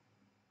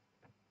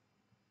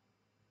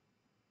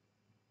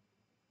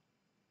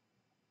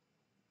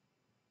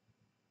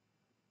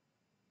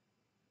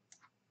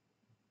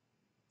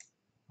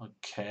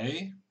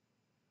 Okay.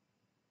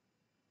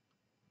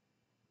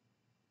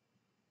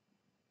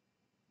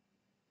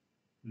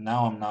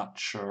 Now I'm not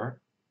sure.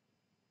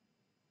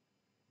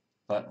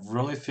 That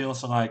really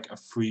feels like a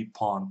free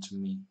pawn to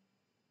me.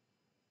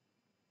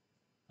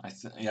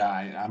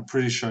 I'm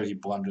pretty sure he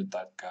blundered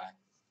that guy.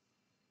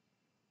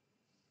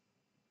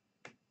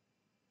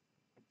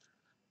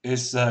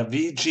 Is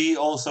VG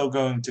also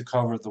going to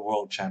cover the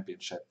World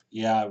Championship?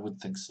 Yeah, I would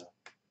think so.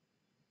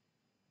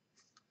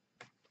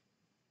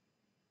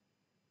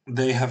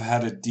 They have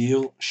had a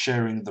deal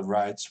sharing the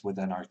rights with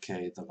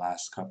NRK the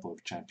last couple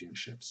of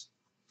championships.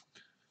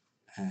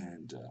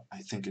 And I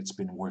think it's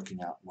been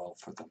working out well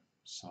for them.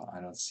 So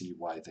I don't see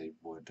why they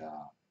would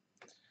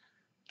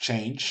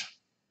change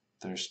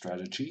their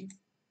strategy.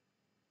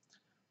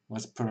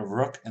 Let's put a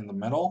rook in the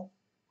middle.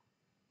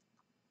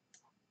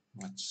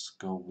 Let's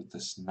go with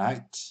this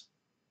knight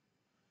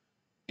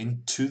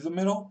into the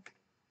middle.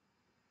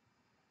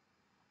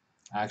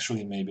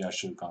 Actually, maybe I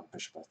should have gone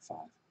bishop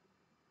f5.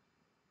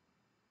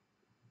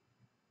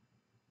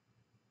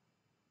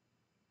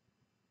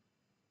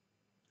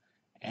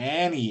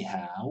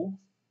 Anyhow,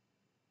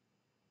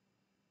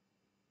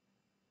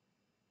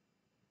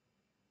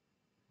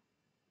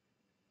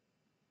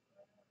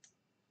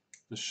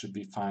 This should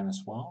be fine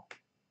as well.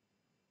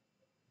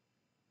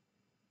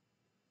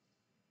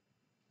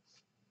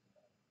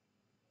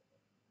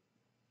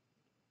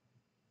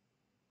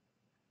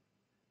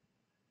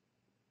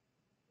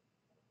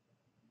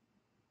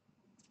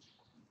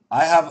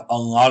 I have a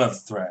lot of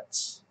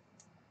threats.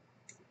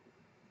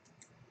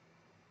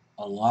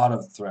 A lot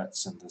of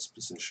threats in this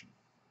position.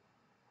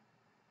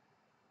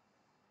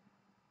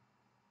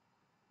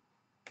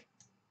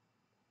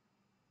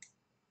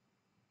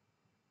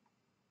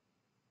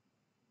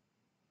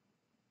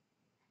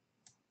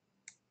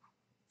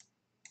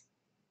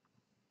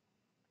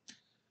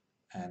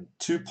 And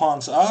 2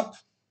 pawns up.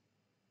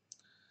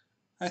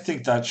 I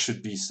think that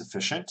should be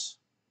sufficient.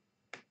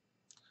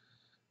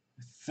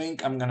 I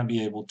think I'm going to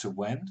be able to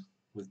win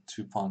with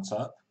 2 pawns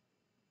up.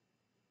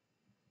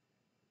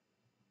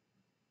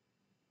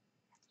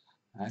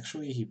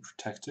 Actually, he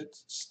protected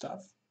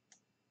stuff.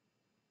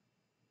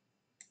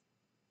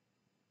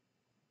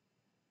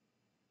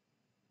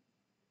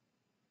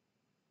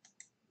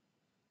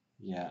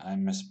 Yeah, I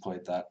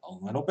misplayed that a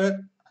little bit.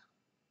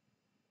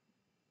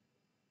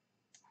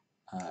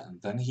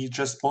 And then he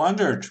just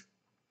blundered.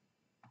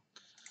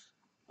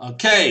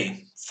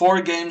 Okay,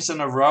 4 games in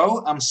a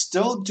row. I'm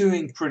still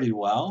doing pretty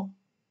well.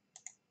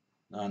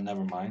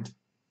 Never mind.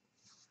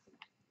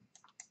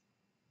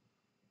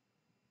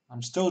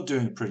 I'm still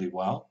doing pretty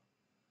well.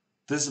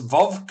 This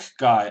Vovk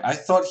guy, I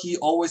thought he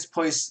always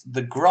plays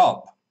the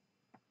grub.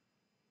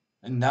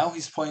 And now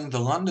he's playing the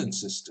London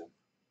system.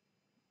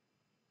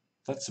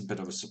 That's a bit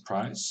of a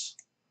surprise.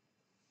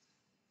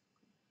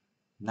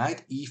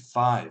 Knight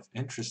e5,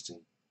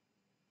 interesting.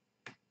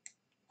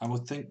 I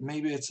would think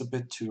maybe it's a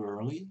bit too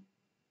early,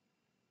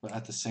 but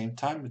at the same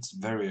time, it's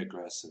very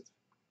aggressive.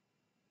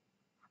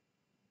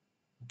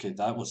 Okay,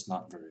 that was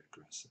not very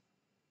aggressive.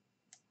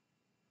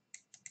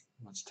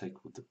 Let's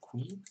take with the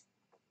queen.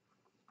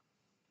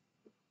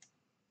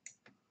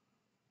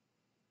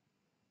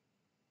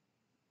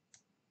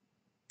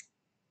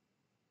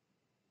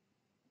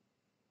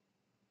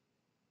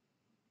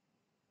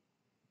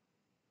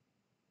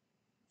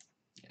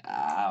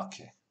 Ah,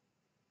 okay.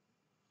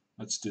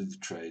 Let's do the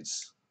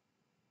trades.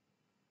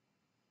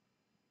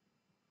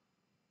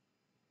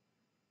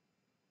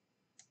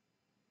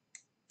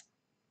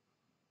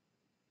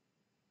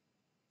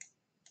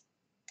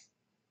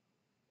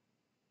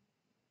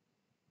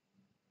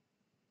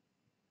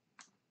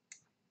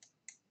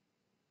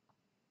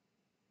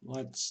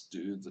 Let's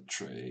do the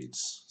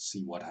trades.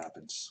 See what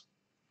happens.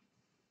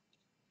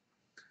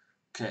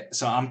 Okay,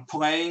 so I'm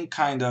playing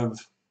kind of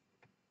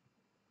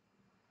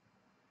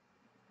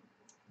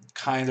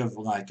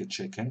like a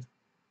chicken.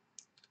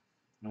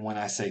 And when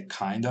I say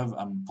kind of,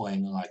 I'm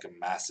playing like a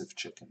massive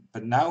chicken.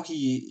 But now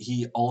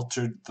he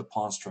altered the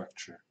pawn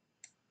structure.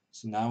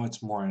 So now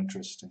it's more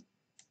interesting.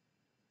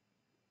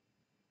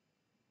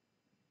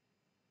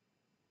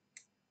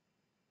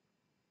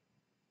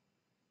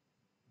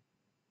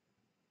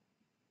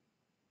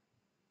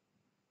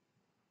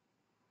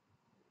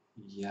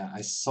 Yeah,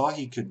 I saw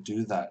he could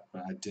do that,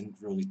 but I didn't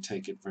really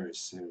take it very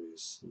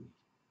seriously.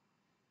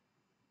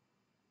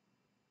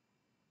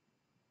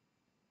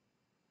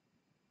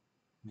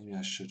 Maybe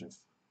I should have.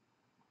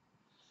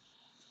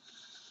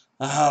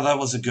 Ah, that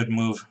was a good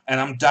move. And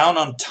I'm down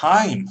on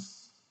time.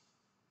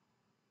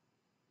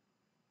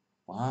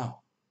 Wow.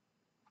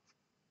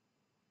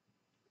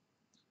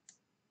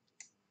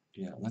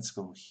 Yeah, let's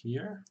go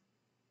here.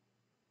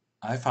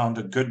 I found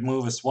a good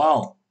move as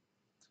well.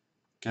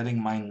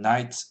 Getting my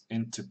knight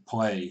into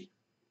play.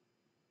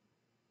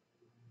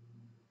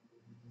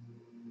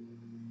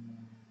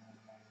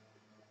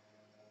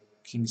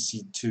 King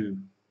c2.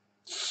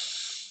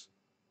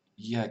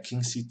 Yeah,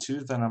 king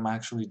c2, then I'm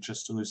actually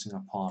just losing a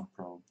pawn,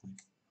 probably.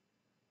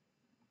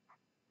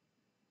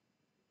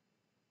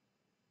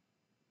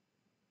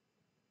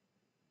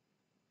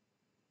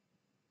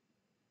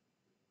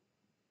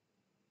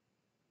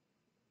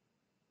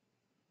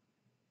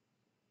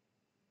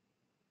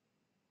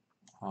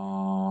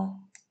 Oh,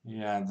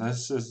 yeah,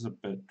 this is a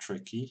bit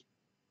tricky.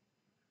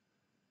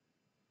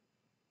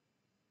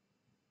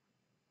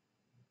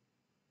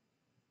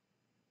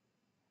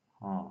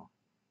 Oh.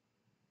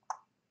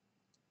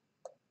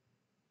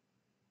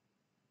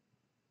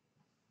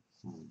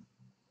 Hmm.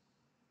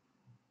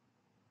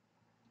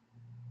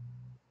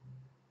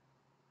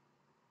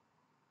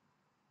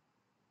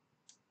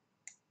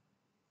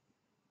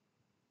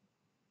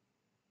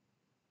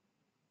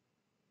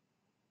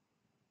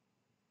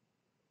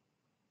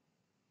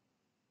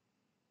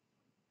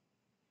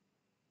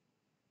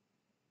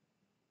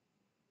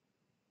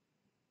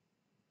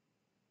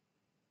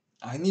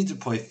 I need to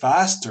play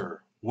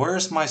faster.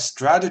 Where's my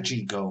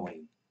strategy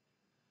going?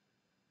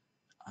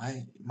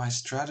 My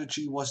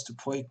strategy was to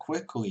play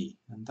quickly,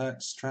 and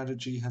that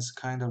strategy has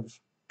kind of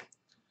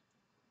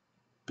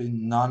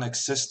been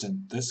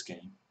non-existent this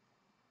game.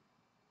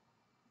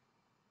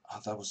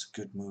 Oh, that was a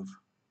good move.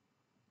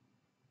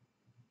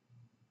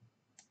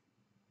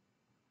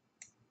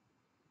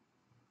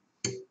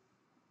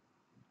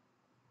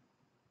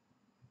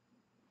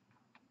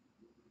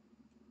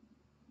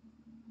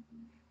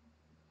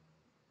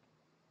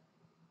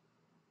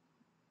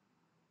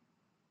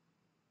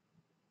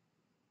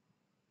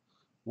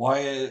 Why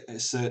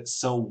is it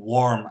so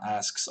warm?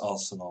 Asks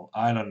Arsenal.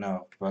 I don't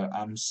know, but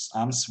I'm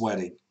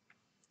sweating.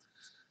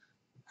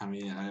 I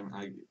mean,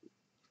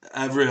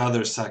 every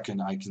other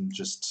second I can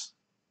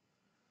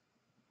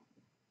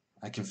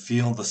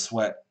feel the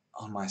sweat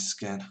on my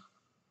skin.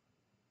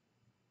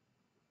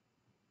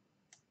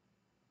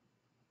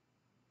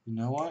 You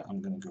know what?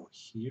 I'm gonna go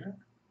here.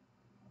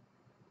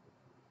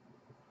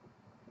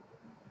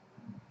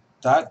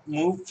 That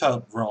move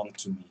felt wrong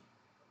to me.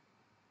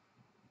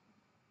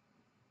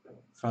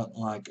 Felt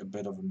like a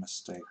bit of a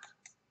mistake.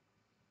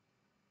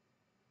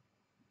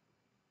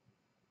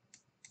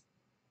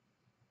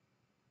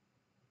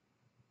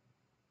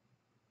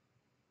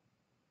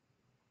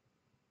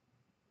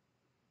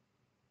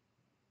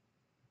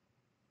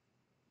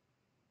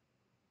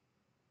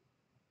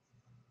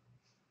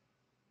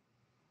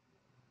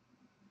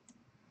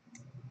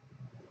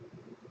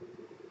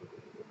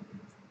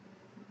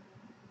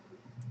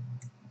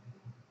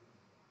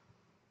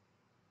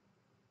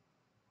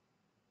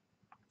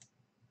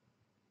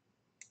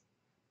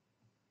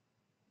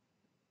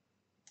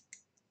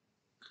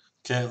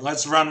 Okay,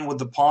 let's run with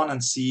the pawn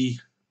and see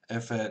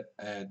if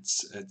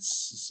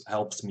it's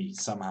helps me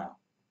somehow.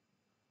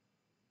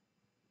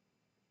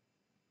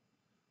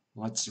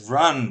 Let's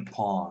run,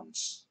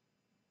 pawns.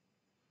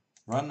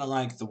 Run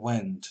like the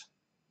wind.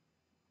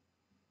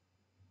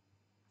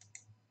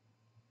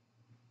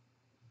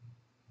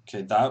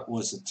 Okay, that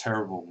was a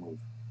terrible move.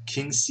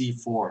 King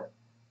c4.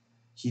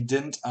 He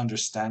didn't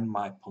understand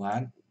my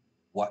plan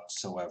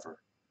whatsoever.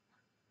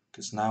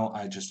 Because now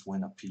I just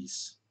win a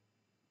piece.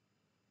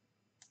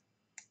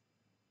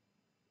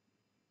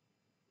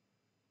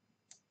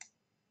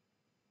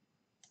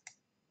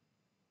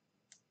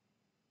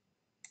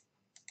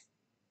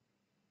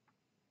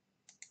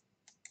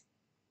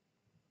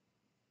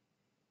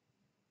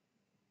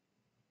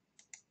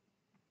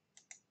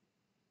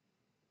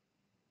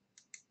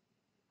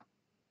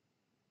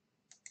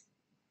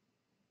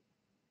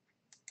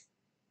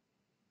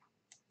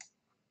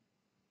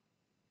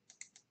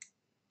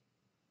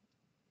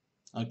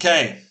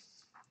 Okay,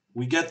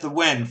 we get the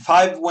win.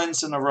 5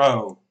 wins in a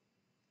row.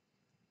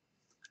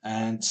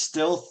 And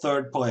still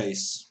third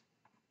place.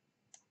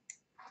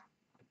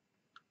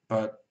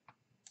 But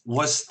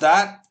was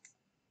that...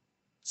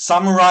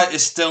 Samurai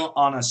is still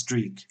on a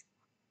streak.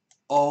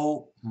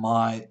 Oh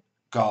my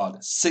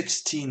god.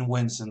 16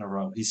 wins in a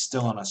row. He's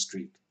still on a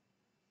streak.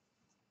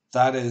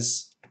 That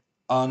is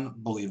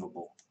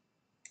unbelievable.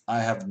 I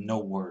have no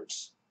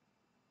words.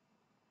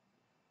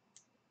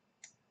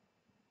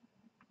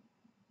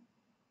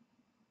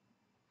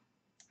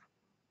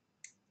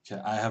 Okay,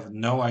 I have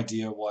no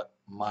idea what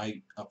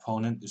my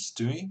opponent is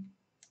doing,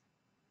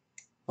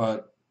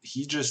 but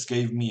he just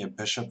gave me a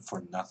bishop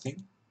for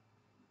nothing.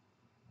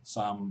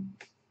 So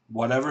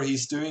whatever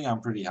he's doing,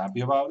 I'm pretty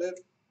happy about it.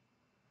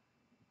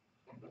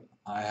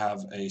 I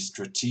have a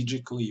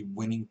strategically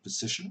winning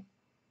position,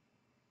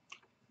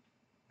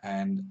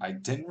 and I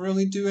didn't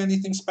really do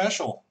anything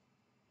special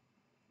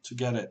to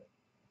get it.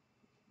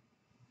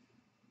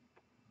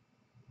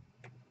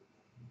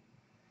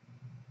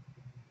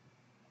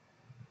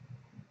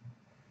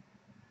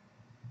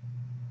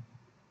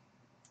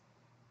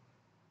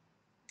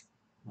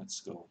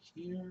 Let's go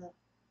here.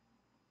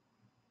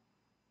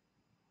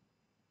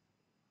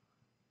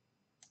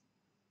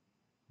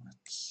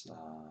 Let's,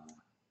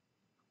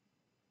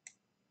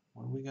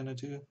 what are we gonna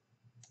do?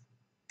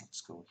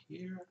 Let's go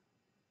here.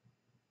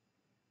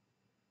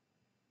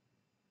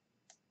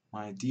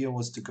 My idea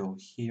was to go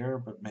here,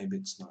 but maybe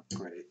it's not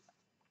great.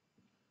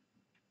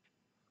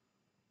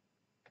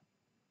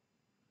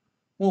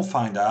 We'll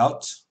find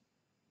out.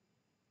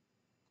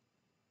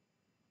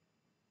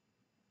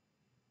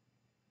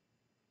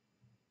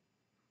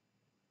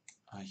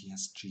 He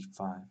has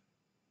g5.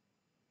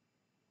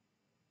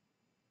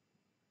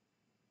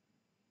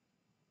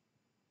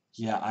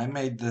 Yeah, I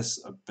made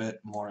this a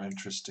bit more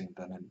interesting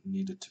than it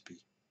needed to be.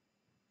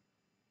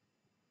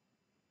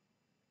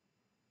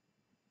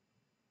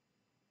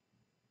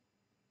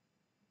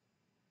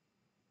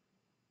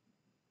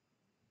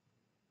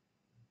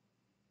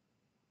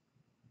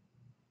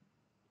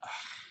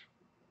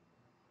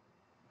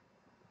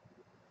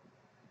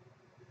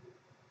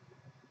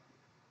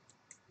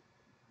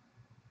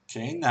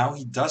 Okay, now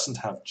he doesn't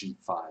have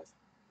g5.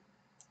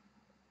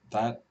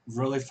 That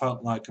really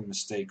felt like a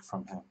mistake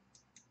from him.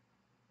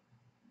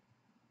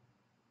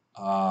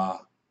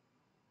 Are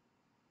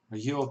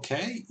you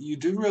okay? You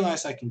do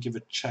realize I can give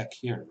a check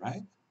here,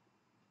 right?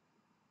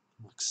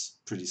 Looks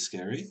pretty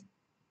scary.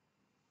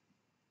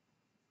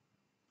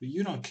 But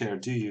you don't care,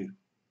 do you?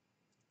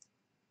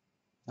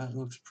 That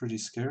looks pretty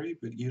scary,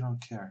 but you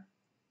don't care.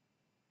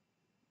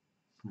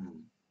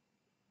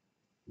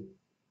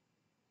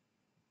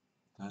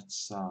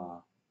 That's,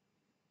 wow,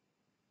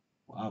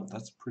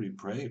 that's pretty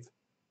brave.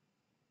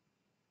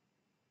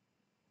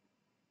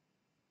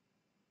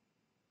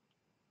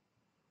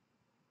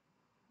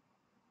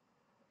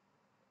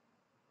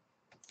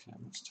 Okay,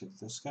 let's take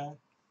this guy.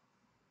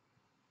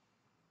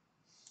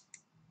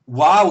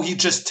 Wow, he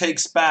just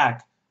takes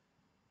back.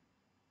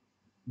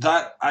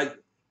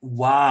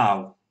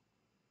 Wow.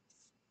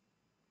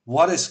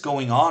 What is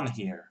going on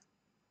here?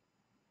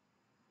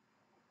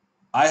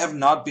 I have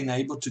not been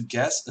able to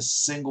guess a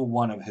single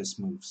one of his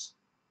moves.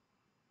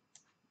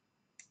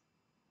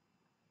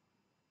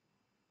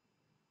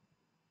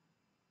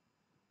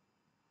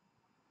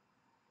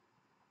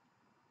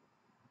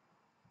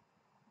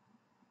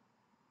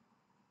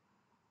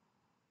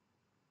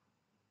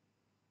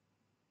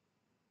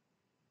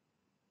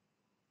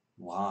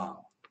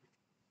 Wow.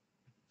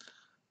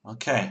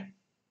 Okay.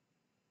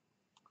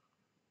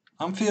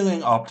 I'm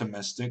feeling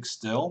optimistic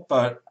still,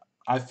 but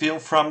I feel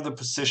from the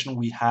position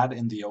we had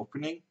in the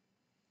opening,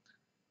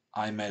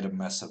 I made a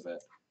mess of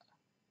it.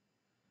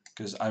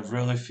 Because I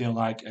really feel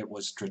like it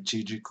was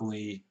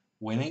strategically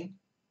winning.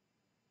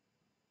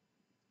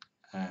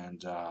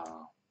 And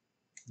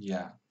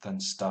yeah, then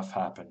stuff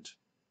happened.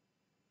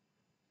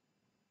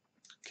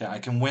 Okay, I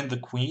can win the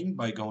queen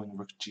by going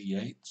rook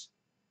g8.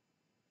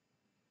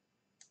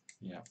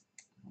 Yeah,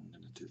 I'm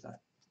going to do that.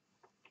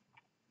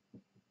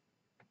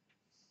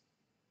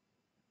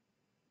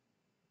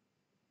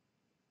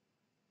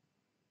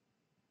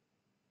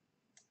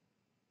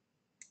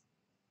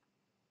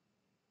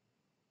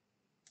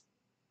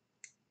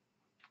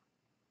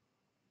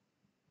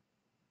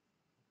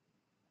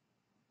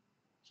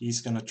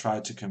 He's going to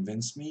try to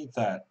convince me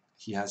that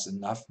he has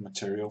enough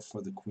material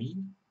for the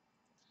queen.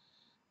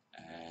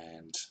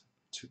 And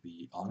to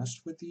be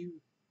honest with you,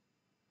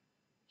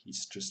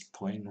 he's just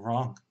plain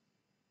wrong.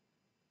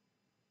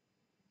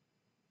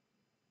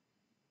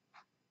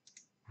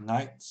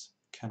 Knight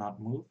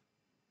cannot move.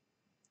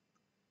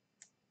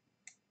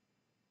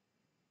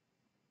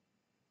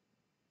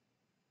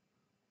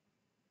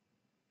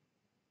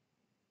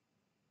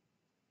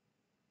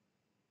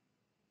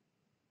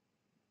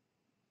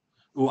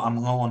 Ooh, I'm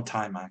low on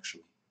time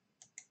actually.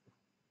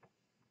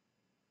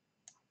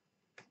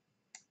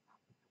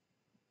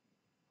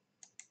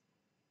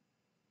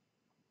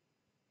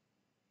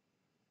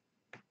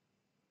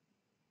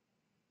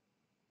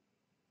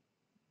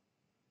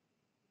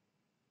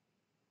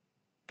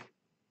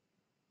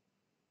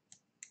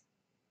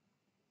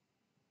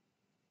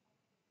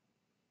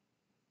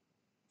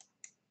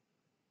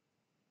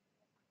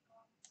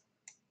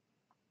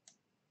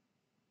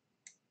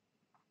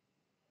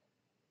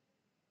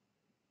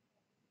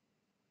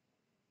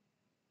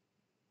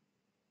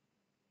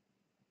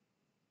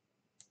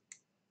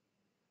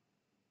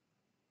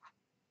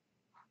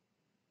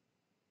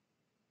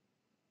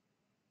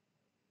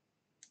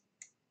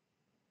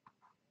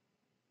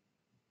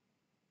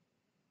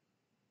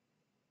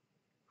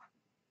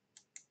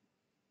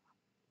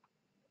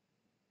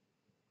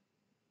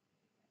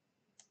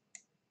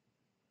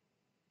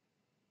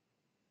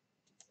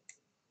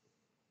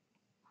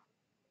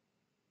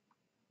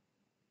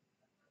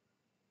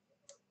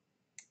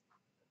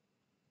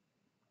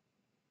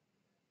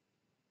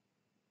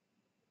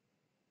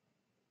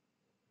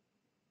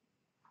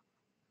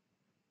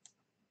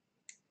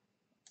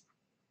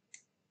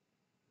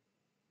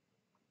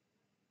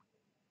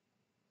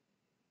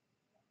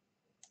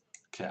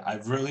 Okay, I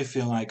really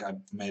feel like I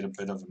made a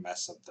bit of a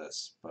mess of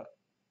this, but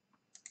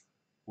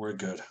we're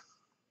good.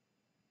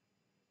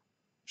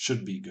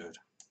 Should be good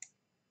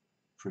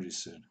pretty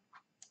soon.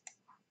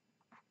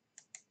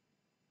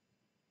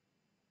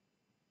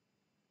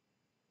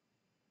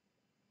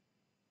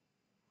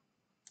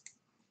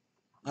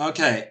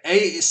 Okay,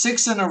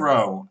 six in a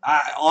row.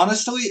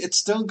 Honestly, it's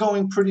still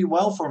going pretty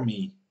well for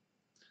me.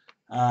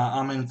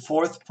 I'm in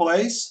fourth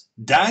place.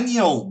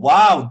 Daniel,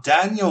 wow,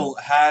 Daniel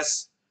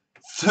has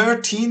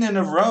 13 in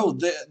a row.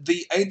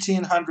 The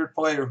 1800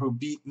 player who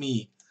beat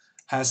me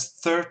has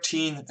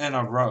 13 in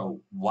a row.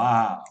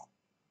 Wow.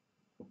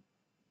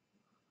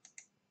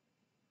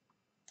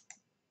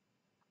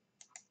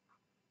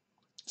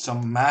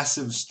 Some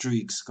massive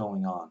streaks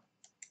going on.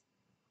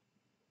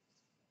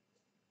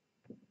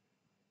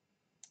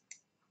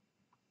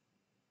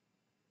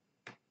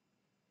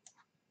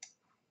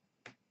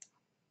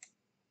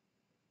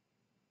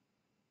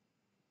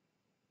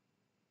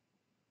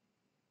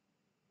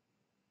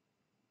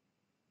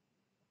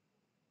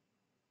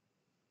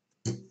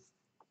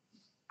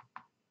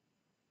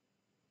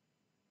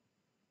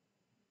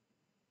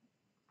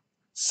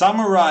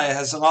 Samurai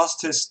has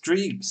lost his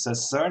streak,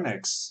 says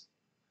Cernix.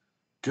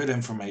 Good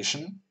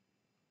information.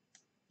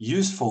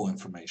 Useful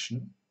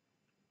information.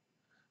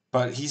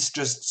 But he's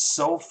just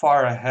so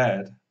far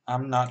ahead.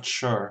 I'm not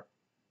sure.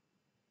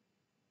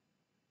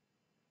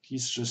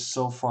 He's just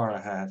so far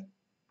ahead.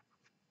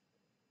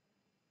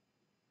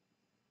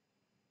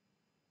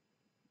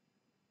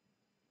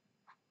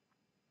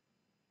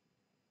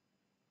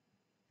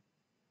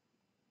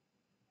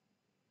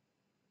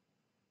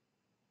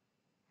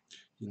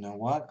 You know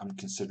what? I'm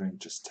considering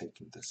just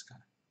taking this guy.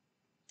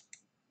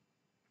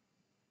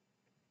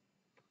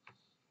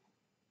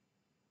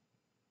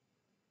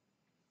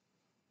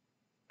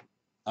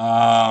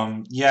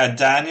 Yeah,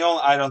 Daniel,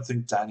 I don't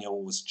think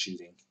Daniel was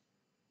cheating.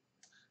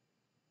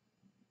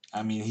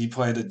 I mean, he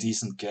played a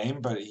decent game,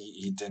 but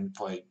he didn't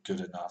play good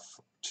enough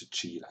to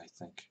cheat, I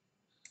think.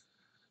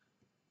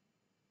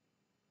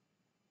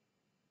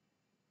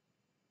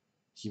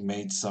 he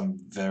made some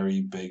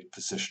very big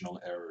positional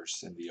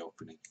errors in the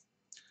opening.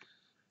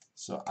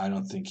 So I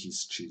don't think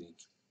he's cheating.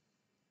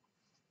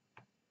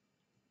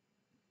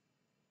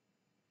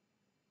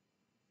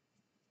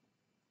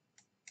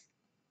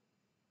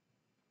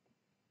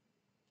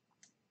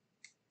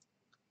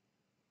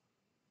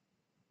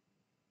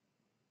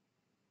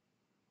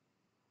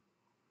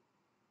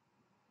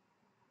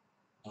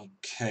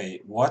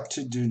 Okay, what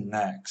to do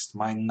next?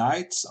 My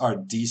knights are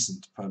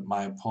decent, but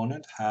my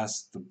opponent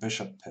has the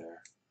bishop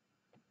pair.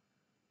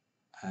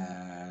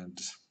 And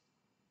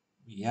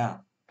yeah,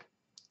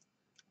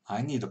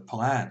 I need a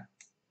plan.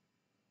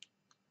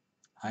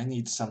 I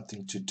need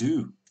something to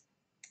do.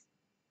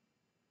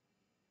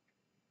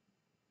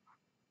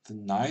 The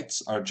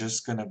knights are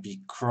just going to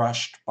be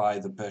crushed by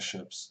the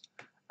bishops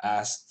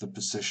as the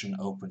position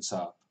opens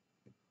up.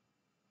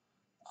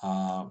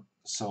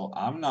 So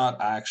I'm not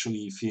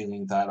actually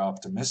feeling that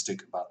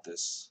optimistic about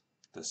this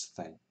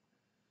thing.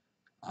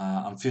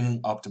 I'm feeling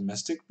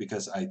optimistic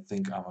because I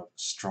think I'm a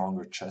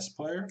stronger chess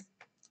player,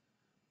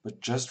 but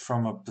just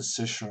from a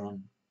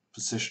position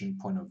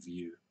point of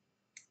view,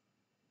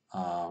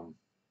 um,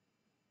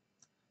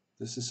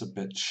 this is a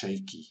bit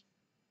shaky.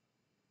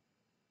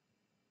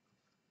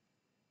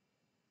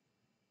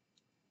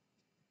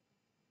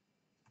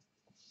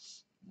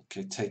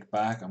 Okay, take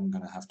back. I'm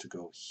gonna have to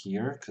go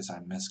here because I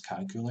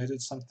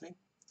miscalculated something.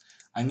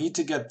 I need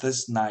to get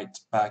this knight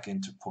back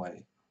into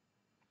play,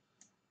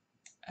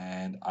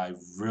 and I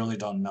really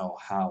don't know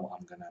how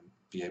I'm gonna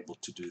be able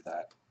to do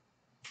that.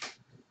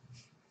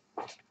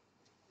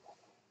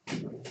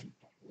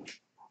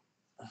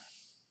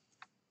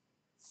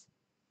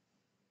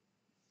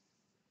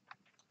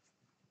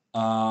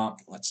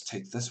 Let's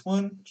take this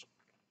one.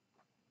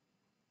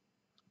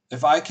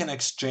 If I can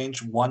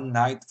exchange one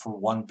knight for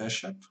one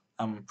bishop,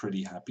 I'm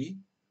pretty happy.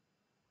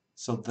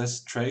 So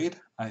this trade,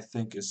 I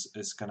think,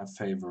 is gonna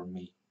favor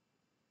me.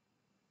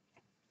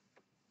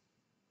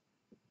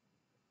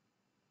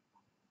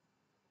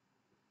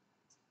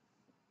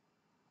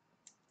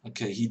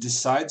 Okay, he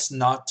decides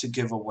not to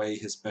give away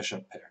his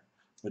bishop pair,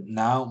 but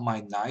now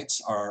my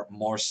knights are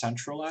more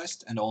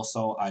centralized, and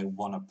also I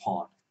won a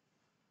pawn.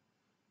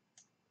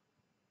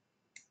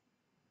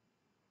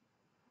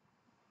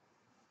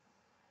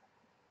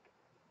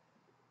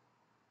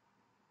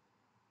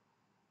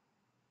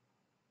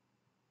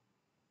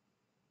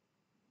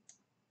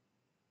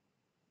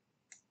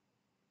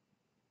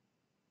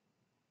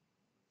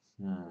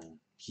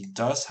 He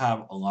does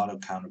have a lot of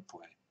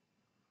counterplay.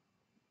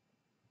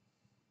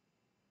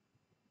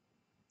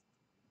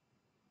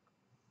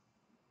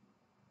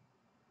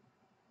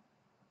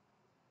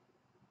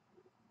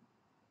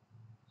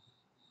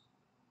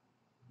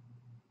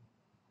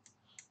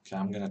 Okay,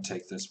 I'm gonna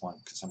take this one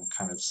because I'm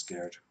kind of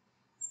scared.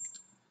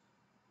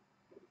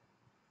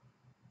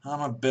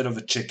 I'm a bit of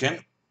a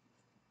chicken.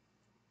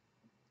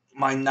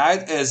 My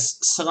knight is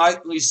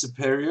slightly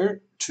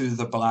superior to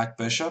the black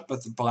bishop,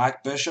 but the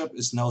black bishop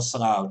is no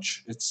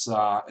slouch. It's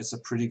a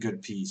pretty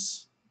good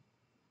piece.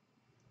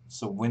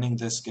 So winning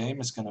this game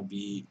is going to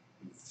be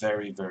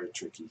very, very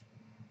tricky.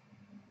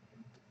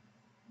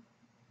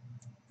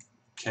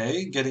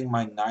 Okay, getting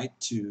my knight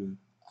to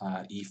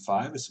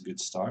e5 is a good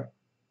start.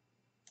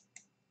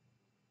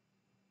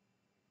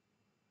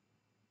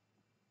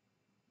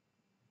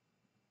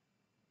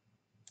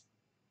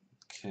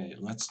 Okay,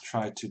 let's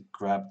try to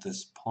grab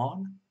this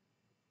pawn.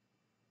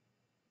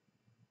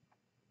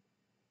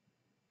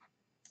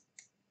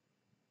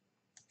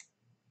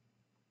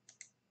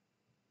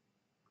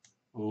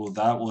 Oh,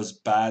 that was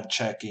bad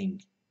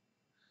checking.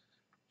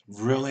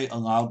 Really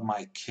allowed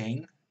my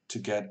king to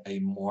get a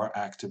more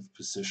active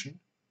position.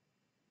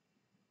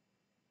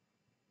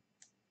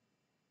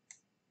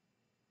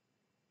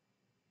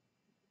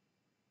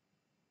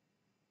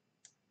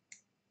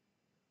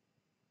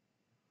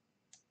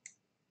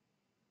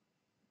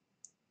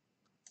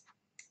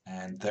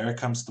 And there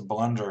comes the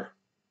blunder.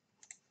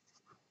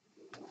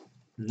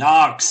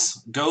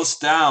 Knox goes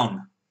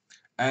down.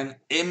 And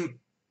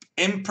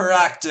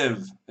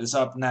Imperactive is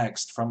up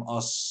next from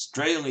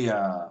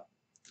Australia.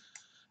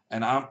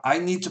 And I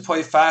need to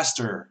play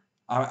faster.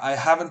 I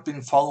haven't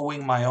been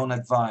following my own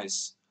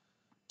advice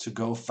to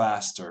go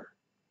faster.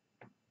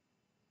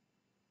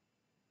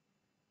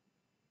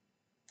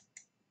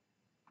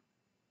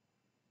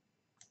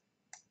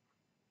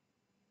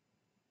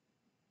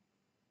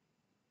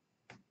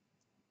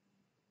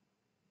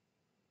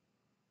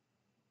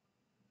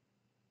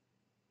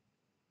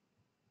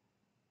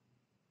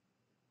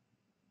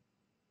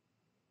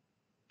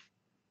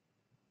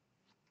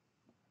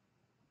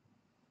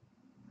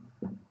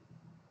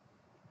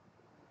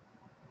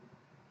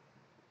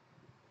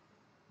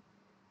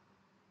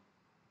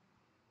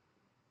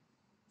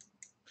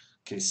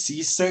 Okay,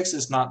 c6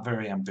 is not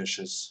very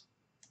ambitious.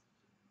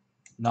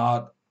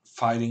 Not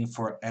fighting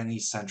for any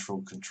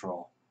central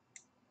control.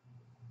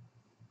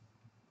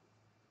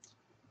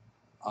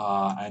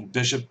 And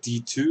bishop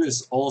d2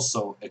 is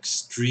also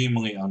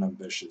extremely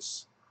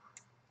unambitious.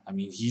 I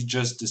mean, he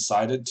just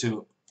decided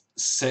to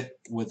sit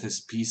with his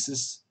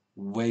pieces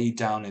way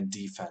down in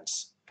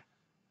defense.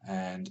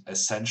 and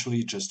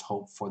essentially just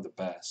hope for the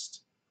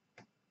best.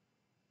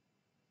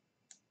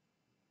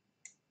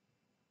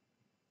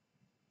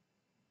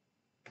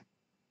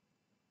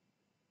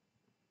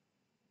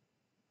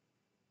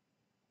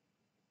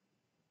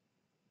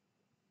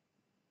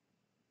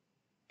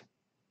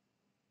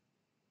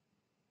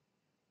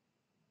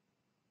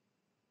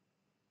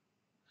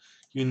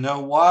 You know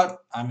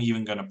what? I'm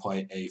even gonna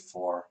play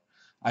a4.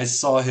 I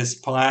saw his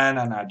plan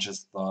and I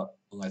just thought,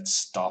 let's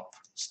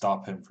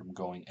stop him from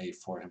going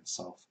a4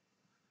 himself.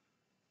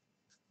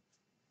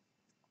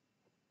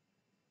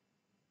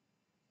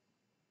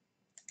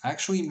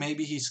 Actually,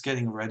 maybe he's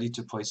getting ready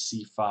to play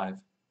c5.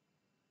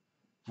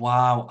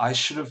 Wow, I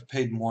should have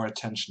paid more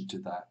attention to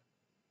that.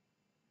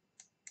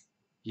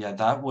 Yeah,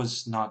 that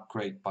was not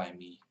great by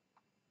me.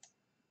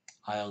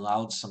 I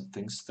allowed some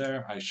things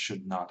there I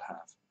should not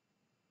have.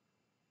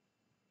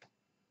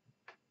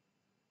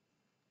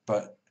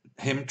 But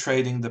him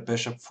trading the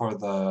bishop for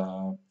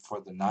the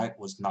knight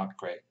was not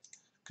great,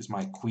 because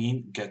my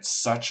queen gets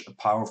such a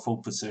powerful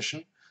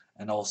position,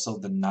 and also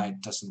the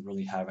knight doesn't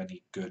really have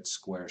any good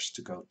squares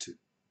to go to.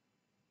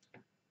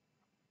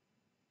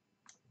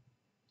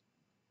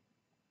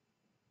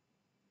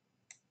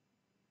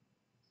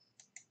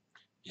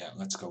 Yeah,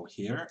 let's go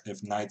here.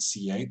 If knight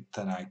c8,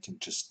 then I can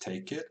just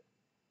take it.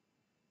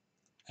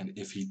 And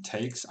if he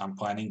takes, I'm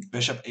planning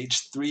bishop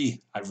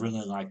h3. I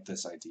really like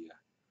this idea.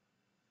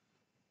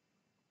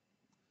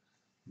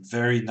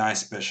 Very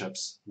nice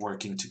bishops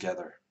working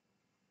together.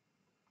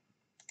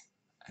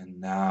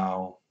 And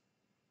now,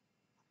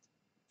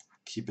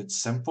 keep it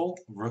simple.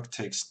 Rook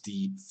takes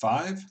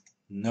d5.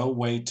 No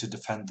way to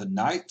defend the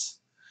knight.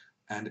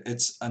 And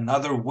it's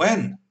another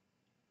win.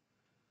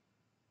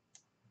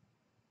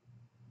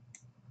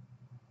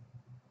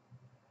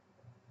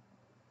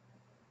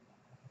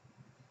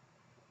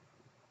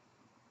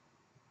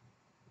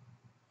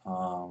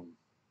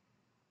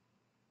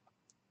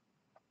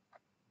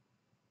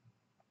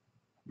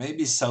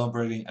 Maybe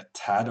celebrating a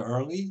tad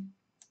early.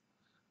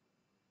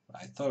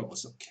 I thought it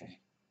was okay.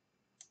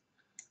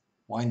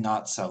 Why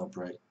not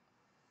celebrate?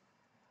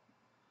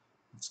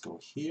 Let's go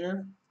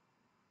here.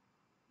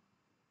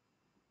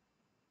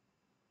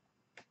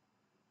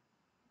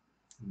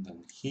 And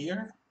then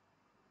here.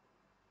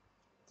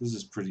 This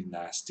is pretty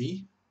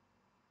nasty.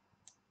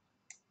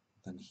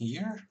 Then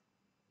here.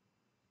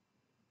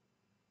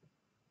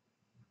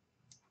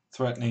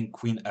 Threatening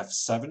queen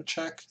f7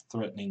 check.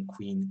 Threatening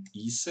queen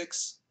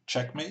e6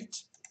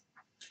 checkmate.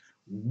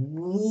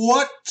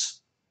 What?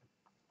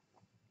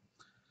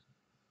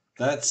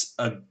 That's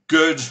a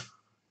good,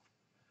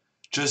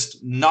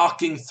 just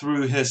knocking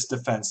through his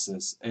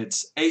defenses.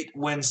 It's 8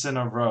 wins in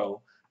a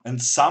row.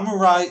 And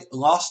Samurai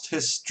lost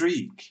his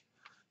streak.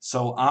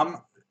 So I'm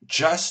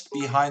just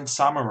behind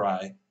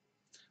Samurai.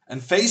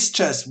 And Face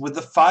Chess with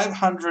the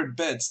 500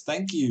 bits.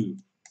 Thank you.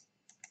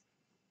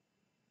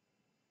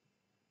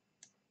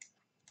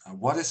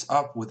 What is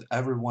up with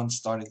everyone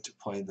starting to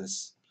play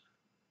this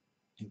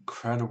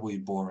incredibly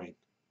boring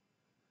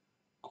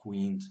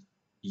Queen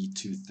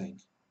E2 thing?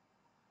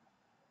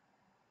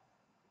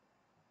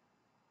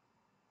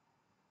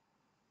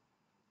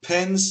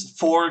 Pins,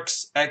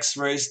 forks,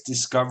 X-rays,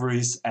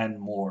 discoveries, and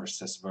more,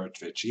 says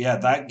Vertvich. Yeah,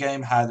 that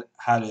game had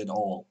it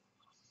all.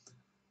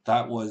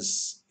 That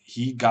was,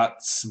 he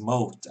got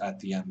smoked at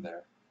the end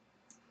there.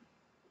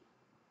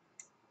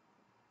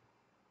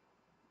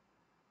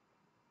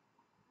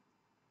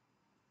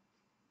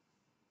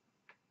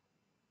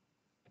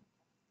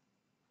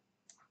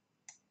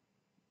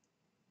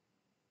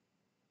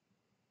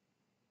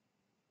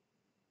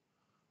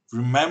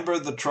 Remember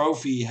the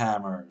trophy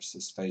hammer,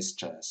 says Face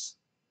Chess.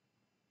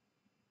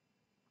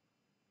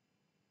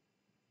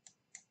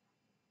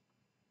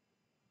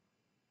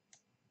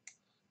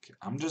 Okay,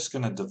 I'm just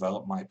gonna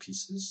develop my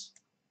pieces.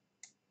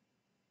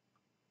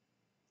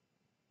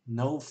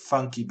 No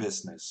funky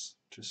business,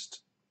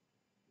 just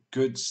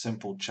good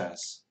simple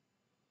chess.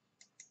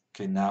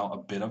 Okay, now a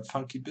bit of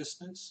funky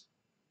business.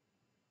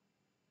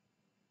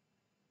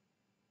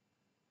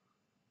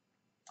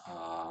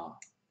 A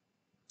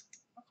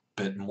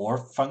bit more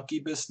funky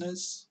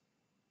business.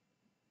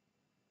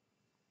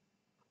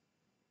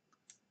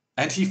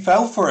 And he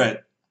fell for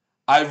it.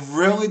 I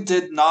really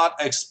did not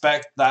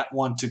expect that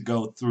one to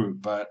go through,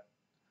 but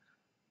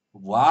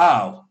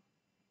wow.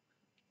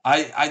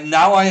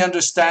 Now I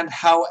understand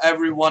how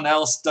everyone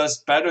else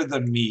does better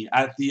than me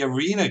at the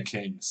Arena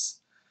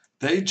Kings.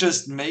 They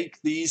just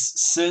make these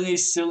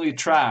silly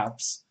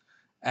traps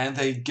and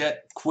they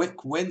get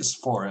quick wins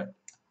for it.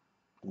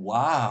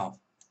 Wow.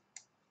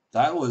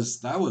 That was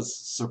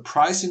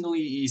surprisingly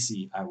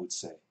easy, I would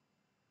say.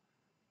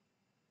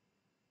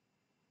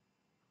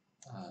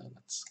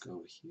 Let's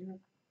go here.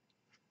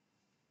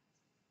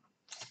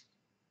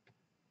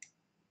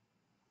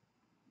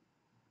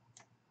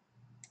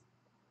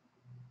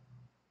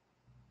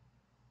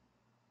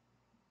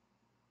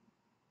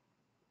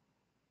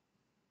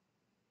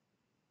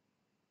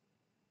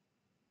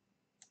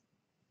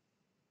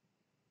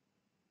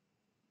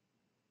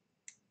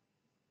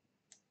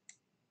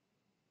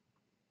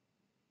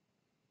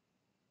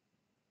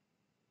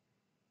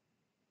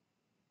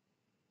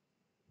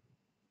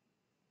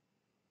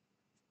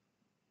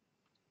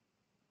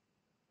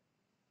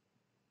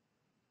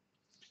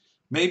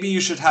 Maybe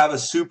you should have a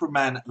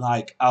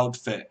Superman-like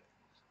outfit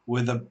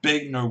with a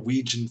big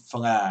Norwegian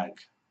flag,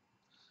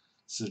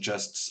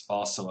 suggests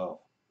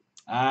Oslo.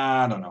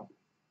 I don't know.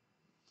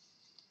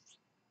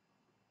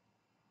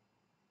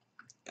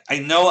 I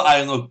know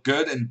I look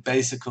good in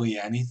basically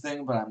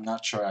anything, but I'm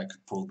not sure I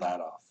could pull that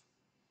off.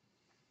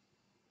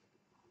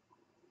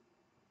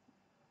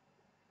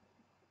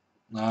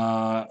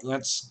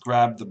 Let's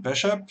grab the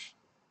bishop.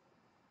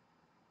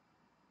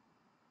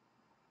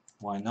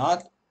 Why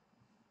not?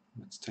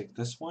 Let's take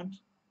this one.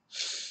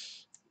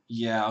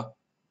 Yeah,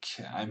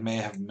 okay. I may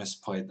have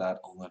misplayed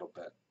that a little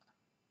bit.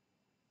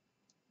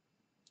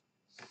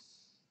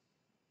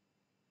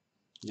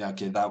 Yeah,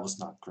 okay, that was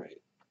not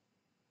great.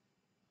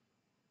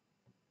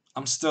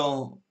 I'm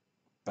still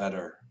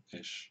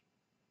better-ish.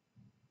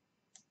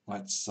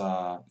 Let's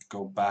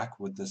go back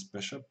with this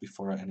bishop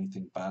before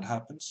anything bad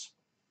happens.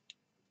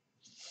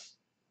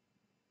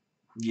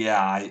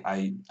 Yeah,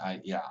 I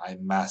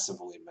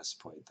massively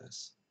misplayed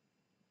this.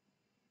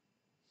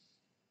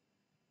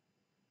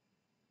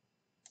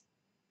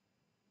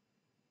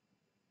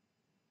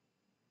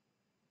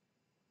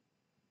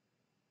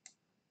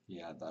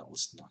 Yeah, that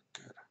was not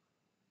good.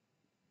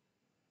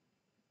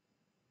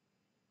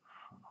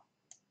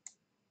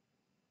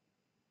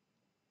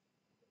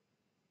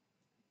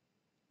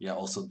 Yeah,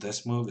 also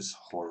this move is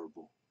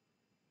horrible.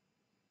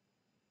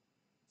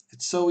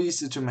 It's so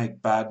easy to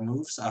make bad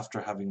moves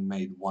after having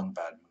made one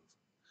bad move.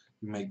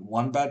 You make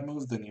one bad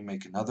move, then you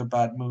make another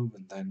bad move,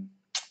 and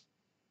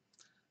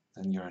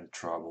then you're in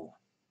trouble.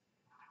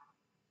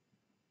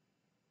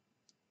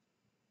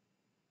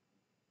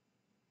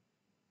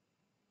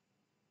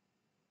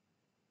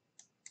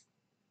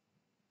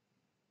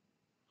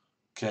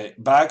 Okay,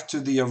 back to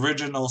the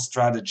original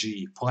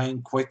strategy,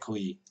 playing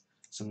quickly.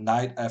 So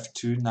knight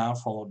f2 now,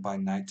 followed by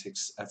knight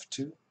takes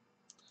f2.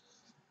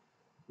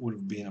 Would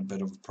have been a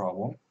bit of a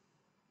problem.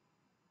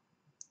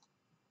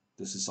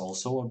 This is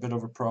also a bit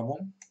of a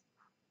problem.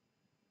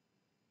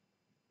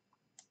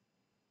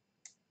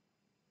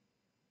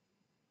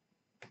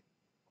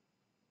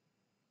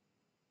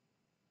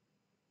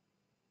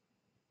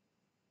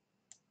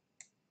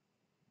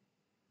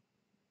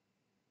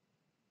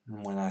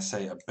 And when I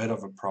say a bit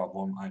of a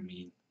problem, I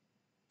mean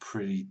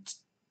pretty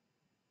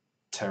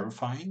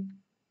terrifying.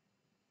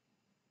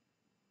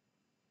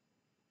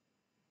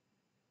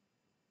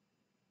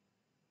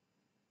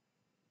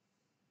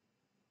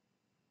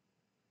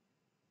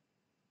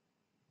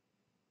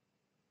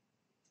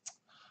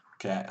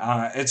 Okay,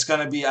 it's going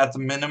to be at the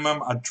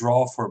minimum a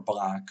draw for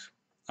black.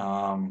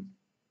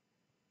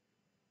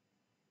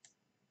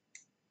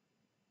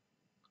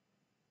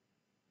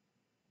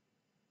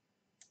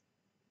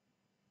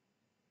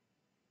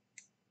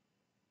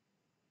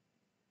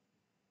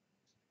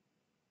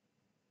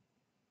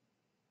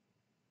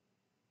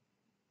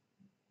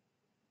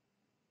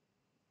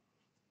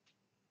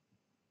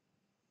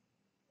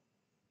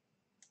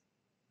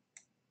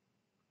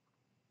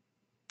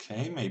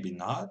 Okay, maybe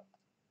not.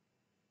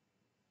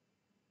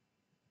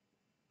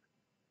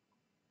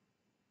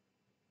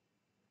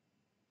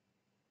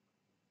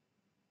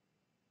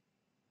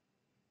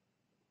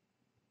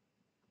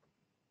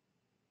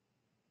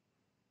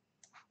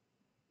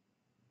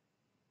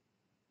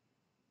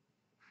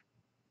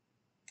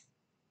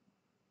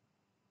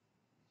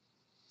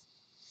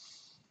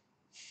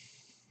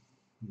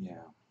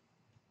 Yeah.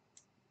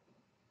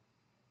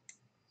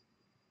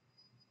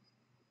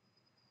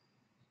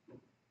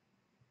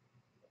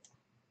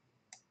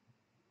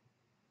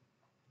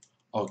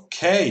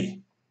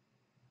 Okay.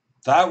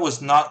 That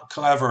was not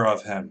clever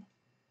of him.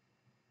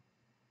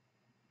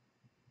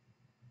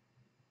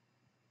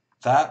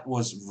 That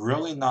was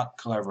really not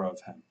clever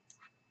of him.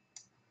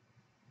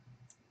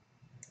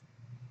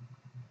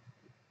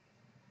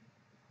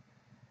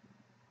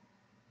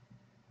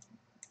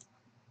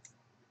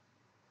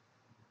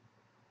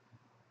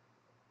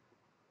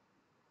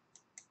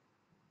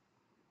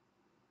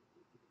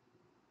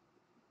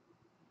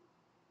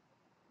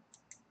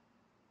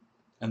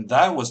 And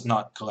that was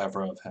not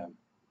clever of him.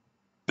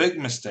 Big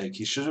mistake.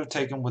 He should have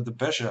taken with the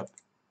bishop.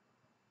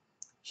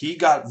 He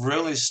got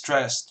really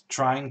stressed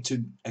trying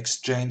to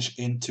exchange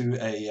into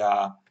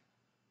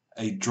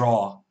a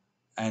draw,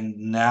 and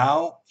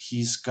now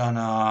he's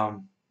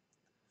gonna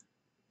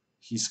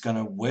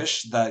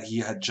wish that he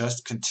had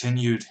just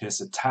continued his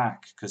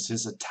attack, because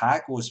his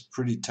attack was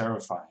pretty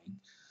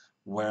terrifying,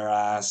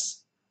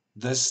 whereas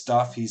this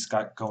stuff he's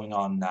got going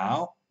on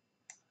now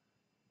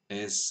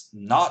is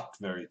not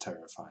very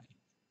terrifying.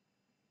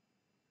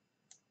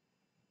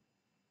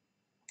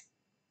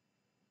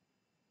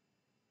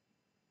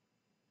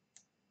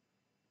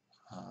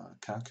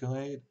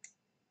 Calculate.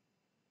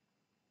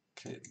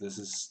 Okay, this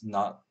is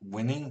not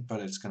winning, but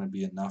it's going to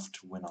be enough to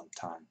win on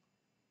time.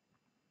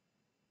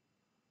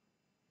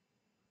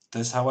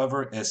 This,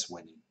 however, is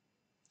winning.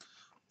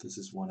 This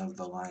is one of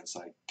the lines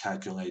I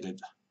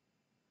calculated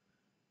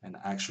and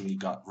actually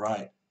got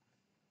right.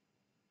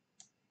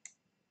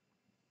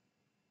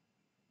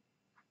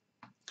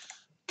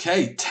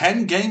 Okay,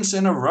 10 games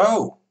in a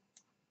row.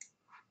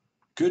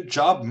 Good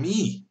job,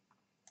 me.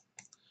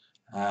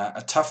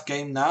 A tough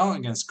game now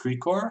against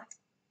Krikor.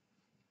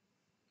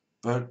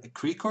 But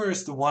Krikor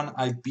is the one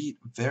I beat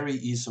very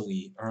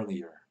easily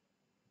earlier.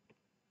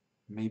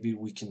 Maybe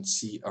we can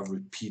see a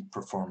repeat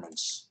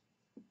performance.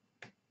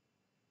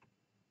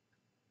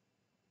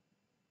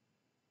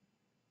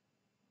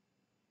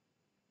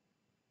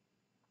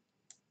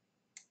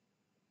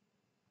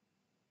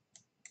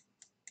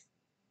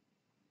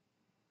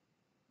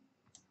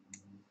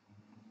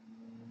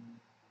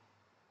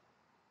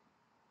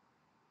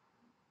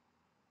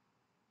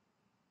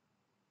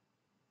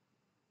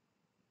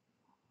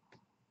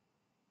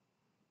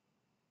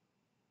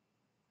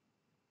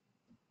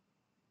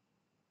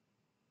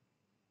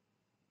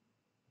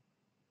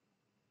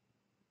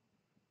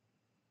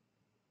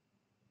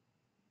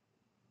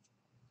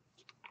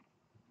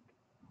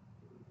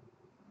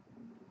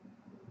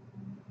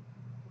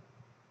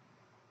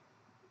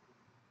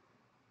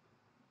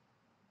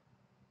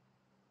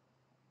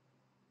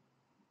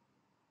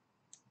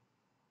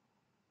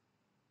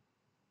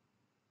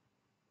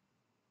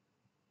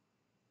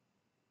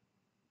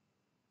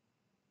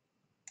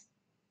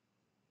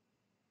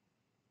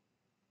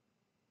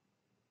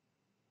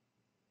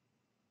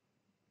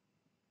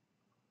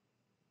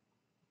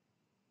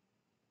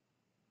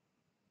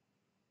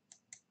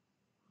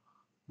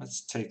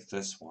 Let's take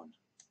this one.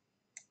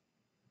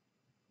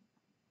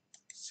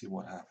 See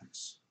what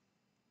happens.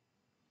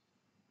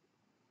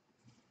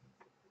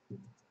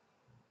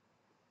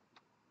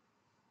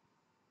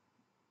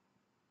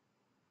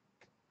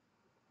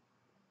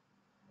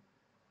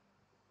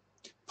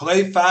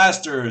 Play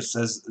faster,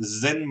 says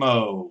Zen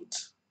Mode.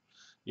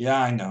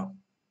 Yeah, I know.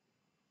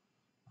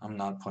 I'm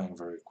not playing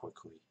very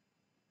quickly.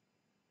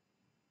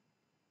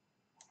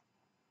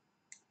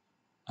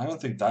 I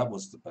don't think that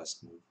was the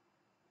best move.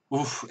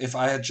 Oof, if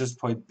I had just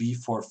played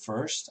b4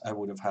 first, I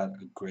would have had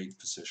a great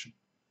position.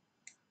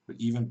 But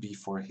even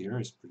b4 here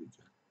is pretty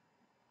good.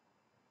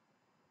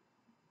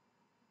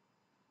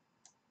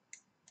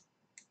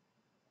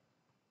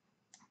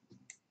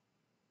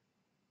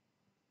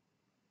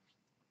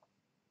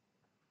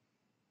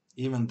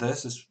 Even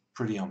this is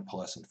pretty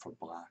unpleasant for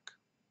black.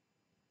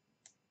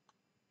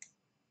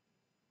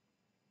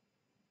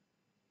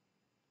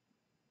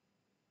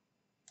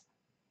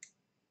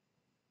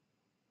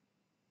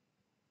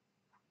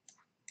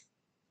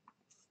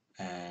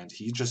 And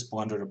he just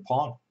blundered a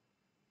pawn.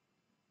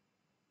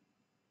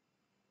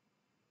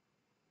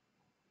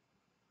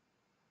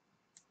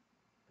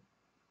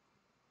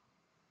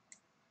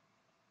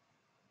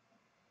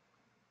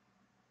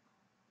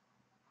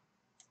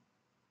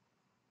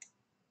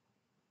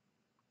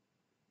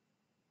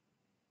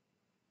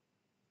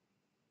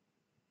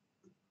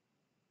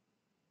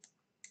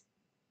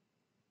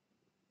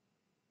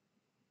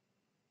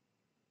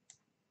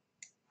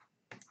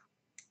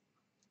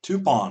 Two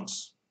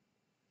pawns.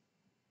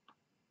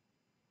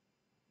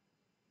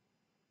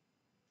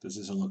 This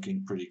isn't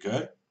looking pretty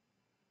good.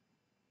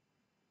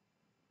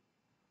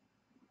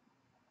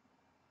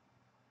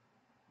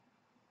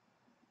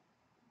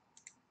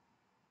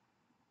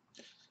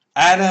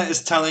 Anna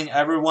is telling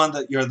everyone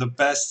that you're the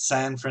best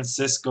San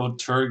Francisco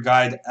tour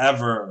guide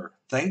ever.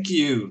 Thank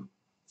you.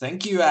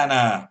 Thank you,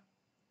 Anna.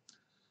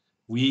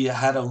 We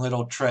had a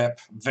little trip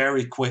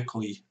very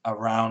quickly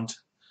around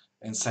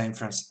in San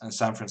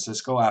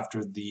Francisco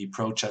after the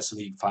Pro Chess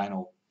League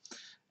final.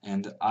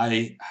 And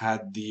I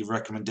had the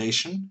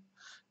recommendation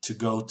to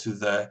go to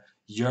the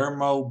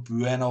Yermo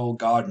Bueno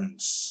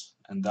Gardens.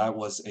 And that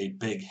was a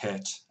big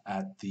hit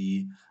at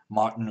the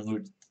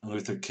Martin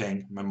Luther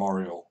King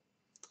Memorial.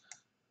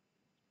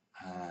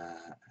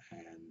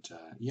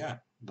 Yeah,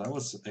 that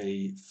was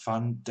a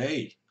fun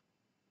day.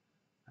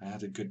 I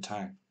had a good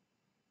time.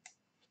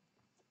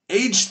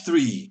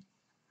 H3.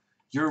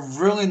 You're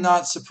really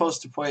not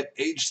supposed to play at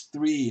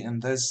H3 in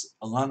this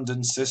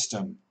London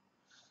system.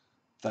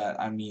 That,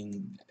 I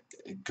mean,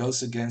 it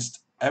goes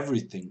against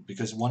everything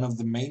because one of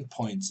the main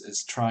points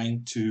is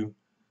trying to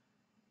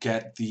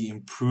get the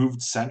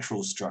improved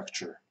central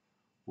structure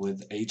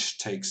with H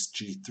takes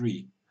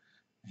G3.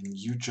 And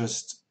you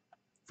just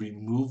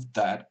removed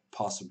that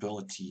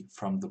possibility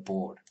from the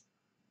board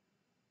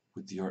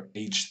with your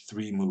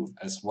H3 move,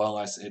 as well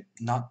as it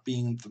not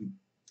being the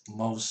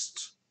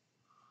most,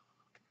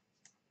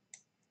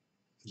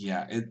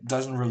 yeah, it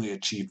doesn't really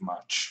achieve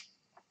much.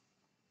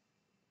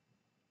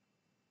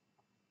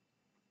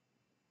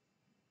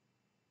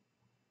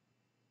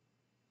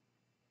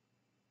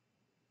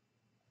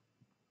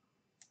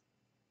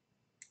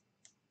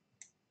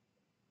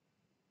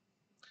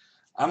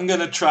 I'm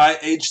gonna try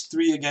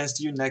H3 against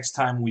you next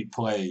time we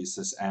play,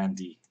 says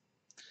Andy.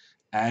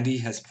 Andy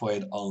has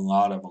played a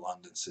lot of a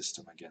London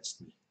system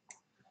against me.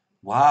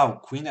 Wow,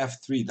 Queen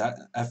F3, that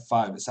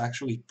F5 is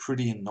actually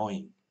pretty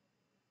annoying.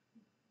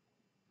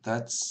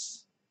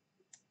 That's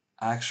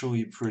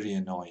actually pretty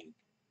annoying.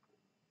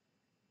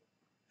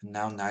 And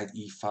now Knight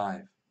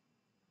E5.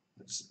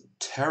 It's a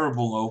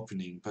terrible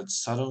opening, but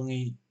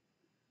suddenly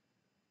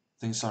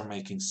things are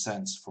making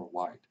sense for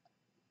white.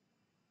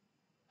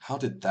 How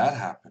did that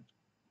happen?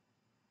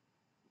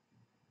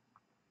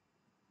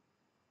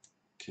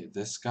 Okay,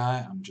 this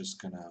guy I'm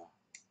just gonna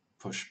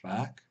push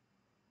back.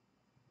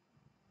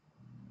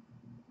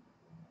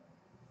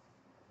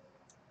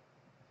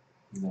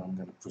 And then I'm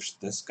gonna push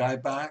this guy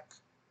back.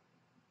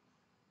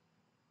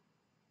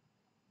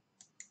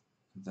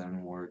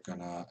 Then we're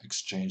gonna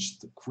exchange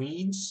the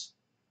queens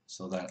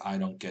so that I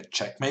don't get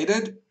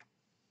checkmated.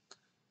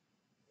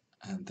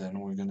 And then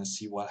we're gonna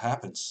see what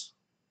happens.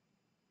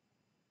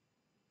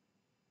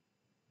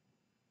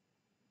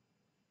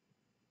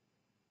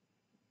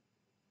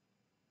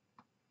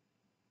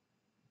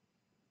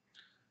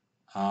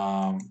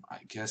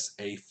 I guess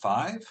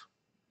a5,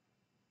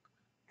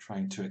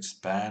 trying to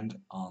expand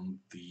on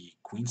the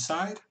queen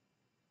side.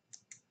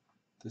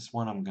 This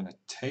one I'm gonna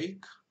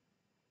take.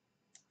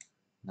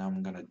 Now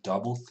I'm gonna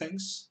double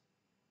things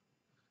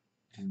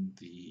in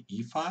the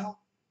e file.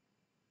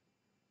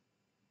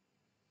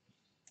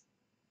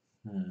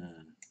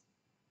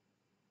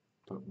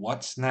 But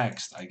what's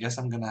next? I guess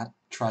I'm gonna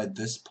try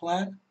this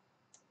plan.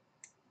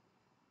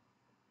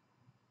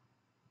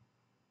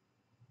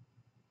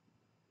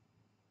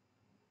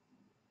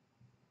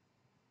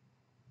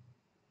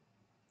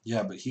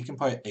 Yeah, but he can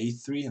play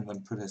a3 and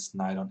then put his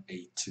knight on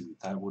a2.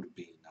 That would have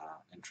been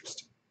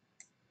interesting.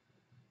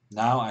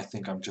 Now I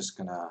think I'm just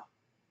gonna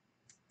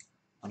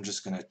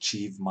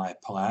achieve my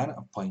plan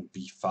of playing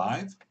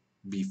b5,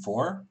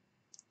 b4,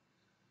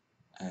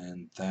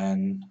 and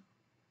then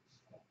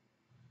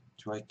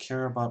do I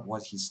care about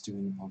what he's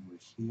doing over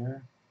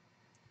here?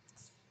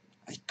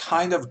 I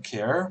kind of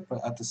care,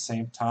 but at the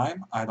same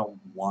time, I don't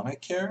want to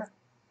care.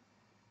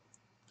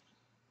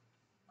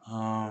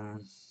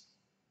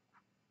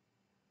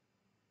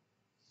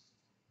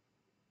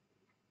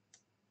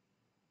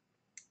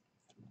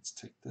 Let's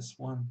take this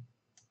one.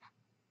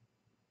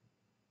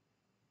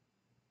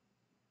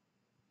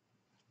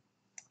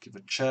 Give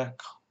a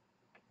check.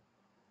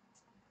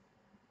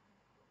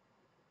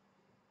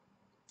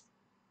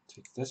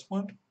 Take this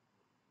one.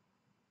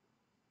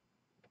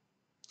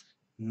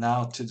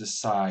 Now to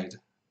decide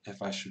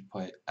if I should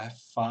play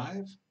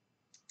f5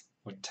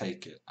 or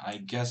take it. I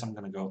guess I'm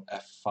going to go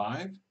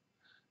f5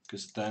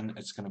 because then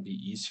it's going to be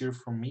easier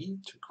for me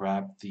to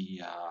grab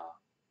the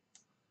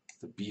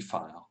b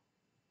file.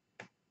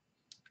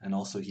 And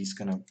also he's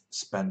going to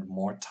spend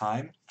more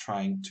time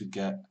trying to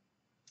get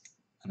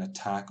an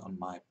attack on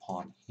my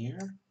pawn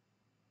here.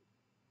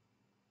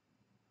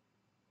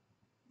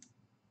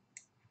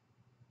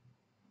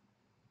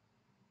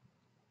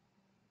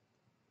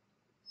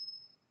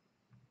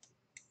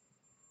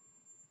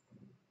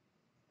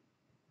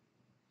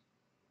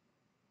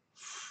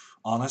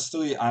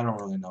 Honestly, I don't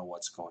really know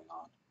what's going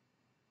on.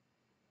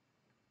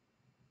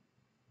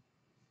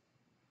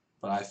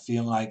 But I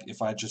feel like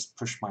if I just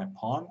push my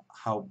pawn,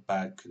 how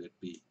bad could it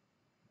be?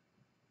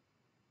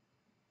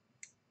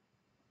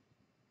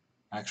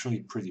 Actually,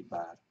 pretty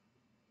bad.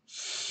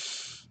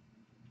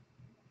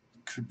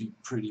 Could be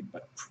pretty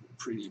bad.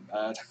 Pretty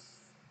bad.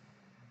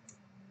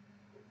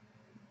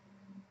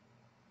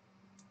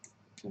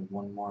 Okay,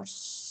 one more.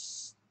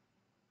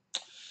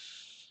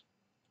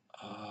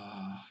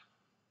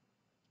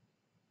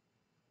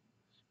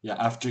 Yeah,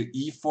 after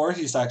e4,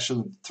 he's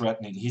actually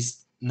threatening.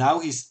 He's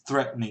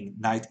threatening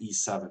knight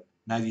e7.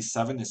 Knight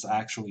e7 is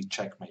actually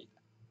checkmate.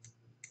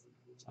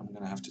 So I'm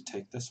gonna have to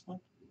take this one.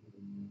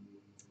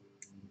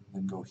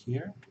 Then go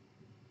here.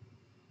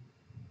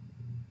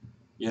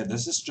 Yeah,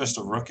 this is just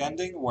a rook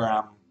ending where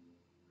I'm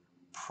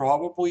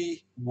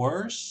probably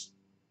worse.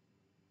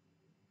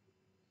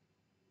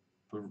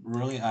 But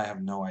really, I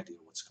have no idea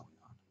what's going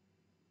on.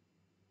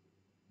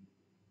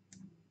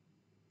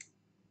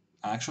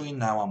 Actually,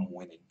 now I'm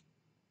winning.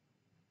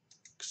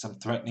 Because I'm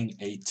threatening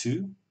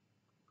a2.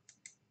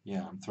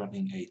 Yeah, I'm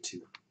threatening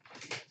a2.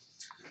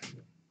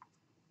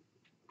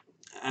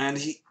 And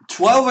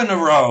 12 in a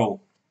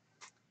row!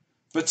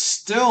 But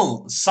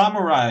still,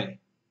 Samurai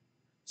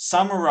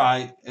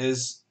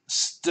is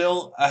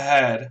still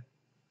ahead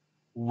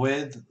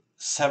with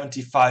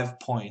 75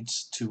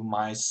 points to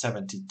my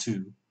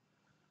 72.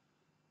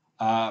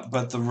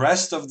 But the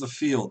rest of the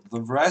field,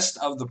 the rest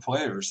of the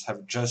players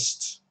have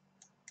just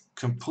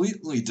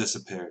completely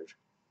disappeared.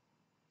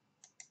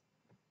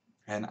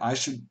 And I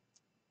should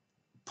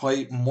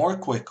play more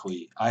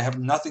quickly. I have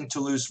nothing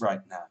to lose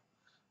right now.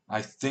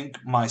 I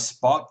think my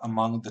spot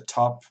among the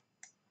top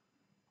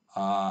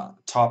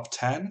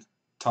 10,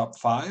 top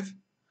 5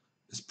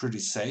 is pretty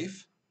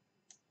safe.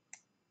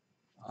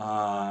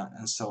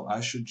 And so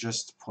I should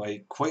just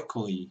play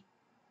quickly.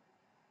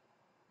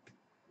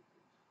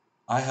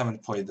 I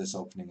haven't played this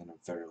opening in a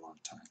very long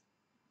time.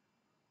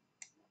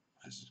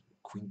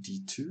 Queen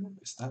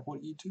d2? Is that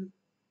what you do?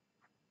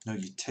 No,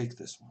 you take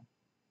this one.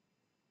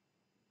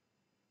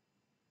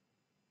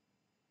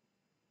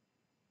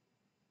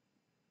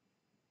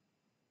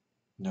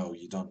 No,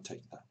 you don't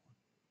take that one.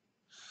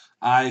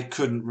 I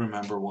couldn't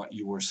remember what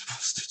you were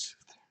supposed to do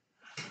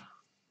there.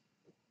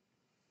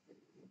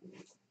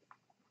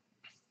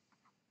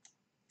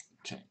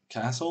 Okay,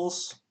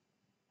 castles.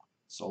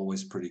 It's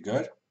always pretty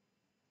good.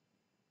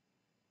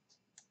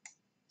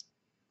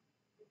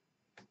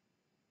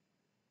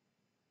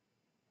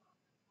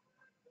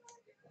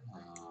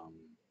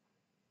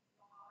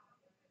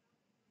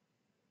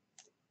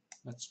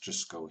 Let's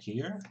just go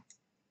here.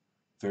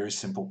 Very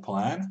simple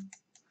plan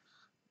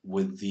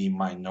with the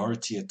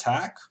minority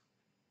attack.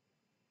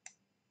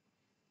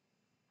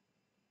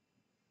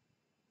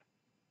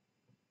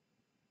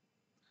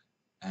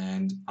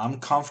 And I'm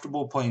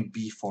comfortable playing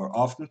b4.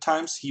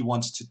 Oftentimes he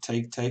wants to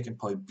take and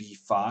play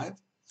b5,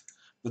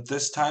 but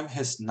this time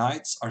his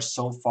knights are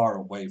so far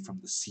away from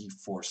the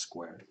c4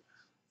 square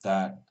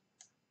that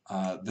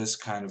this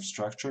kind of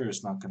structure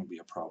is not going to be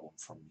a problem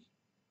for me.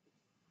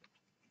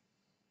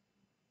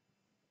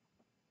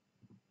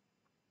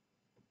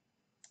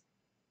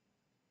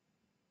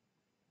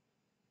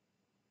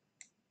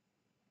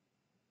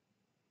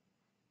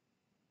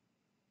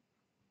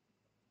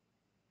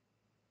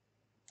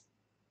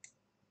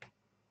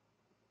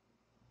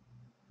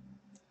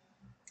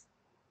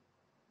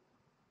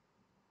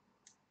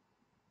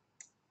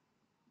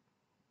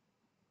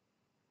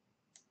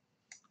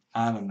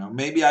 I don't know.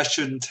 Maybe I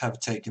shouldn't have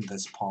taken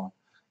this pawn,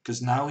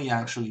 because now he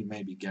actually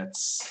maybe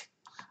gets...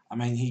 I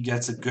mean, he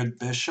gets a good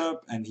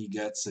bishop and he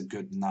gets a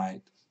good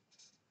knight.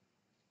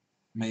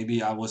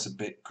 Maybe I was a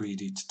bit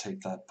greedy to take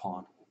that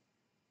pawn.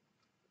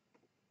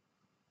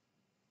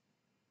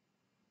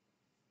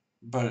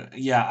 But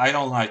yeah, I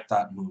don't like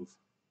that move.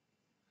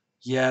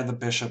 Yeah, the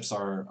bishops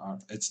are...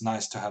 It's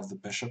nice to have the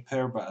bishop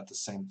pair, but at the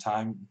same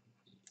time,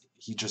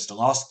 he just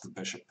lost the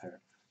bishop pair.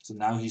 So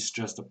now he's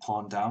just a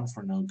pawn down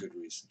for no good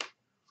reason.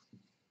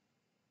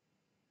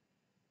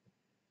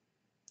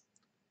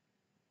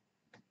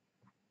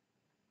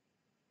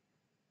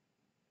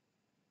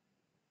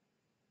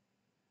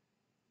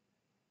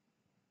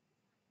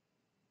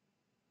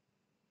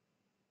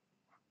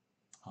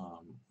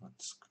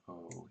 Let's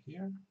go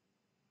here.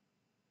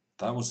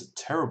 That was a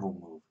terrible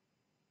move.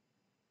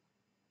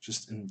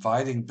 Just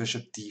inviting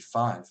bishop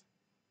d5.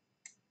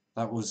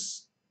 That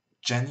was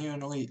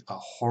genuinely a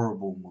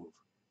horrible move.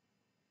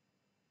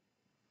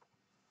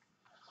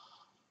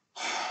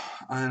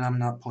 And I'm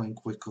not playing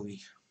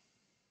quickly.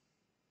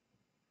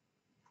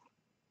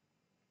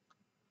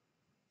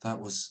 That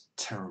was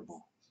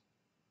terrible.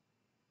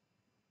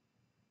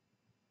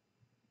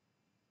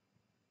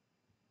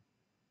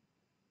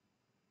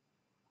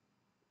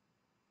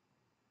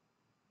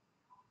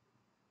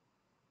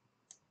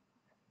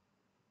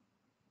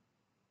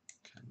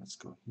 Okay, let's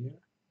go here.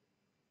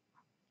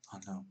 Oh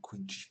no,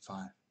 queen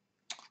g5.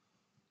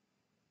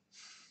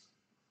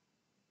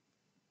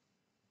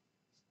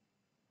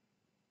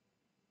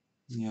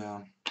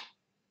 Yeah.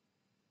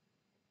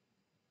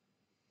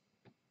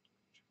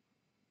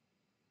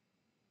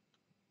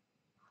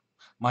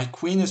 My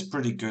queen is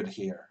pretty good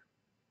here.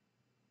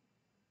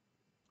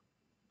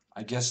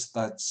 I guess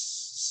that's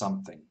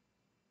something.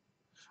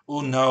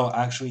 Oh no,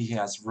 actually he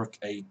has rook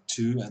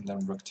a2 and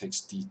then rook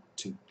takes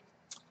d2.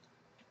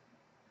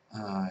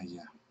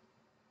 Yeah.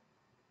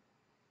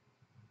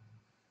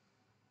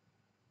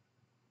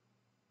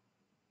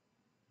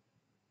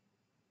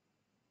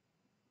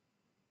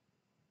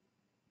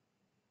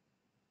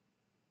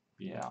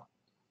 Yeah.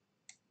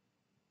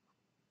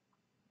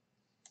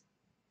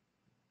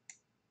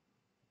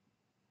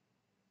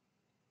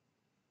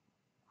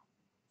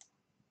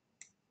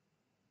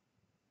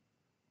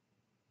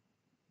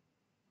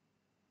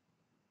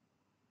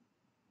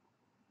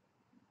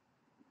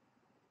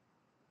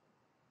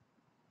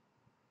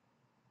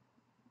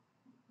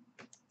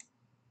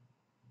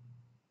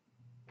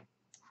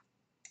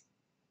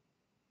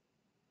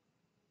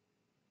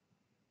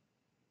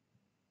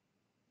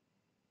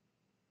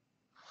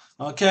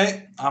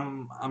 Okay,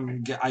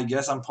 I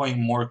guess I'm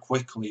playing more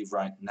quickly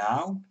right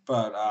now,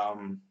 but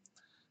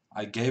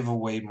I gave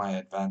away my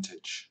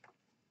advantage.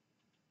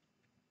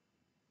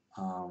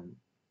 Um,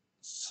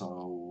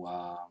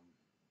 so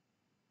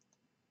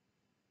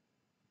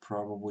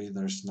probably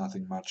there's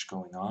nothing much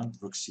going on.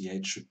 Rook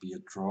c8 should be a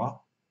draw.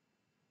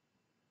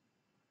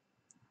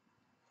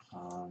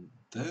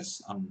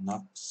 This I'm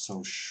not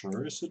so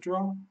sure is a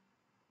draw.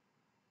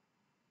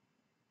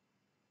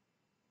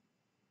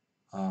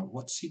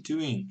 What's he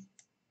doing?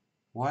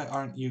 Why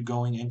aren't you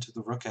going into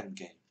the rook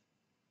endgame?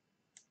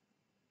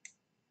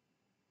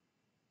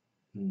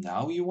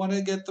 Now you want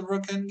to get the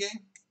rook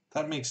endgame?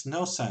 That makes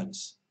no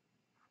sense.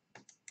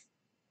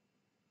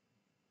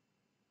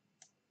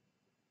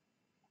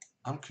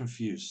 I'm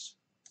confused.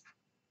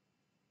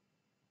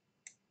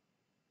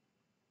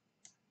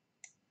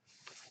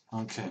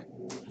 Okay.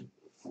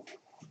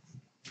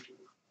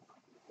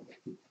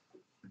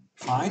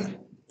 Fine.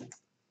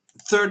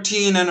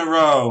 13 in a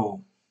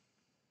row.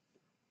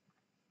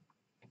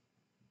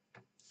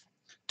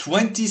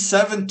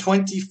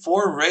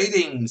 27-24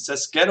 rating,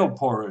 says Ghetto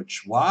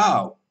Porridge.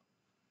 Wow.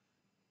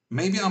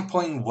 Maybe I'm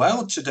playing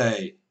well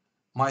today.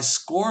 My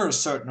score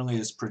certainly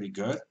is pretty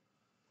good.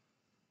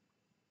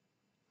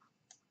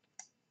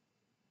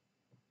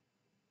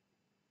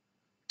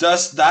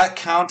 Does that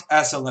count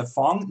as a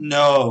Lefong?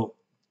 No.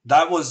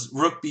 That was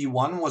Rook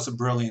B1 was a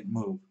brilliant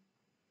move.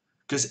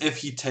 Because if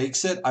he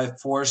takes it, I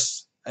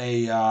force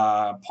a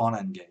pawn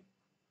endgame.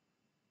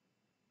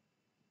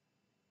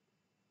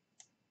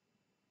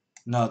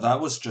 No, that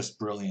was just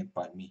brilliant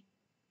by me.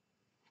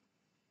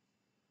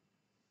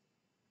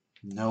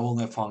 No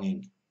lip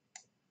hanging.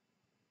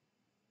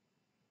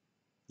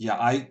 Yeah,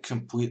 I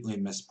completely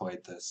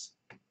misplayed this.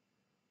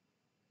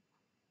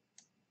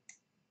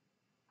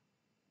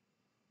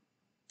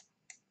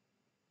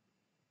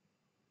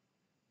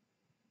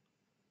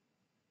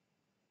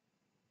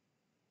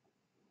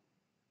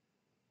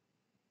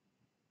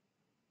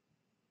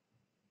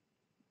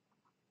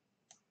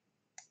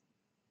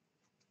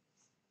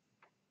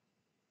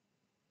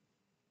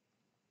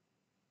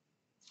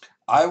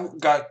 I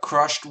got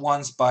crushed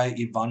once by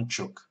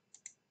Ivanchuk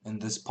in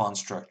this pawn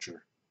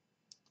structure.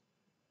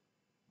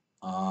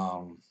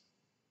 Um,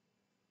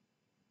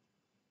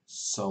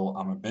 so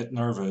I'm a bit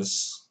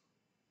nervous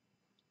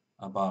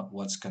about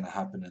what's going to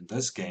happen in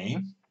this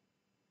game.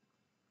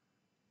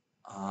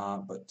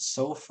 But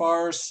so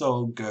far,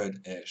 so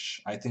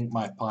good-ish. I think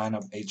my plan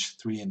of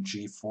h3 and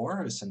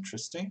g4 is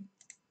interesting.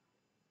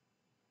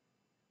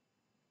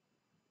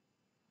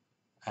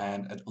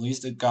 And at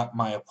least it got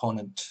my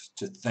opponent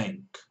to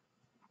think.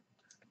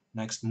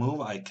 Next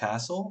move, I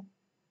castle.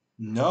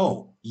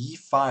 No,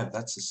 e5.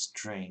 That's a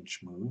strange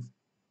move.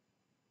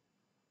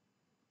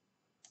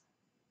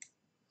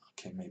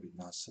 Okay, maybe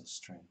not so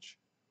strange.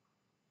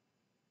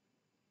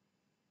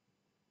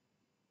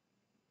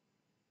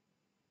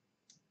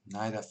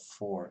 Knight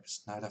f4.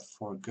 Is knight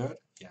f4 good?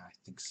 Yeah, I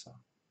think so.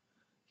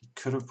 He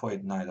could have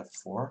played knight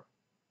f4,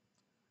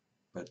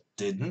 but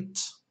didn't.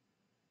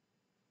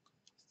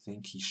 I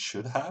think he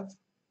should have.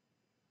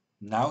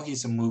 Now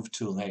he's a move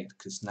too late,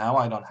 because now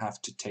I don't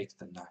have to take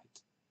the knight.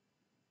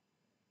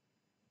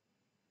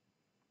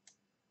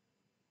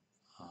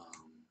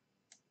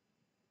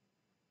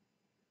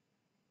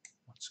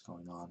 What's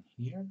going on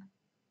here?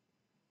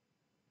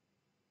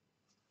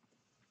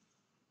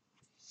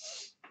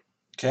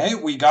 Okay,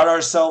 we got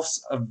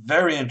ourselves a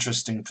very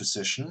interesting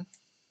position.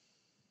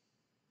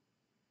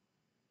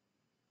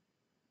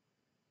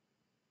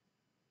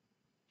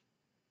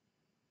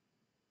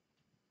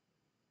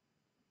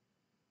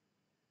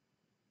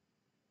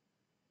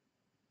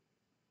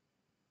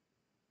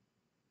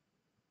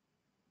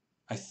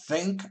 I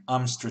think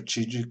I'm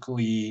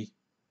strategically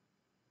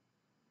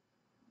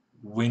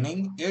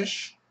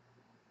winning-ish.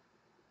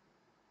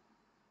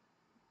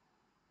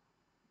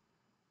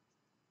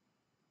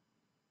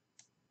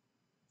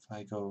 If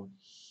I go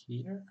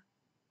here,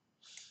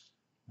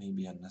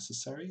 maybe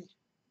unnecessary.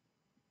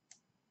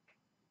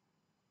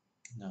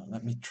 No,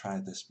 let me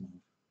try this move.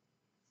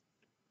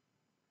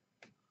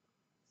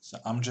 So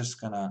I'm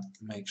just gonna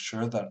make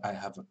sure that I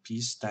have a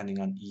piece standing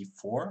on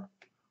e4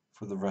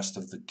 for the rest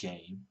of the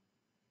game.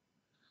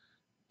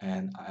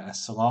 And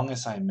as long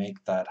as I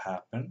make that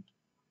happen,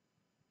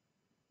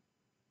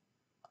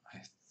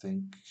 I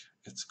think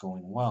it's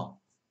going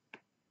well.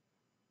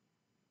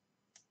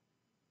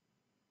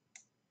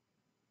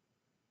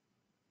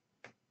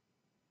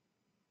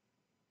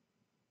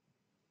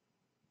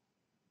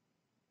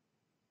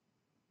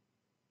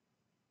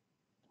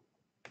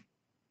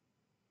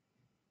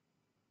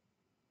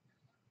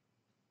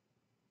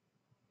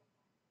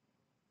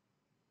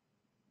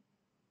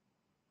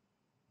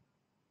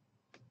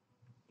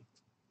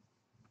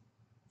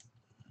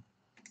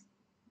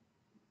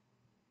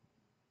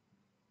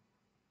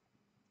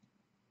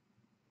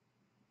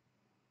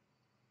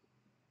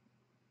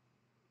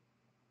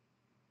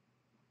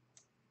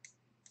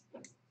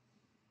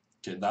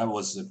 Okay, that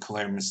was a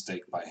clear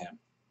mistake by him.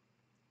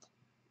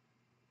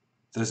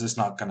 This is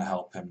not going to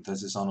help him.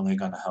 This is only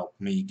going to help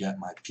me get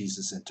my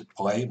pieces into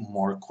play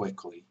more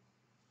quickly.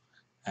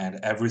 And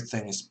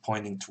everything is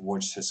pointing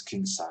towards his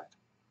king side.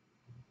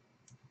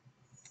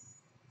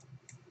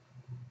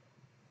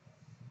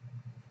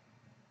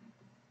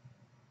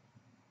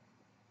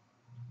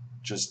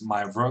 Just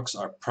my rooks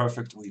are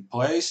perfectly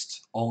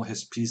placed. All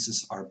his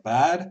pieces are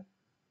bad.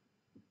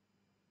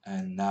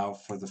 And now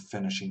for the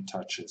finishing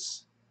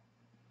touches.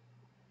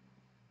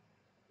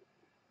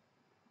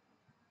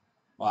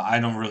 Well,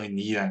 I don't really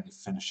need any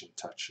finishing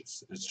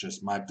touches. It's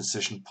just my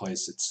position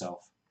plays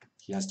itself.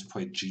 He has to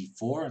play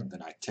g4 and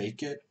then I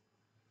take it.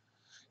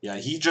 Yeah,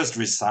 he just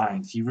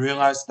resigned. He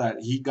realized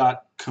that he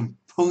got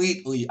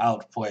completely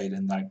outplayed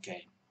in that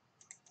game.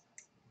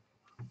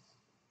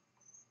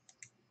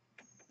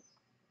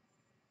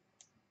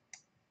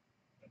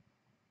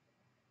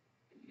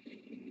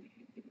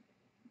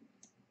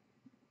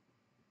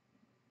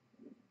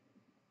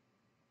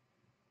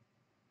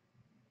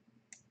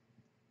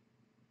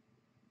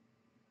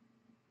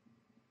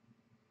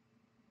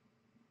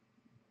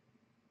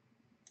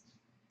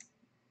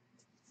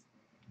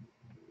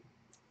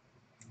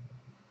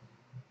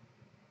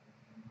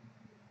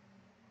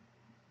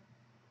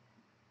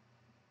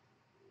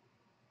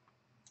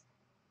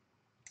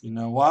 You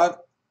know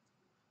what?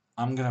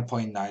 I'm going to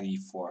play knight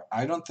e4.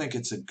 I don't think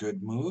it's a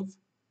good move,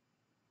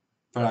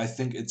 but I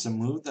think it's a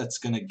move that's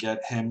going to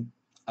get him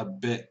a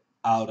bit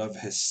out of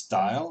his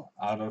style,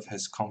 out of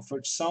his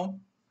comfort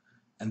zone,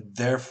 and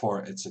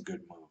therefore it's a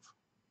good move.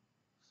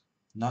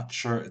 Not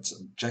sure it's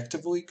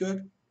objectively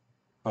good,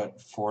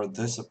 but for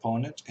this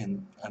opponent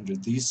and under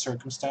these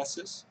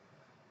circumstances,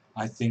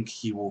 I think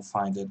he will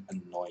find it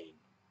annoying.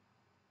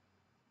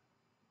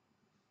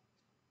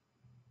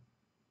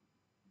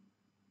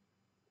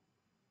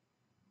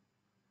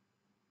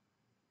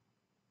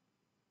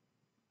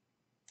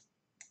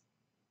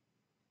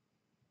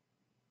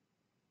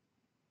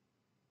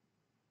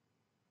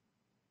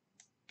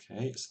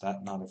 Okay, is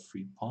that not a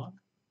free pawn?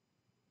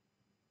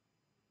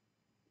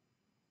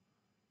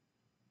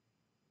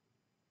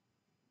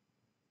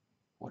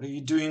 What are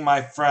you doing,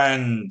 my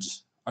friend?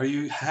 Are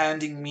you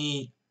handing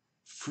me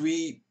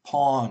free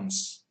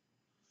pawns?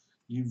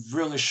 You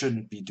really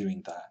shouldn't be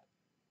doing that.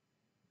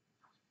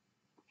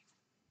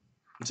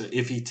 So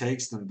if he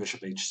takes, then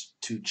bishop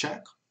h2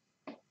 check.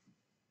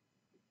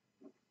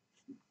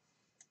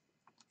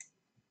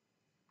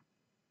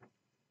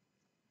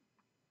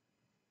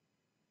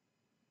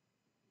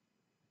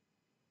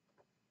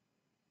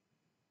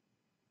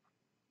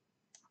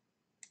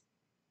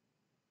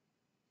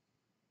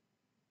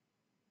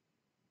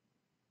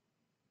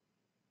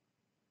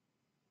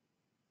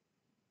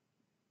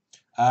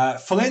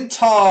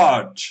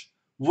 Flintage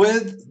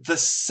with the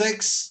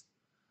 6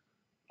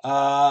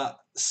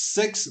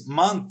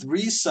 month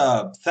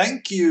resub.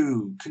 Thank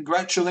you.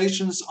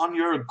 Congratulations on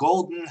your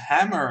golden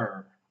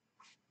hammer.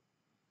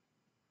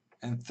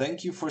 And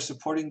thank you for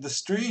supporting the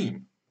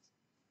stream.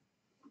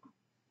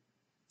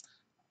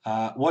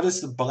 What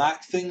is the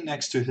black thing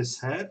next to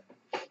his head?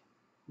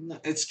 No,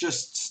 it's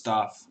just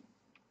stuff.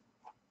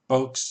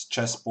 Books,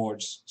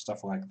 chessboards,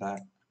 stuff like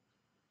that.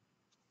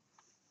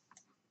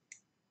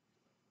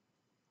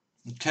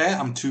 Okay,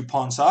 I'm 2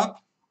 pawns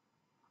up.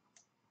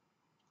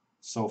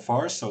 So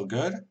far, so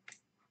good.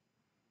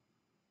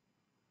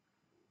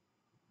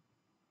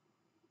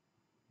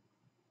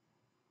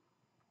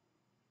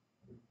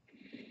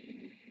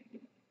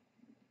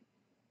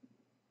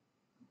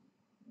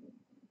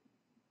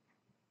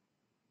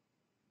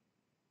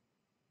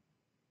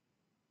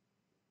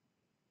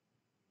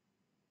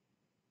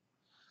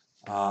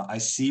 I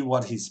see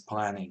what he's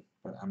planning,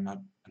 but I'm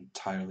not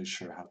entirely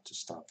sure how to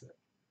stop it.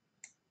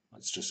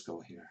 Let's just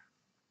go here.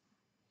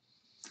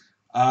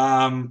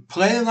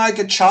 Playing like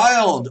a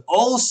child,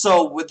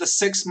 also with the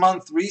 6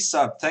 month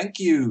resub. Thank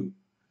you.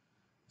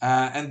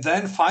 And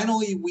then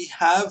finally we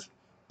have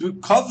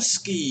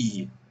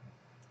Bukowski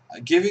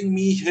giving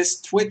me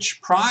his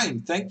Twitch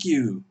Prime. Thank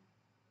you.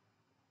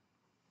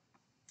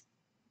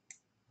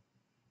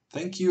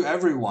 Thank you,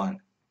 everyone.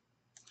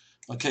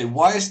 Okay,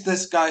 why is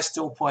this guy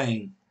still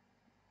playing?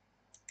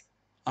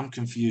 I'm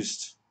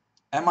confused.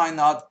 Am I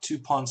not 2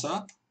 pawns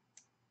up?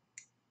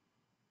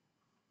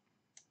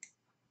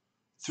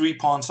 3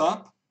 pawns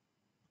up?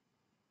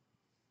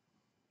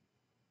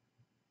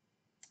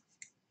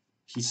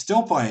 He's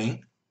still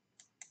playing.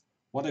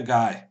 What a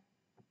guy.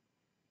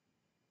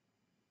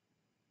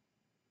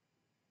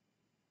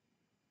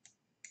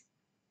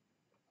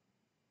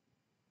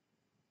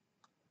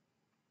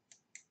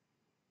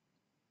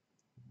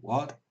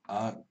 What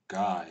a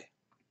guy.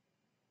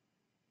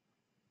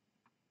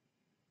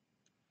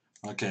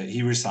 Okay,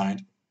 he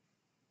resigned.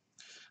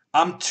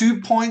 I'm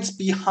 2 points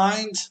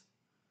behind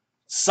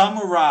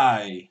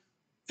Samurai.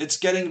 It's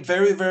getting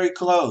very, very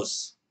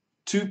close.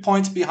 2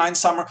 points behind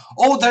Samurai.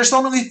 Oh, there's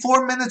only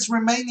 4 minutes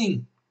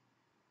remaining.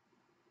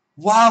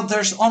 Wow,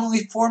 there's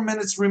only 4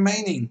 minutes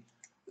remaining.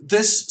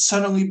 This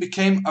suddenly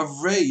became a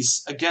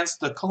race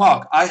against the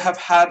clock. I have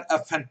had a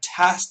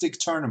fantastic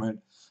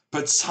tournament,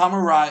 but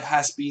Samurai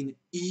has been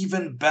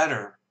even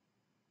better.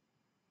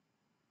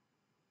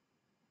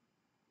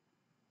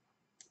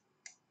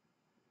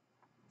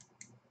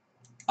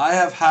 I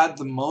have had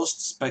the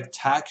most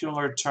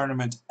spectacular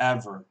tournament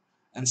ever,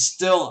 and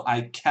still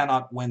I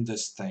cannot win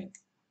this thing.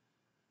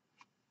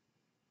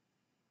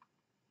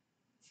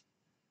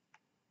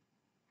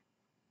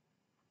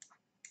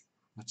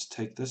 Let's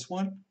take this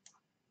one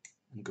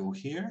and go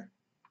here.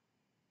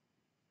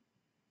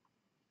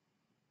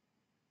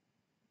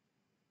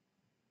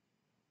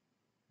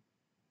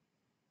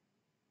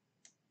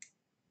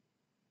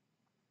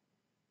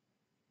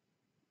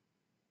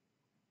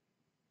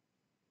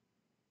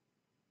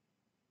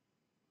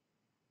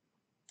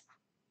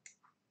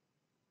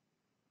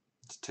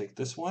 Let's take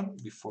this one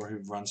before he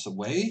runs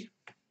away.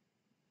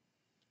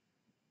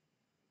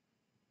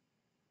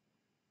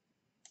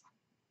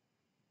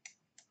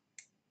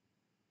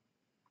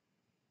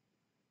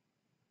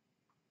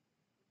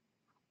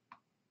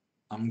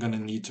 I'm going to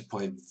need to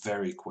play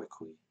very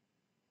quickly.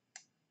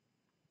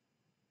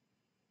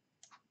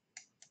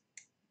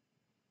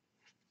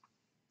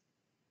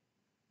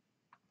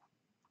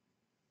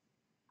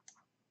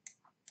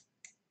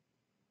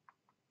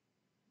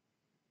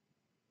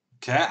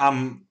 Okay,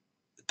 I'm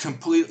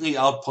completely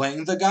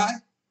outplaying the guy.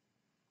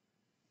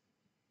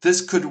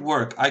 This could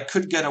work. I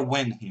could get a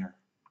win here.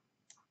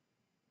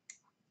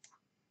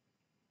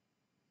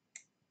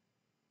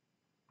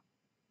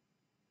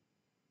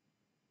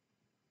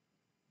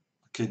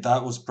 Okay,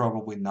 that was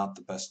probably not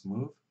the best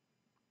move.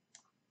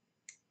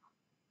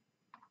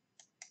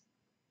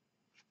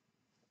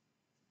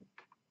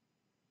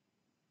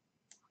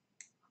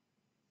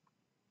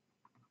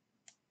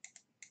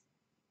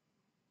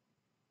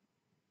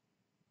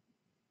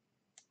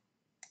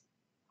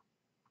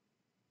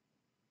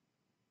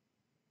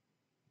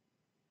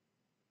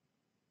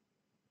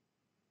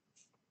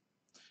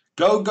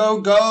 Go, go,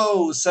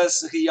 go,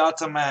 says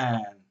Ryata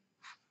Man.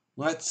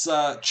 Let's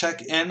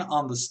check in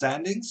on the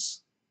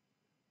standings.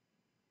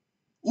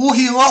 Ooh,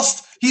 he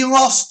lost! He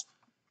lost!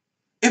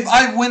 If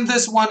I win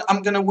this one,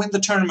 I'm gonna win the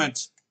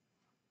tournament.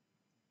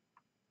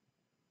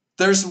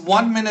 There's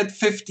 1 minute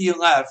 50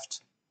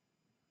 left.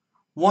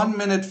 1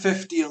 minute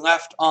 50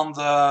 left on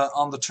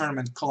the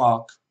tournament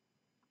clock.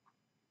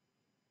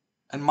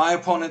 And my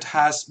opponent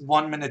has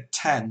 1 minute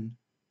 10.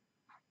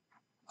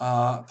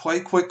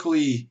 Play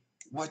quickly.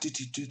 Why did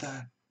you do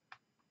that?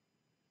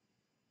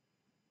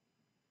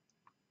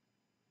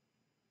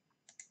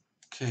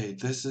 Okay,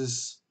 this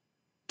is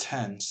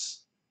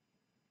tense.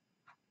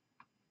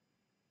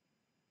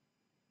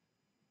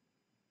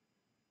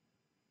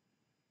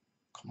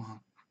 Come on.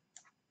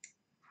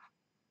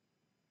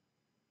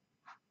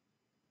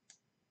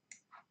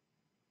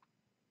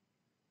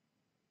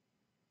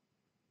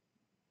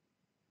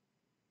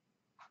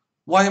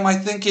 Why am I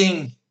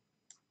thinking?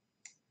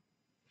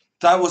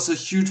 That was a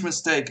huge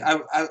mistake.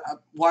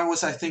 Why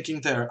was I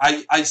thinking there?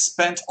 I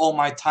spent all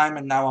my time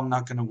and now I'm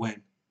not going to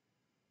win.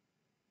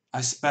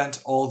 I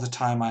spent all the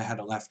time I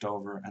had left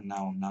over and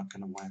now I'm not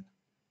going to win.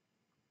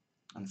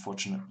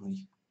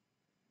 Unfortunately.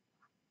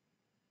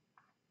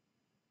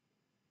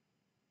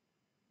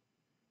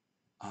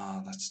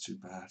 Ah, that's too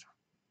bad.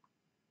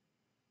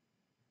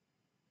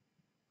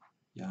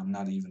 Yeah, I'm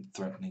not even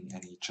threatening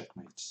any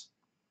checkmates.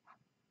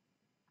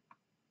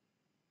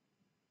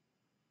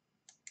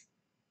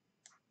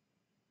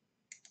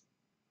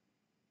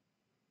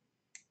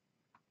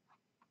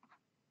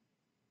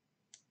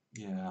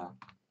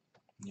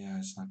 Yeah,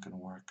 it's not gonna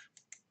work.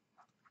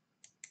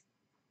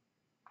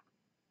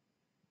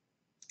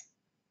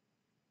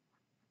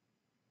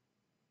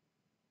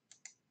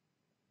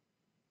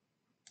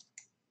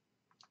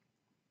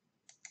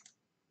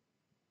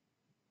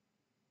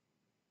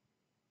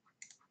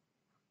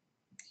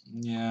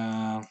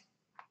 Yeah.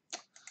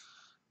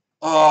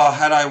 Oh,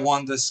 had I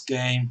won this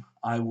game,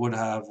 I would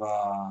have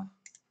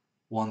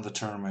won the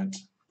tournament.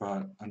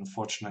 But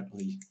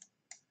unfortunately,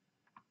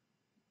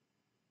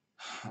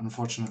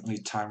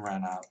 time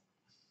ran out.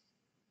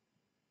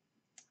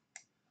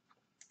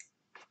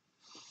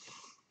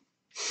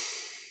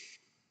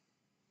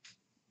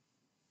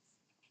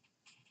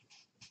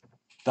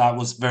 That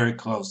was very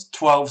close.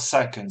 12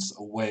 seconds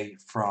away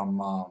from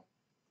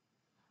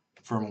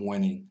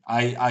winning.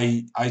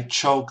 I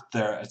choked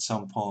there at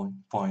some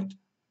point.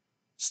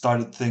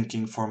 Started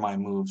thinking for my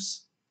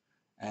moves.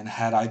 And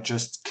had I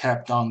just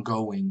kept on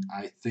going,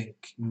 I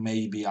think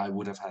maybe I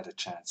would have had a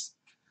chance.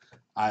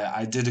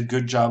 I did a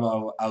good job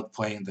of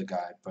outplaying the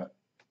guy, but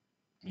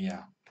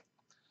yeah.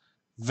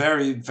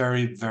 Very,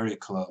 very, very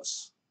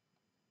close.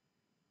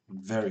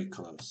 Very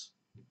close.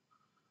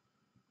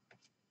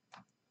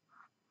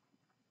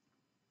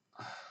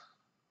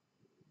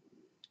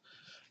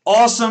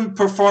 Awesome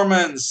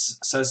performance,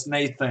 says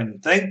Nathan.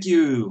 Thank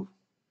you.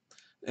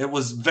 It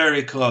was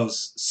very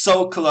close.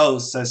 So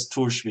close, says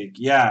Torshvik.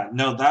 Yeah,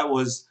 no, that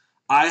was.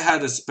 I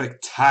had a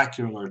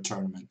spectacular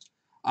tournament.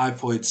 I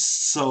played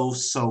so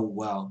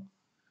well.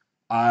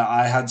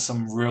 I had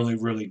some really,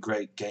 really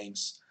great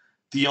games.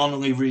 The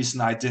only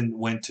reason I didn't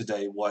win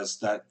today was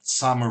that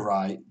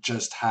Samurai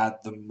just had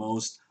the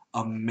most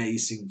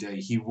amazing day.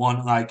 He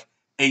won like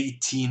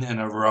 18 in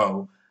a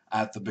row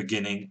at the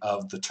beginning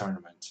of the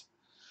tournament.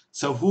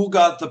 So who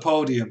got the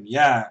podium?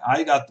 Yeah,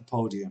 I got the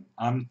podium.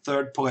 I'm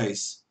third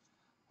place.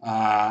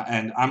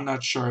 And I'm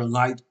not sure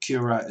Light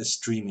Kira is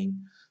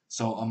streaming.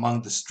 So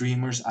among the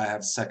streamers, I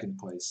have second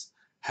place.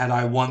 Had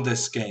I won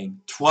this game,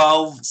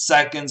 12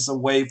 seconds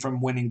away from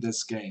winning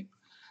this game.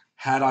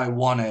 Had I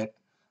won it,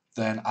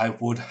 then I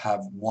would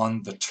have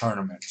won the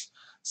tournament.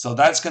 So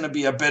that's going to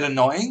be a bit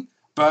annoying,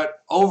 but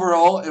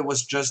overall, it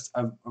was just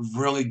a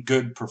really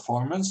good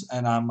performance,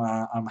 and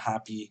I'm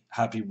happy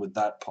with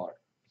that part.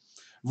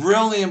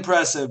 Really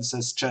impressive,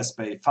 says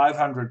Chessbay.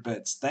 500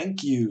 bits.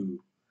 Thank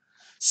you.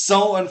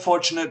 So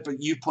unfortunate, but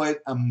you played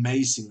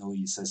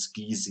amazingly, says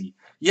Geezy.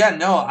 Yeah,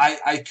 no,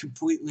 I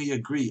completely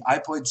agree. I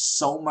played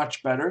so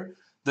much better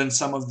than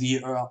some of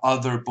the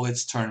other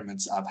Blitz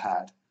tournaments I've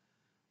had.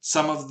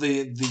 Some of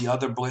the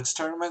other Blitz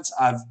tournaments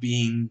I've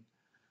been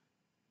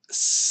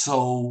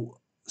so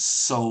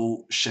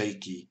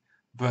shaky.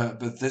 But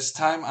this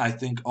time I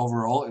think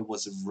overall it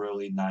was a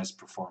really nice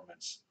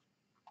performance.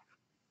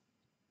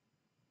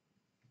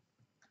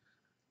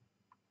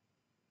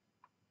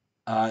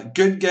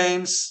 Good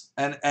games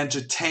and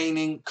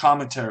entertaining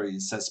commentary,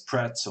 says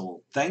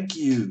Pretzel. Thank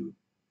you.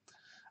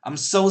 I'm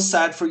so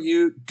sad for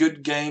you.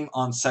 Good game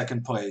on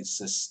second place,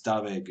 says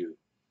Stavegu.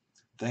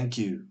 Thank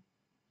you.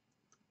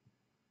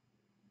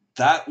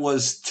 That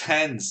was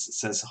tense,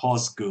 says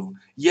Hosgu.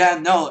 Yeah,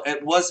 no,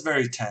 it was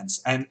very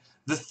tense. And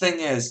the thing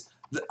is,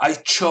 I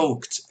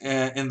choked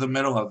in the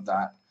middle of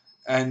that.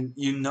 And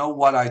you know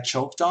what I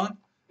choked on?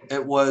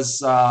 It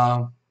was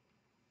uh,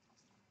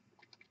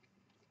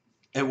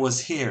 it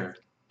was here,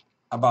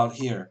 about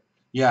here.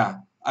 Yeah,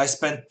 I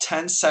spent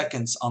 10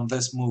 seconds on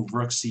this move,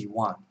 Rook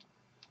C1.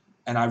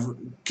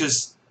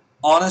 Because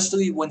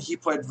honestly, when he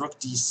played Rook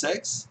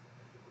D6,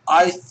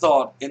 I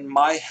thought in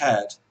my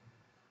head,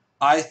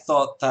 I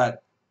thought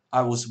that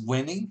I was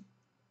winning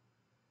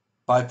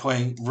by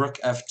playing rook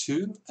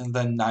f2 and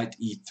then knight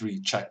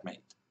e3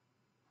 checkmate.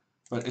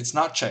 But it's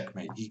not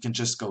checkmate. He can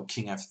just go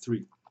king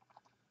f3.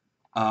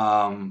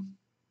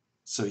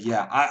 So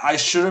yeah, I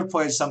should have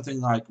played something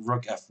like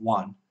rook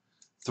f1,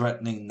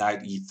 threatening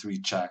knight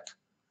e3 check,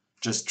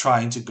 just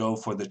trying to go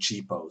for the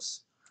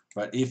cheapos.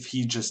 But if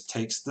he just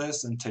takes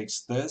this and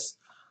takes this,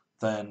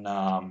 then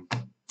I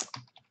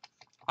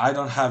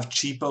don't have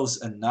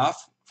cheapos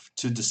enough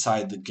to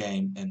decide the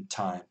game in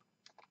time.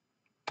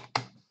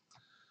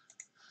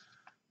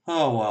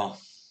 Oh well.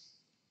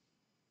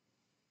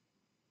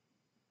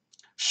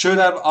 Should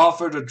have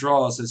offered a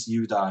draw, says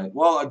Udai.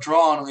 Well, a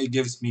draw only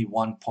gives me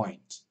 1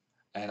 point.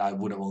 And I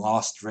would have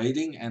lost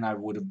rating, and I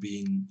would have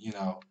been,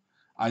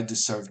 I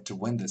deserved to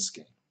win this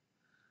game.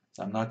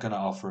 So I'm not going to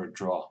offer a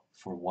draw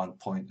for 1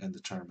 point in the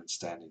tournament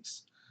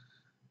standings.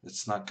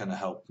 It's not going to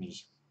help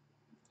me.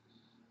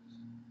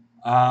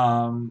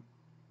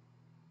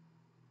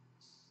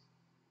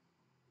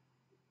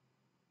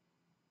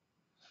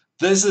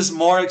 This is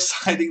more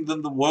exciting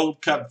than the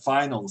World Cup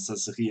finals,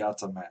 says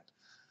Riataman.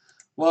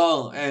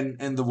 Well,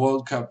 and in the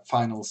World Cup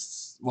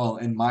finals, well,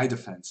 in my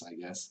defense, I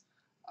guess,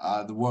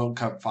 the World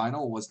Cup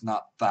final was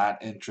not that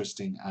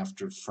interesting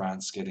after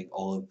France getting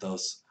all of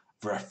those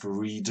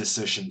referee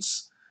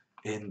decisions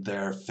in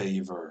their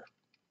favor.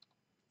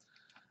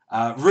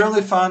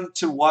 Really fun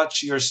to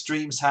watch your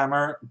streams,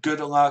 Hammer. Good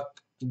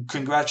luck.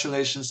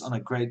 Congratulations on a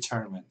great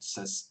tournament,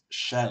 says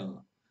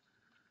Shell.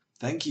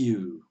 Thank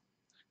you.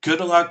 Good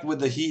luck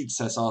with the heat,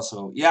 says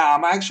also. Yeah,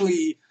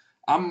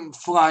 I'm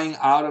flying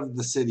out of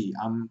the city.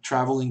 I'm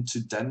traveling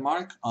to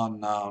Denmark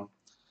on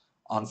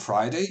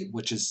Friday,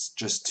 which is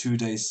just 2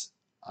 days,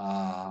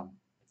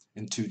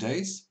 in 2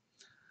 days.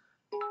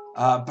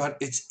 But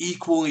it's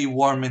equally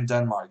warm in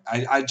Denmark.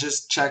 I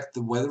just checked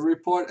the weather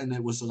report and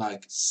it was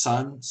like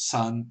sun,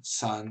 sun,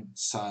 sun,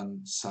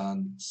 sun,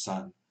 sun,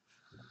 sun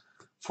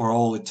for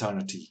all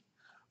eternity.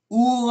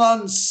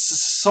 Ulan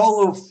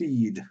solo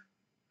feed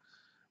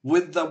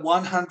with the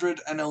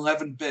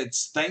 111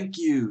 bits. Thank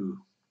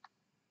you.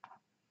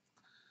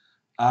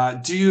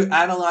 Do you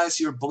analyze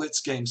your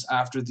Blitz games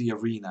after the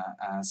arena?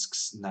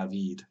 Asks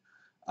Navid.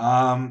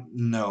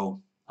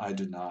 No, I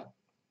do not.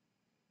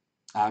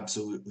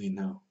 Absolutely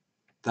no.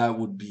 That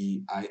would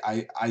be,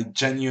 I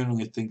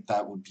genuinely think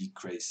that would be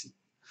crazy.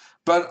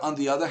 But on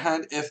the other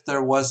hand, if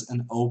there was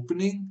an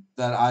opening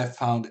that I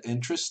found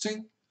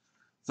interesting,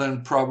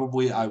 then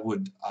probably I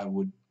would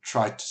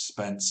try to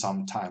spend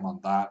some time on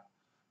that,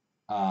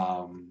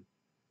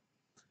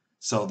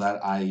 so that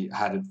I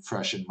had it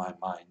fresh in my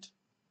mind.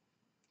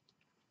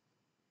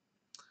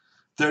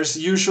 There's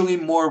usually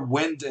more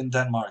wind in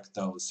Denmark,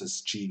 though,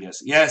 says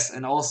Chigas. Yes,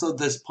 and also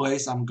this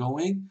place I'm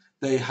going,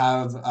 they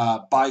have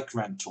bike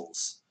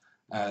rentals.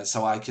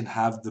 So I can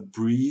have the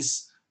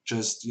breeze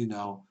just,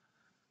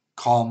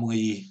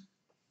 calmly.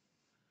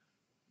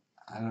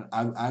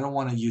 I don't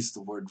want to use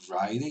the word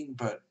riding,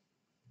 but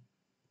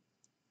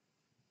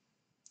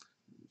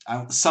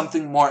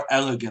something more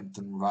elegant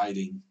than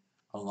riding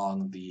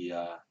along the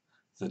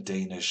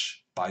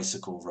Danish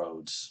bicycle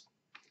roads.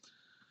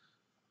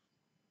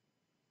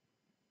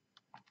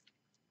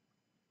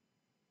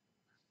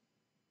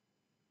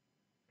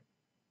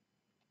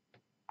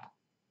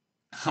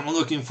 I'm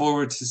looking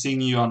forward to seeing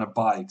you on a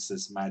bike,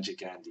 says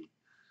Magic Andy.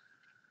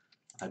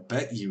 I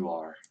bet you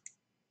are.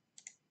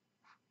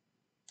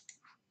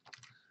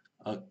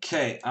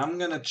 Okay, I'm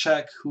gonna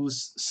check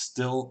who's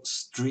still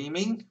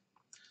streaming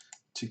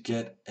to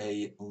get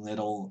a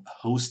little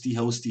hosty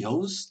host.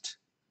 You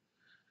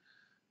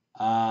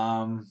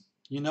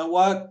know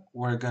what?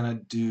 We're gonna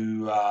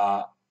do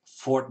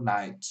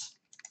Fortnite.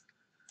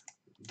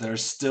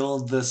 There's still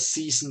the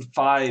Season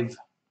 5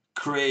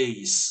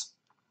 craze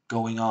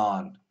going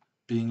on,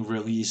 being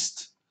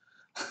released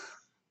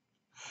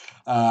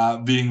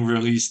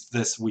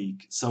this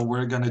week. So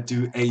we're gonna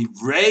do a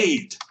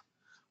raid.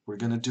 We're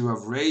gonna do a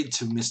raid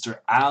to Mr.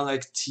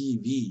 Alec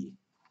TV.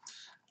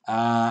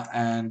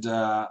 And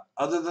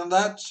other than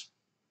that,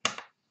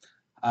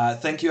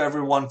 thank you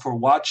everyone for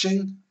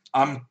watching.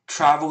 I'm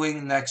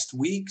traveling next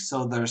week,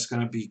 so there's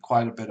going to be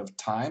quite a bit of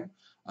time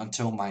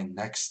until my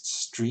next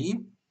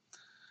stream.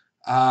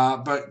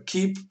 But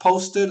keep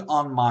posted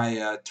on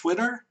my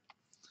Twitter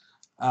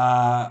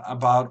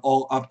about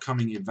all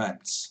upcoming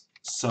events.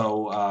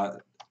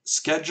 So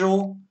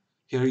schedule,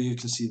 here you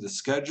can see the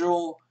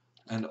schedule,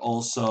 and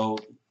also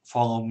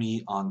follow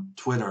me on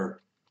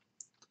Twitter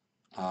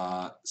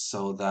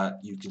so that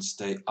you can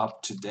stay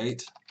up to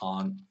date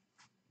on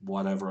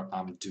whatever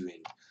I'm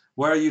doing.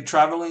 Where are you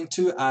traveling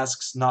to?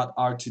 Asks not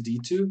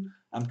R2D2.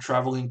 I'm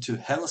traveling to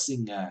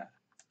Helsingør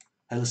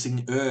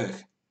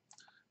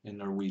in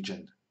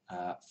Norwegian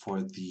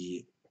for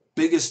the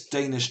biggest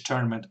Danish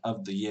tournament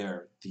of the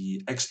year,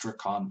 the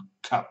Extracon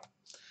Cup.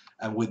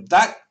 And with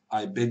that,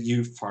 I bid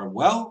you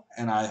farewell,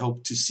 and I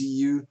hope to see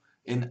you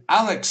in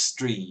Alec's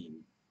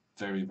stream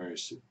very, very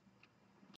soon.